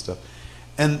about and stuff.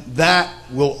 And that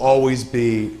will always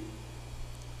be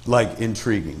like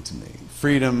intriguing to me.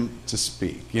 Freedom to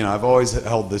speak. I've always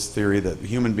held this theory that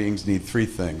human beings need 3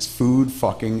 things: food,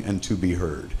 fucking, and to be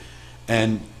heard.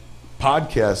 And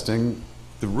podcasting,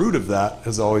 the root of that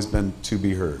has always been to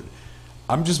be heard.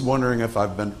 I'm just wondering if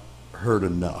I've been heard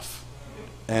enough.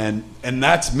 And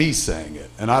that's me saying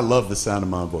it. And I love the sound of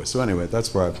my own voice. So anyway,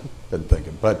 that's where I've been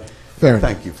thinking. But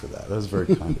thank you for that. That was very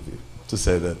kind of you to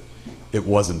say that it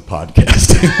wasn't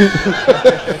podcasting.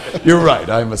 You're right.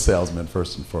 I'm a salesman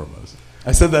first and foremost.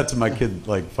 I said that to my kid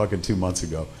like fucking 2 months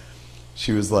ago.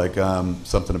 She was like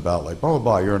something about like blah blah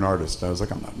blah. You're an artist. And I was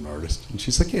like, I'm not an artist. And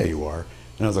she's like, yeah, you are.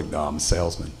 And I was like, no, I'm a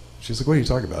salesman. She's like, what are you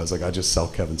talking about? I was like, I just sell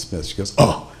Kevin Smith. She goes,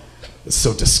 oh, it's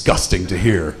so disgusting to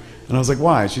hear. And I was like,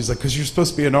 why? She's like, because you're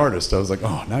supposed to be an artist. I was like,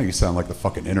 oh, now you sound like the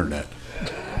fucking internet.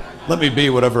 Let me be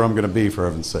whatever I'm going to be, for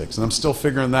heaven's sakes. And I'm still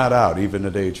figuring that out, even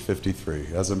at age 53,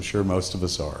 as I'm sure most of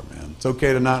us are, man. It's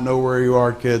okay to not know where you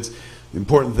are, kids. The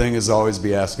important thing is always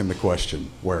be asking the question,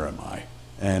 where am I?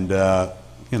 And,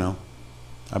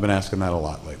 I've been asking that a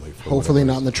lot lately. Hopefully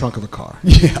not in the trunk of a car.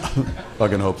 Yeah,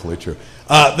 fucking hopefully true.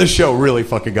 This show really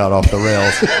fucking got off the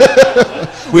rails.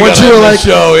 Once you were like,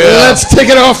 show, let's take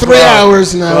it off 3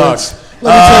 hours now. Let me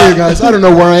tell you guys, I don't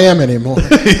know where I am anymore.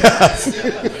 Yes.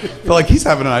 I feel like he's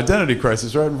having an identity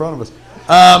crisis right in front of us.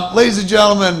 Ladies and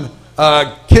gentlemen,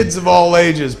 kids of all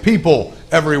ages, people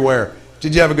everywhere,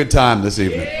 did you have a good time this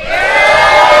evening?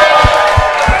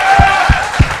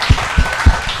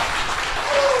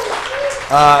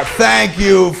 Thank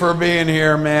you for being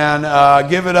here, man.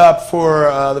 Give it up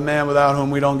for the man without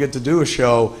whom we don't get to do a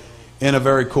show in a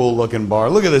very cool looking bar.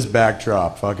 Look at this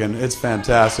backdrop, fucking, it's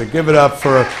fantastic. Give it up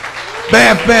for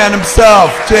Bamf Man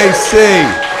himself, JC.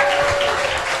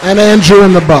 And Andrew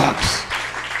in the box.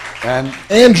 And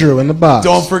Andrew in the box.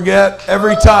 Don't forget,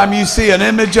 every time you see an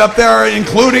image up there,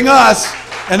 including us,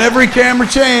 and every camera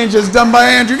change is done by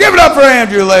Andrew. Give it up for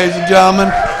Andrew, ladies and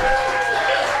gentlemen.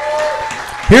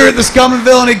 Here at the Scum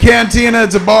Villainy Cantina,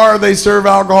 it's a bar. They serve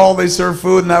alcohol, they serve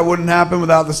food, and that wouldn't happen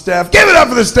without the staff. Give it up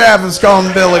for the staff of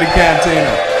Scum Villainy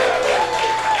Cantina.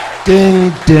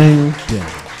 Ding, ding, ding.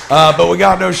 But we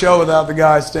got no show without the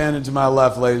guy standing to my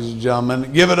left, ladies and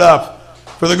gentlemen. Give it up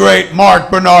for the great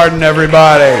Marc Bernardin,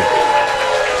 everybody.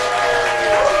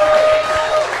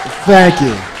 Thank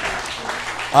you.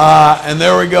 And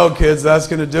there we go, kids. That's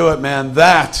going to do it, man.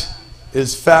 That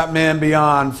is Fat Man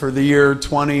Beyond for the year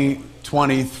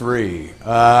 2023.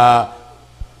 I'm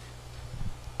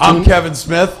Kevin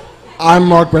Smith. I'm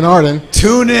Marc Bernardin.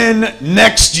 Tune in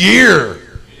next year.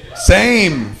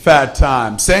 Same fat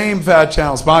time, same fat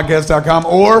channel, Smodcast.com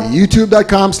or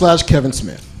YouTube.com/Kevin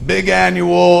Smith. Big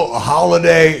annual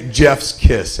holiday Jeff's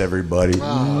Kiss, everybody.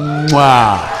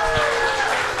 Wow.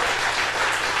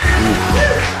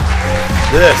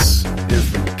 This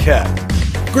is the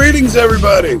Maquette. Greetings,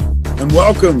 everybody, and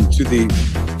welcome to the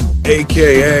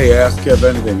AKA Ask Kev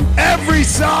Anything. Every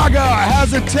saga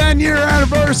has a 10-year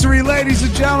anniversary, ladies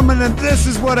and gentlemen, and this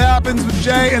is what happens when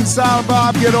Jay and Silent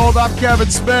Bob get old. I'm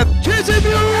Kevin Smith. Cheers,